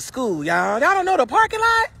that got a school, y'all? Y'all don't know the parking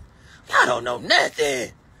lot? Y'all don't know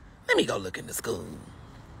nothing. Let me go look in the school.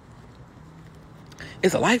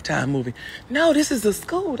 It's a Lifetime movie. No, this is the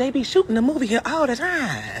school. They be shooting the movie here all the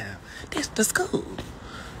time. This the school.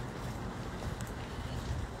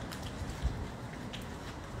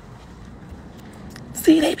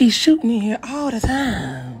 See, they be shooting in here all the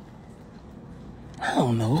time. I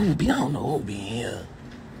don't know who be in here.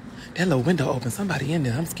 That little window open. Somebody in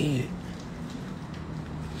there. I'm scared.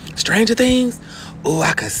 Stranger Things? Oh,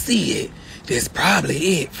 I could see it. That's probably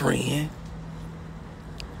it, friend.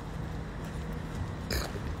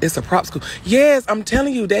 It's a prop school. Yes, I'm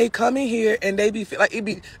telling you, they come in here and they be like it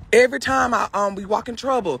be every time we walk in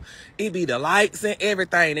trouble, it be the lights and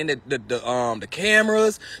everything, and the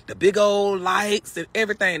cameras, the big old lights and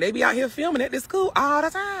everything. They be out here filming at this school all the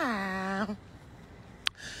time.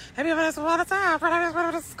 They be filming this all the time. For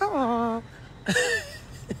this school.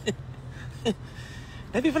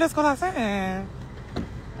 They be filming this school all the time.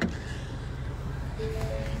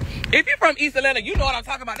 If you're from East Atlanta, you know what I'm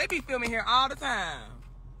talking about. They be filming here all the time.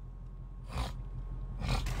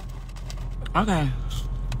 Okay.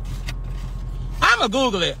 I'ma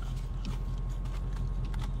Google it.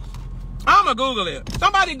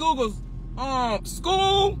 Somebody Googles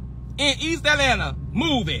school in East Atlanta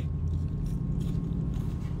movie.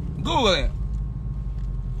 Google it.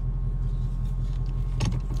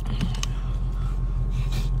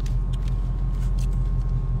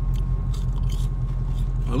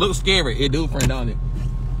 It looks scary. It do, friend, don't it?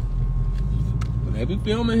 But they be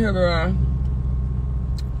filming here, girl.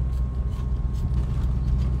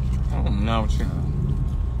 don't know what you.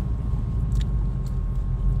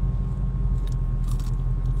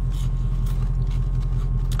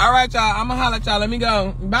 All right, y'all. I'm gonna holler at y'all. Let me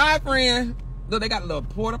go. Bye, friend. Look, they got a little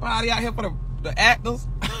porta potty out here for the actors.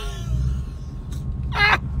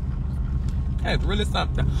 That's really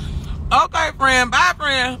something. Okay, friend. Bye,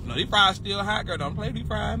 friend. No, these fries still hot, girl. Don't play these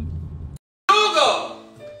fries. Google.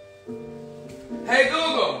 Hey,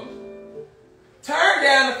 Google. Turn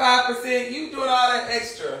down the 5%. You doing all that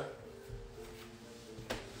extra.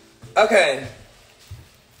 Okay.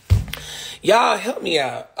 Y'all help me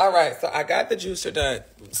out. All right, so I got the juicer done.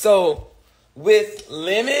 So with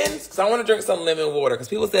lemons, because I want to drink some lemon water, because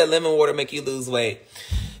people said lemon water make you lose weight.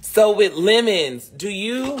 So with lemons, do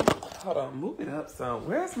you, hold on, move it up some.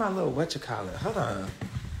 Where's my little whatchamacallit? Hold on.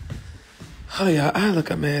 Oh, y'all, I look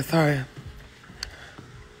up, man, sorry.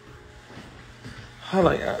 Hold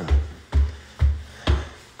on, y'all.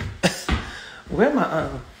 Where my,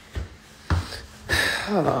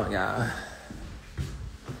 hold on, y'all.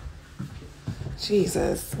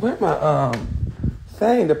 Jesus, where my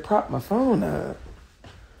thing to prop my phone up?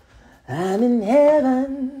 I'm in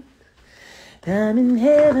heaven. I'm in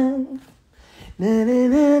heaven. Na, na,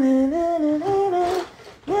 na, na, na, na, na,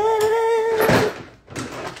 na, na.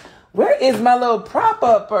 Where is my little prop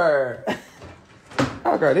upper?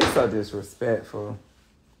 Oh, girl, this is so disrespectful.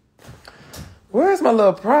 Where's my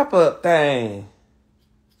little prop up thing?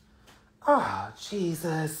 Oh,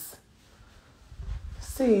 Jesus.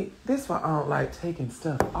 See, this is why I don't like taking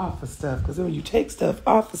stuff off of stuff. Because when you take stuff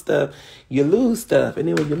off of stuff, you lose stuff. And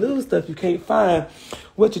then when you lose stuff, you can't find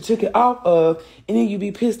what you took it off of. And then you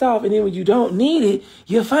be pissed off. And then when you don't need it,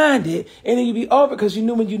 you find it. And then you be over because you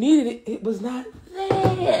knew when you needed it, it was not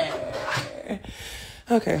there.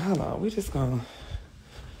 Okay, hold on. We're just going to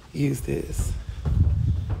use this.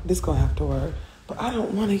 This going to have to work. But I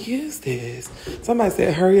don't want to use this. Somebody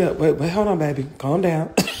said, hurry up. Wait, hold on, baby. Calm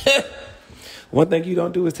down. One thing you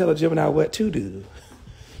don't do is tell a Gemini what to do.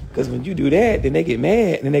 Because when you do that, then they get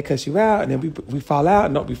mad, and then they cuss you out, and then we fall out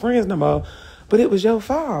and don't be friends no more. But it was your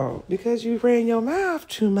fault because you ran your mouth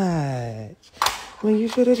too much when you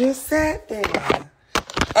should have just sat there.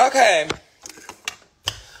 Okay.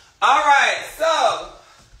 All right, so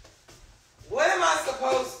what am I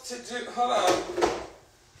supposed to do? Hold on.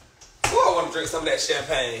 Oh, I want to drink some of that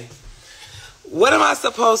champagne. What am I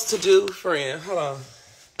supposed to do, friend? Hold on.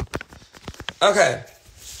 Okay.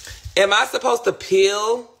 Am I supposed to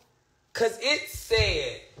peel? Because it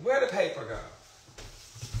said, where'd the paper go?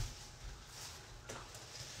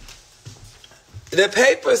 The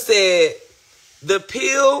paper said the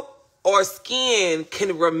peel or skin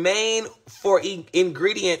can remain for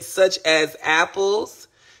ingredients such as apples,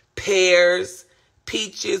 pears,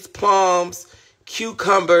 peaches, plums,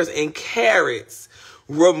 cucumbers, and carrots.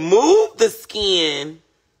 Remove the skin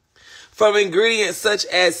from ingredients such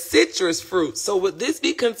as citrus fruit. So would this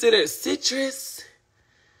be considered citrus?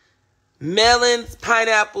 Melons,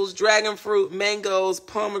 pineapples, dragon fruit, mangoes,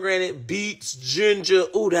 pomegranate, beets, ginger.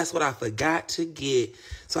 Ooh, that's what I forgot to get.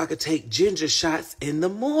 So I could take ginger shots in the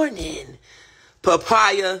morning.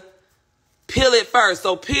 Papaya, peel it first.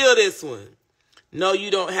 So peel this one. No,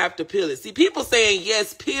 you don't have to peel it. See, people saying,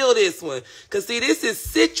 yes, peel this one. Because, see, this is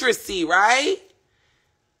citrusy, right?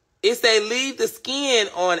 It say leave the skin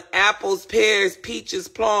on apples, pears, peaches,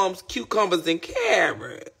 plums, cucumbers, and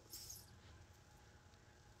carrots.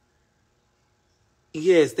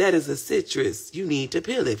 Yes, that is a citrus. You need to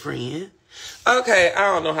peel it, friend. Okay, I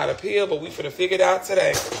don't know how to peel, but we finna figure it out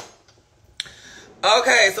today.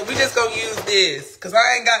 Okay, so we just gonna use this because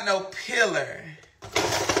I ain't got no peeler.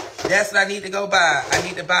 That's what I need to go buy. I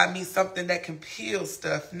need to buy me something that can peel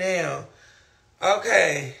stuff now.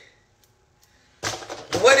 Okay.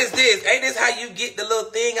 What is this? Ain't this how you get the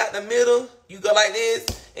little thing out the middle? You go like this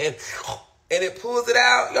and it pulls it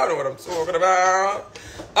out. Y'all know what I'm talking about.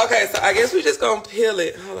 Okay, so I guess we just gonna peel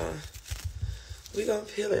it. Hold on. We gonna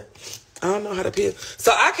peel it. I don't know how to peel.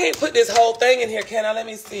 So I can't put this whole thing in here, can I? Let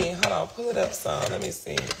me see. Hold on, pull it up some. Let me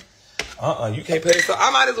see. You can't put it. So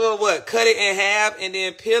I might as well, what? Cut it in half and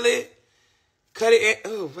then peel it. Cut it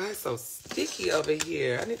in. Oh, why it's so sticky over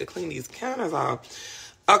here? I need to clean these counters off.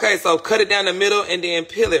 Okay, so cut it down the middle and then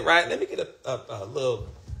peel it, right? Let me get a little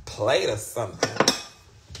plate or something.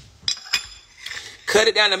 Cut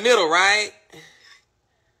it down the middle, right?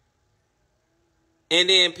 And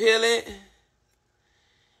then peel it.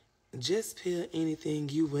 Just peel anything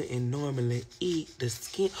you wouldn't normally eat. The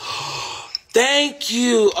skin. Thank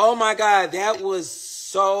you. Oh, my God. That was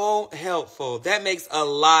so helpful. That makes a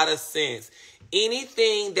lot of sense.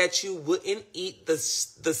 Anything that you wouldn't eat,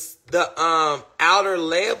 the outer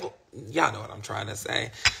Y'all know what I'm trying to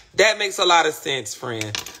say. That makes a lot of sense,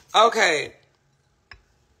 friend. Okay.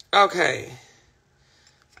 I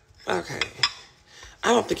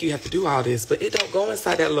don't think you have to do all this, but it don't go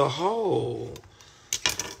inside that little hole.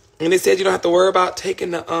 And it said you don't have to worry about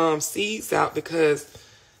taking the seeds out because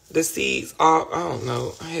the seeds are, I don't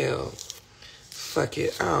know, hell, fuck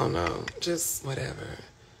it, I don't know, just whatever.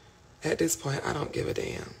 At this point, I don't give a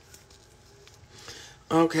damn.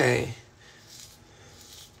 Okay,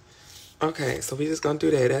 so we just gonna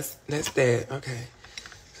do that. That's that. Okay.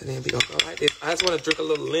 So then we gonna go like this. I just want to drink a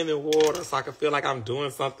little lemon water so I can feel like I'm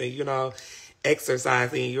doing something, you know,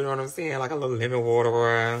 exercising, you know what I'm saying? Like a little lemon water,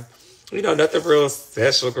 girl. You know, nothing real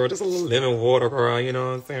special, girl. Just a little lemon water, girl. You know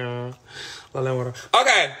what I'm saying? A little lemon water.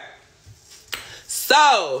 Okay.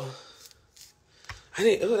 So,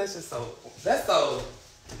 that's so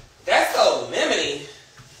lemony.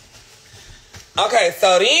 Okay,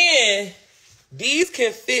 so then these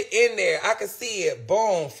can fit in there. I can see it.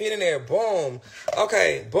 Boom. Fit in there. Boom.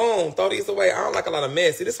 Okay. Boom. Throw these away. I don't like a lot of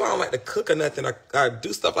mess. See, this is why I don't like to cook or nothing or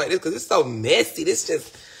do stuff like this because it's so messy. This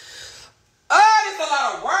just... Oh, this is a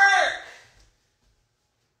lot of work.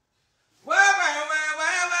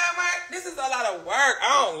 This is a lot of work.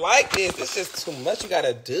 I don't like this. It's just too much you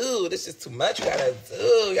gotta do. This is too much you gotta do.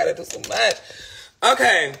 You gotta do so much.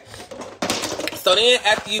 Okay. So then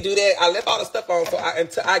after you do that, I left all the stuff on. So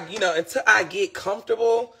until I get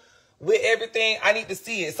comfortable with everything, I need to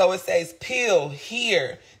see it. So it says peel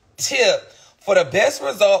here, tip. For the best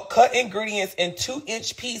result, cut ingredients in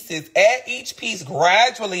 2-inch pieces. Add each piece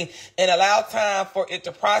gradually and allow time for it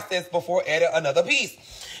to process before adding another piece.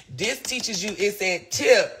 This teaches you, it said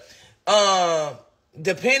tip.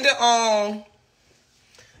 Depending on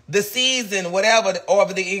the season, whatever, or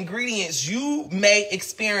the ingredients, you may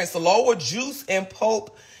experience lower juice and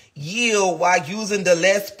pulp yield while using the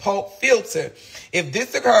less pulp filter. If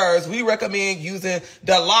this occurs, we recommend using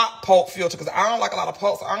the lock pulp filter because I don't like a lot of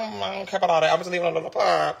pulp, so I don't care about all that. I'm just leaving it on the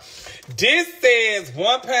part. This says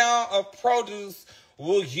 1 pound of produce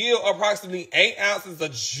will yield approximately 8 ounces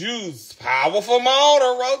of juice. Powerful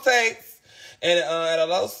motor rotates and at a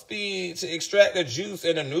low speed to extract the juice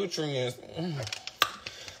and the nutrients.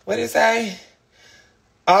 What did it say?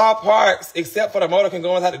 All parts except for the motor can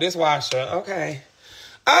go inside the dishwasher. Okay.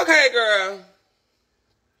 Okay, girl.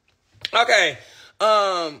 Okay.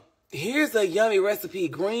 Here's a yummy recipe.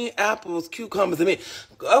 Green apples, cucumbers, and mint.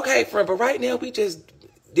 Okay, friend, but right now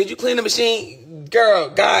did you clean the machine? Girl,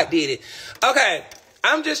 God did it. Okay.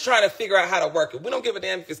 I'm just trying to figure out how to work it. We don't give a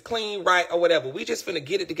damn if it's clean, right, or whatever. We just finna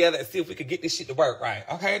get it together and see if we can get this shit to work right.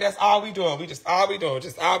 Okay, that's all we doing. It's all we doing.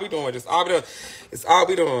 Y'all be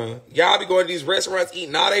going to these restaurants,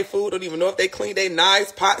 eating all their food, don't even know if they clean their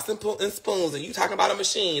knives, pots, and spoons, and you talking about a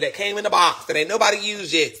machine that came in the box that ain't nobody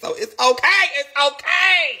used yet. So it's okay. It's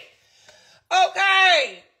okay.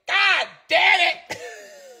 Okay. God damn it.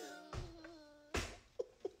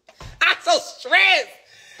 I'm so stressed.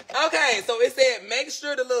 Okay, so it said make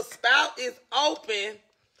sure the little spout is open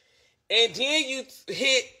and then you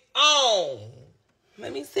hit on.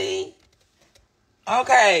 Let me see.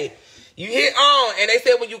 Okay, you hit on and they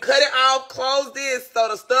said when you cut it off, close this so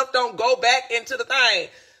the stuff don't go back into the thing.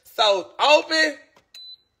 So open,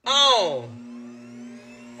 on.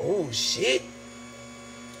 Oh, shit.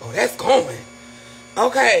 Oh, that's going.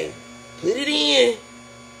 Okay, put it in.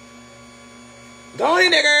 Go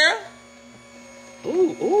in there, girl.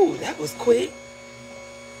 Ooh, that was quick.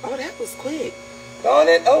 Oh, that was quick. Go on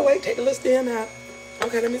in. Oh, wait, take the little stem out.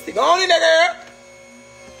 Okay, let me see. Go on in there, girl.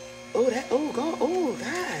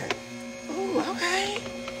 God. Oh, okay.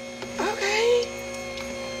 Okay.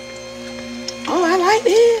 Oh, I like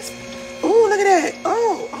this. Oh, look at that.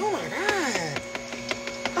 Oh my God.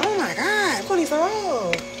 Oh my God. Put these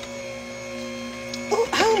on.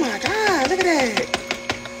 Oh my God. Look at that.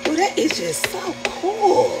 Oh, that is just so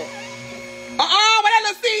cool. But that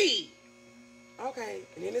little seed. Okay,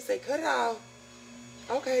 and then it say cut it off.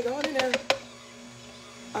 Okay, go on in there.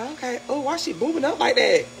 Okay. Oh, why she moving up like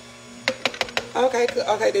that? Okay,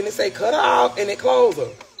 then it say cut off and it close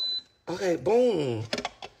her. Okay, boom.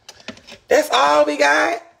 That's all we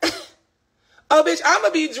got? Oh, bitch, I'm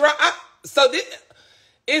gonna be dry.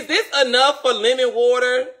 Is this enough for lemon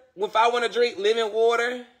water? If I want to drink lemon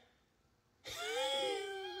water?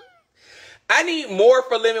 I need more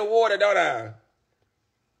for lemon water, don't I?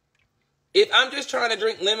 If I'm just trying to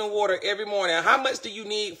drink lemon water every morning, how much do you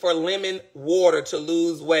need for lemon water to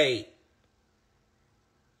lose weight?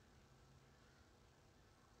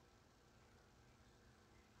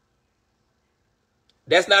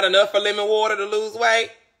 That's not enough for lemon water to lose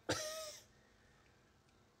weight?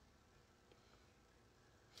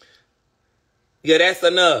 Yeah, that's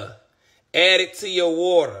enough. Add it to your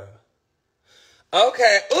water.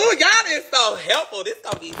 Okay. Ooh, y'all is so helpful. This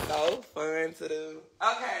gonna be so fun to do.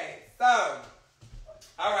 Okay, so,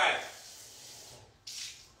 all right.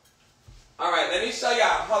 All right, let me show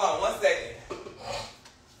y'all. Hold on 1 second.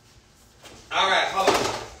 All right, hold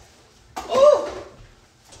on. Ooh.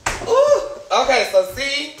 Ooh. Okay, so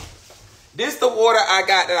see, this the water I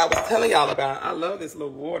got that I was telling y'all about. I love this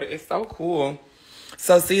little water. It's so cool.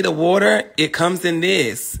 So see, the water, it comes in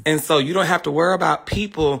this. And so you don't have to worry about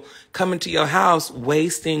people coming to your house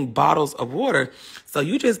wasting bottles of water. So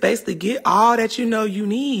you just basically get all that you know you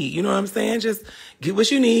need. You know what I'm saying? Just get what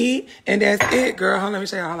you need, and that's it, girl. Hold on, let me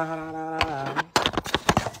show you. Hold on.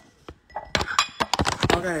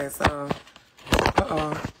 Okay, so,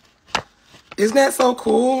 isn't that so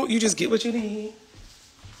cool? You just get what you need.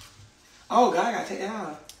 Oh, God, I gotta take it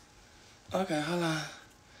out. Okay, hold on.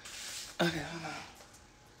 Okay, hold on.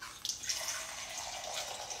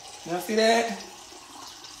 Y'all see that?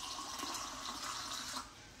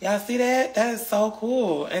 Y'all see that? That is so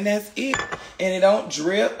cool. And that's it. And it don't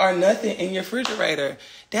drip or nothing in your refrigerator.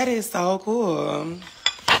 That is so cool.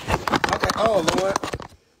 Okay. Oh, Lord.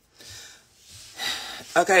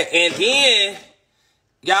 Okay, and then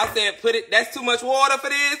y'all said put it, that's too much water for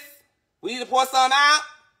this? We need to pour some out?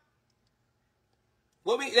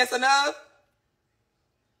 That's enough?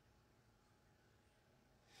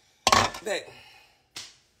 That.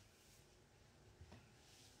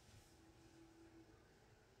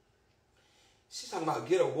 She's talking about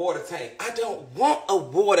get a water tank. I don't want a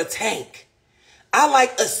water tank. I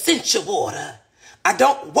like essential water. I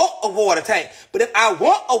don't want a water tank. But if I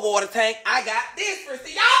want a water tank, I got this for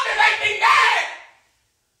see. Y'all can make me mad.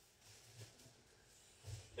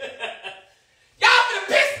 Y'all gonna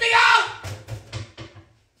piss me off.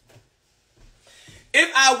 If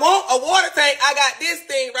I want a water tank, I got this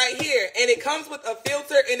thing right here. And it comes with a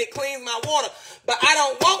filter and it cleans my water. But I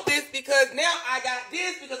don't want this because now I got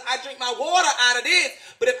this because I drink my water out of this.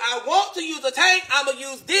 But if I want to use a tank, I'm going to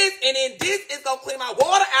use this. And then this is going to clean my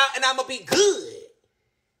water out and I'm going to be good.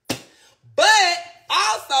 But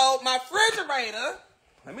also my refrigerator,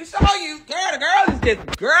 let me show you. Girl, the girl is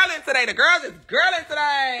just girling today. The girl is girling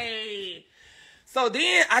today. So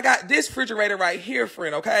then I got this refrigerator right here,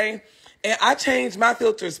 friend, okay? And I changed my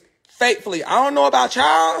filters faithfully. I don't know about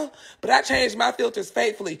y'all, but I changed my filters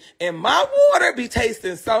faithfully. And my water be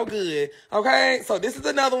tasting so good, okay? So this is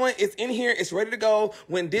another one. It's in here. It's ready to go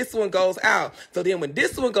when this one goes out. So then when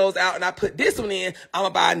this one goes out and I put this one in, I'm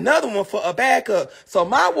going to buy another one for a backup. So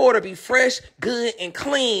my water be fresh, good, and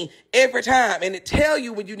clean every time. And it tell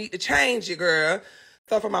you when you need to change it, girl.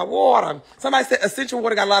 So for my water, somebody said essential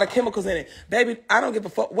water got a lot of chemicals in it. Baby, I don't give a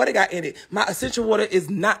fuck what it got in it. My essential water is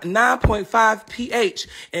not 9.5 pH.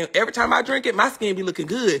 And every time I drink it, my skin be looking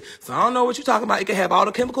good. So I don't know what you're talking about. It can have all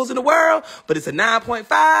the chemicals in the world, but it's a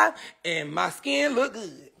 9.5 and my skin look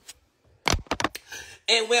good.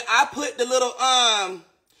 And when I put the little,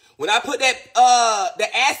 when I put that, the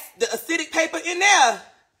acidic paper in there,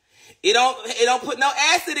 it don't put no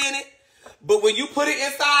acid in it. But when you put it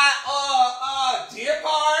inside Deer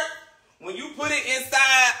Park, when you put it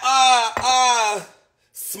inside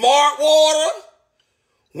Smart Water,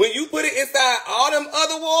 when you put it inside all them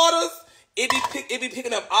other waters, it be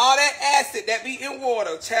picking up all that acid that be in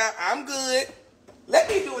water. Child, I'm good. Let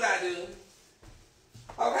me do what I do.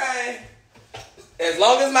 Okay? As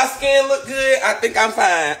long as my skin look good, I think I'm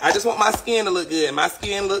fine. I just want my skin to look good. My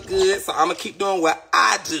skin look good, so I'm going to keep doing what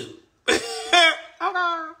I do.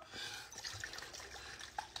 Okay.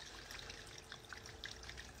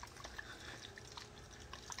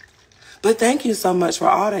 But thank you so much for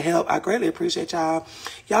all the help. I greatly appreciate y'all.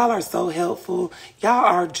 Y'all are so helpful. Y'all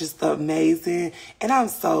are just amazing. And I'm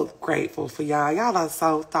so grateful for y'all. Y'all are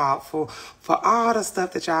so thoughtful for all the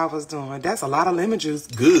stuff that y'all was doing. That's a lot of lemon juice.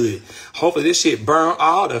 Good. Hopefully this shit burn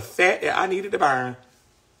all the fat that I needed to burn.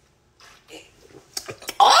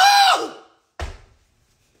 Oh!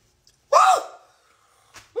 Woo!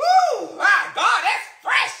 Woo! My God, that's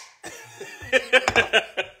fresh!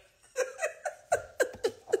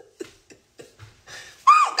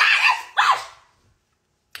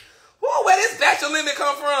 Where this batch of lemon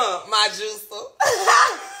come from, my juicer?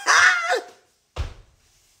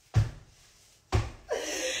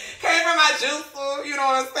 Came from my juicer, you know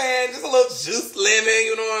what I'm saying? Just a little juice lemon,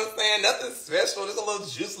 you know what I'm saying? Nothing special, just a little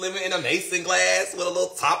juice lemon in a mason glass with a little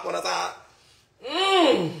top on the top.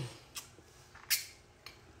 Mmm.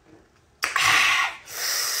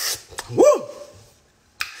 Woo!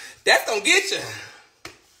 That's gonna get you.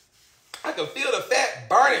 I can feel the fat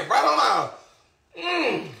burning right on my...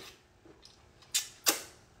 Mmm.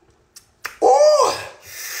 Ooh.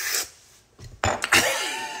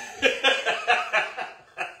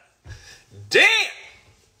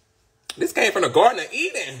 from the Garden of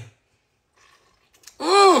Eden.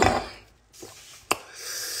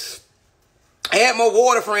 Add more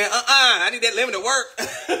water, friend. I need that lemon to work.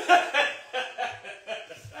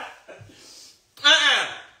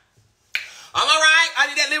 I'm all right. I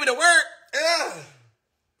need that lemon to work.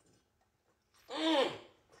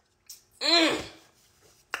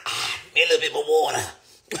 Need a little bit more water.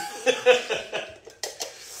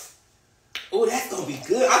 Oh, that's gonna be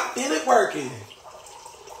good. I feel it working.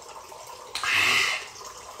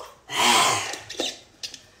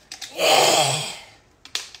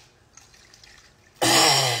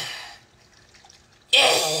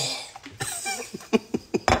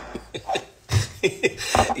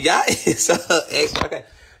 Y'all is so extra. Okay.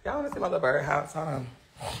 Y'all want to see my little birdhouse? Hold on.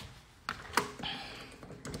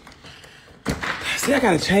 See, I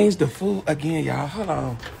gotta change the food again, y'all. Hold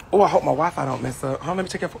on. Oh, I hope my Wi-Fi don't mess up. Hold on, let me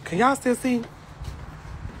check your phone. Can y'all still see?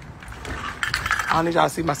 I don't need y'all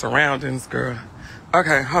to see my surroundings, girl.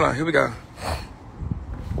 Okay, hold on. Here we go.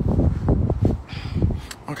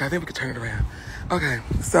 Okay, I think we can turn it around. Okay,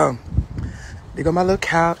 so there go my little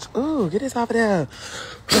couch. Ooh, get this off of there.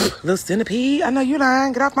 Little centipede. I know you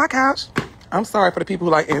lying. Get off my couch. I'm sorry for the people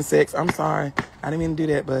who like insects. I'm sorry. I didn't mean to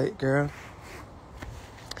do that, but girl.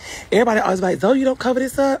 Everybody always like, Zoe, you don't cover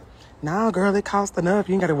this up? Nah, girl, it costs enough.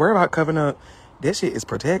 You ain't got to worry about covering up. That shit is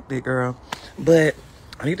protected, girl. But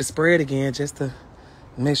I need to spray it again just to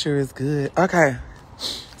make sure it's good. Okay.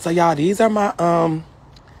 So, y'all, these are my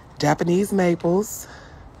Japanese maples.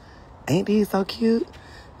 Ain't these so cute?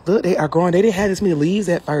 Look, they are growing. They didn't have this many leaves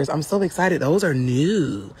at first. I'm so excited. Those are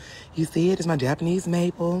new. You see it? It's my Japanese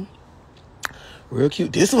maple. Real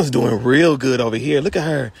cute. This one's doing real good over here. Look at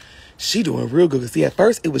her. She doing real good. See, at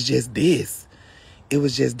first, it was just this. It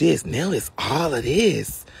was just this. Now it's all of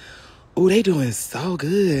this. Ooh, they doing so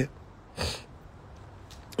good.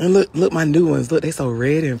 And look, my new ones. Look, they so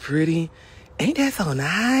red and pretty. Ain't that so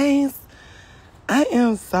nice? I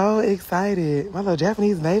am so excited. My little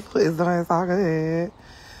Japanese maple is doing so good.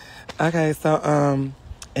 Okay, so,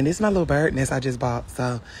 and this is my little bird nest I just bought.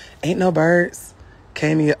 So, ain't no birds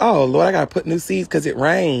came in. Oh, Lord, I got to put new seeds because it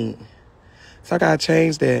rained. So, I got to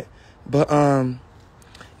change that. But,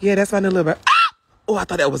 yeah, that's my new little bird. Ah! Oh, I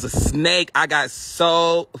thought that was a snake. I got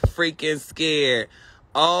so freaking scared.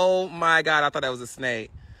 Oh, my God, I thought that was a snake.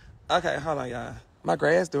 Okay, hold on, y'all. My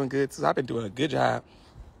grass doing good, too. I've been doing a good job.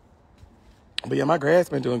 But, yeah, my grass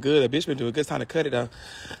been doing good. The bitch been doing good. It's time to cut it, though.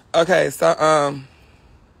 Okay, so,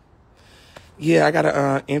 yeah, I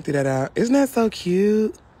gotta empty that out. Isn't that so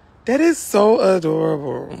cute? That is so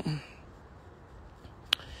adorable.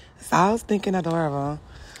 So I was thinking adorable.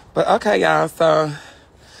 But okay, y'all, so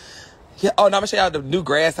yeah, oh, now I'm gonna show y'all the new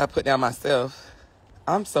grass I put down myself.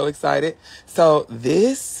 I'm so excited. So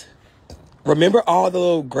this, remember all the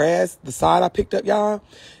little grass, the side I picked up, y'all?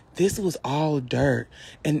 This was all dirt.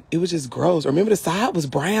 And it was just gross. Remember the side was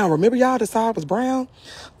brown. Remember, y'all, the side was brown?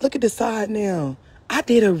 Look at the side now. I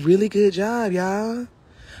did a really good job, y'all.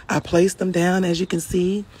 I placed them down, as you can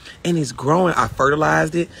see, and it's growing. I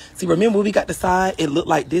fertilized it. See, remember when we got the side, it looked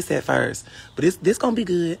like this at first. But this going to be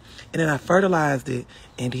good. And then I fertilized it,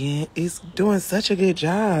 and then it's doing such a good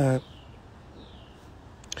job.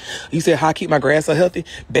 You said, how I keep my grass so healthy?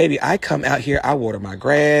 Baby, I come out here, I water my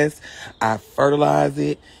grass, I fertilize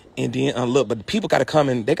it, and then look, but people got to come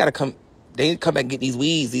and they come back and get these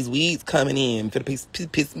weeds coming in to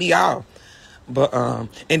piss me off. But,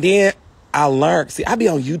 and then I learned, see, I be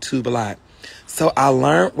on YouTube a lot. So I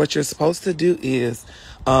learned what you're supposed to do is,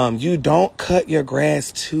 you don't cut your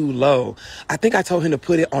grass too low. I think I told him to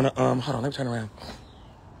put it on a, hold on, let me turn around.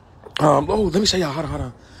 Oh, let me show y'all, hold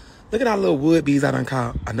on. Look at our little wood bees I done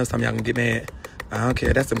caught. I know some of y'all gonna get mad. I don't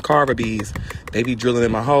care, that's some carver bees. They be drilling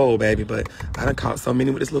in my hole, baby, but I done caught so many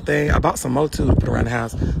with this little thing. I bought some more too to put around the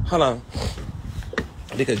house. Hold on.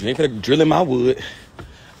 Because you ain't finna drill in my wood.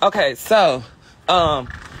 Okay, so,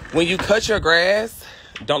 when you cut your grass,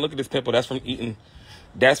 don't look at this pimple. That's from eating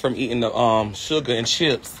the sugar and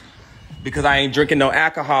chips. Because I ain't drinking no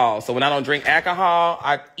alcohol. So when I don't drink alcohol,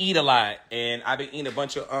 I eat a lot. And I've been eating a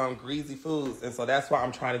bunch of greasy foods. And so that's why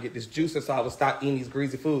I'm trying to get this juicer so I will stop eating these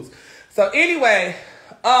greasy foods. So anyway,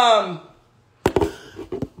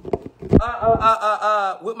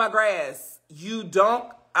 with my grass,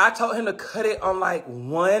 I told him to cut it on like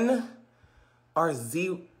 1 or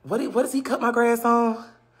 0. What does he cut my grass on?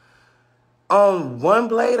 On 1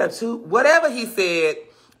 blade or 2? Whatever he said.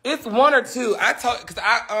 It's 1 or 2. Because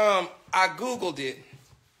I Googled it.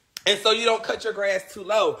 And so you don't cut your grass too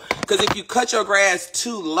low. Because if you cut your grass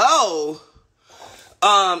too low,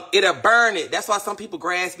 it'll burn it. That's why some people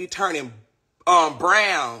grass be turning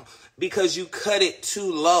brown. Because you cut it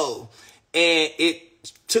too low. And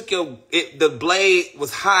took the blade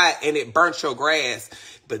was hot and it burnt your grass.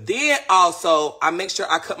 But then also, I make sure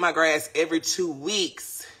I cut my grass every 2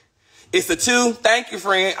 weeks. It's a 2. Thank you,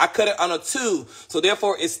 friend. I cut it on a 2. So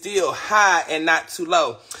therefore, it's still high and not too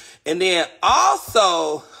low. And then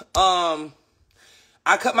also,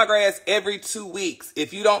 I cut my grass every 2 weeks.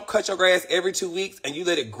 If you don't cut your grass every 2 weeks and you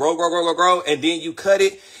let it grow, and then you cut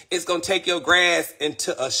it, it's going to take your grass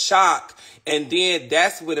into a shock. And then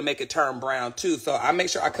that's when it make it turn brown too. So I make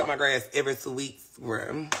sure I cut my grass every 2 weeks.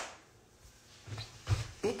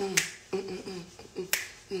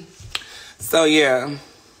 So yeah.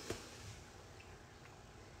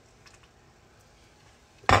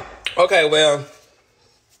 Okay, well,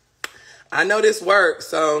 I know this works,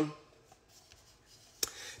 so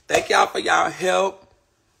thank y'all for y'all help.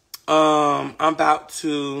 I'm about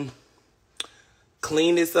to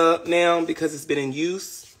clean this up now because it's been in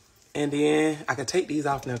use. And then I can take these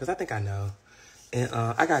off now because I think I know. And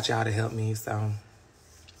I got y'all to help me, so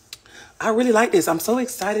I really like this. I'm so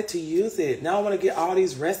excited to use it. Now I want to get all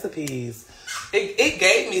these recipes. It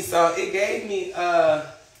gave me some. It gave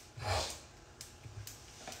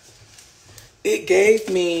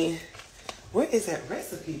me. Where is that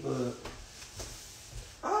recipe book?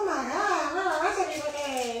 Oh my God! Where are recipe book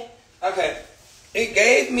at? Okay, it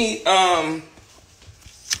gave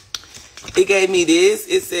me this.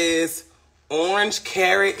 It says orange,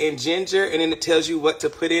 carrot, and ginger, and then it tells you what to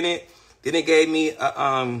put in it. Then it gave me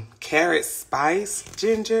a carrot spice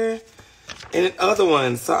ginger and an other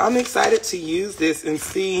one. So I'm excited to use this and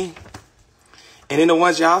see. And then the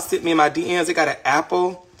ones y'all sent me in my DMs, it got an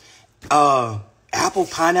apple,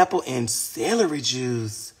 pineapple, and celery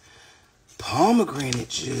juice. Pomegranate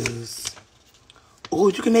juice. Oh,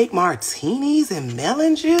 you can make martinis and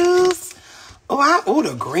melon juice. Oh,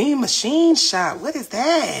 the green machine shot. What is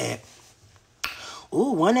that?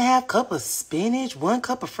 Ooh, 1.5 cup of spinach, 1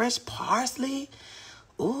 cup of fresh parsley.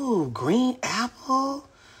 Ooh, green apple,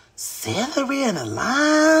 celery, and a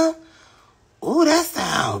lime. Ooh, that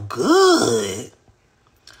sounds good.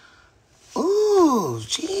 Ooh,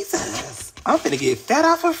 Jesus. I'm finna get fat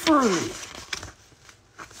off of fruit.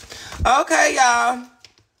 Okay, y'all.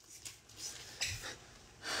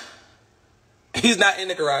 He's not in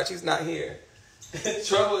the garage. He's not here.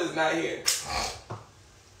 Trouble is not here.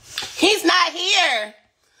 He's not here.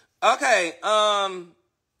 Okay,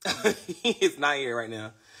 he is not here right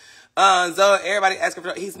now. So everybody asking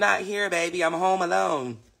for, he's not here, baby. I'm home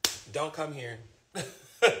alone. Don't come here.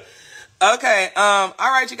 Okay, all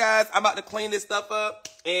right, you guys. I'm about to clean this stuff up.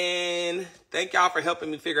 And thank y'all for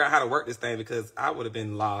helping me figure out how to work this thing because I would have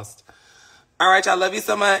been lost. All right, y'all. Love you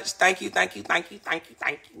so much. Thank you, thank you, thank you, thank you,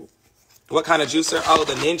 thank you. What kind of juicer? Oh,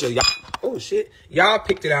 the Ninja. Oh, shit. Y'all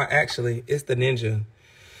picked it out, actually. It's the Ninja.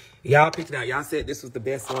 Y'all picked it out. Y'all said this was the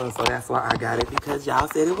best one, so that's why I got it. Because y'all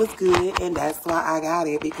said it was good, and that's why I got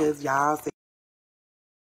it. Because y'all said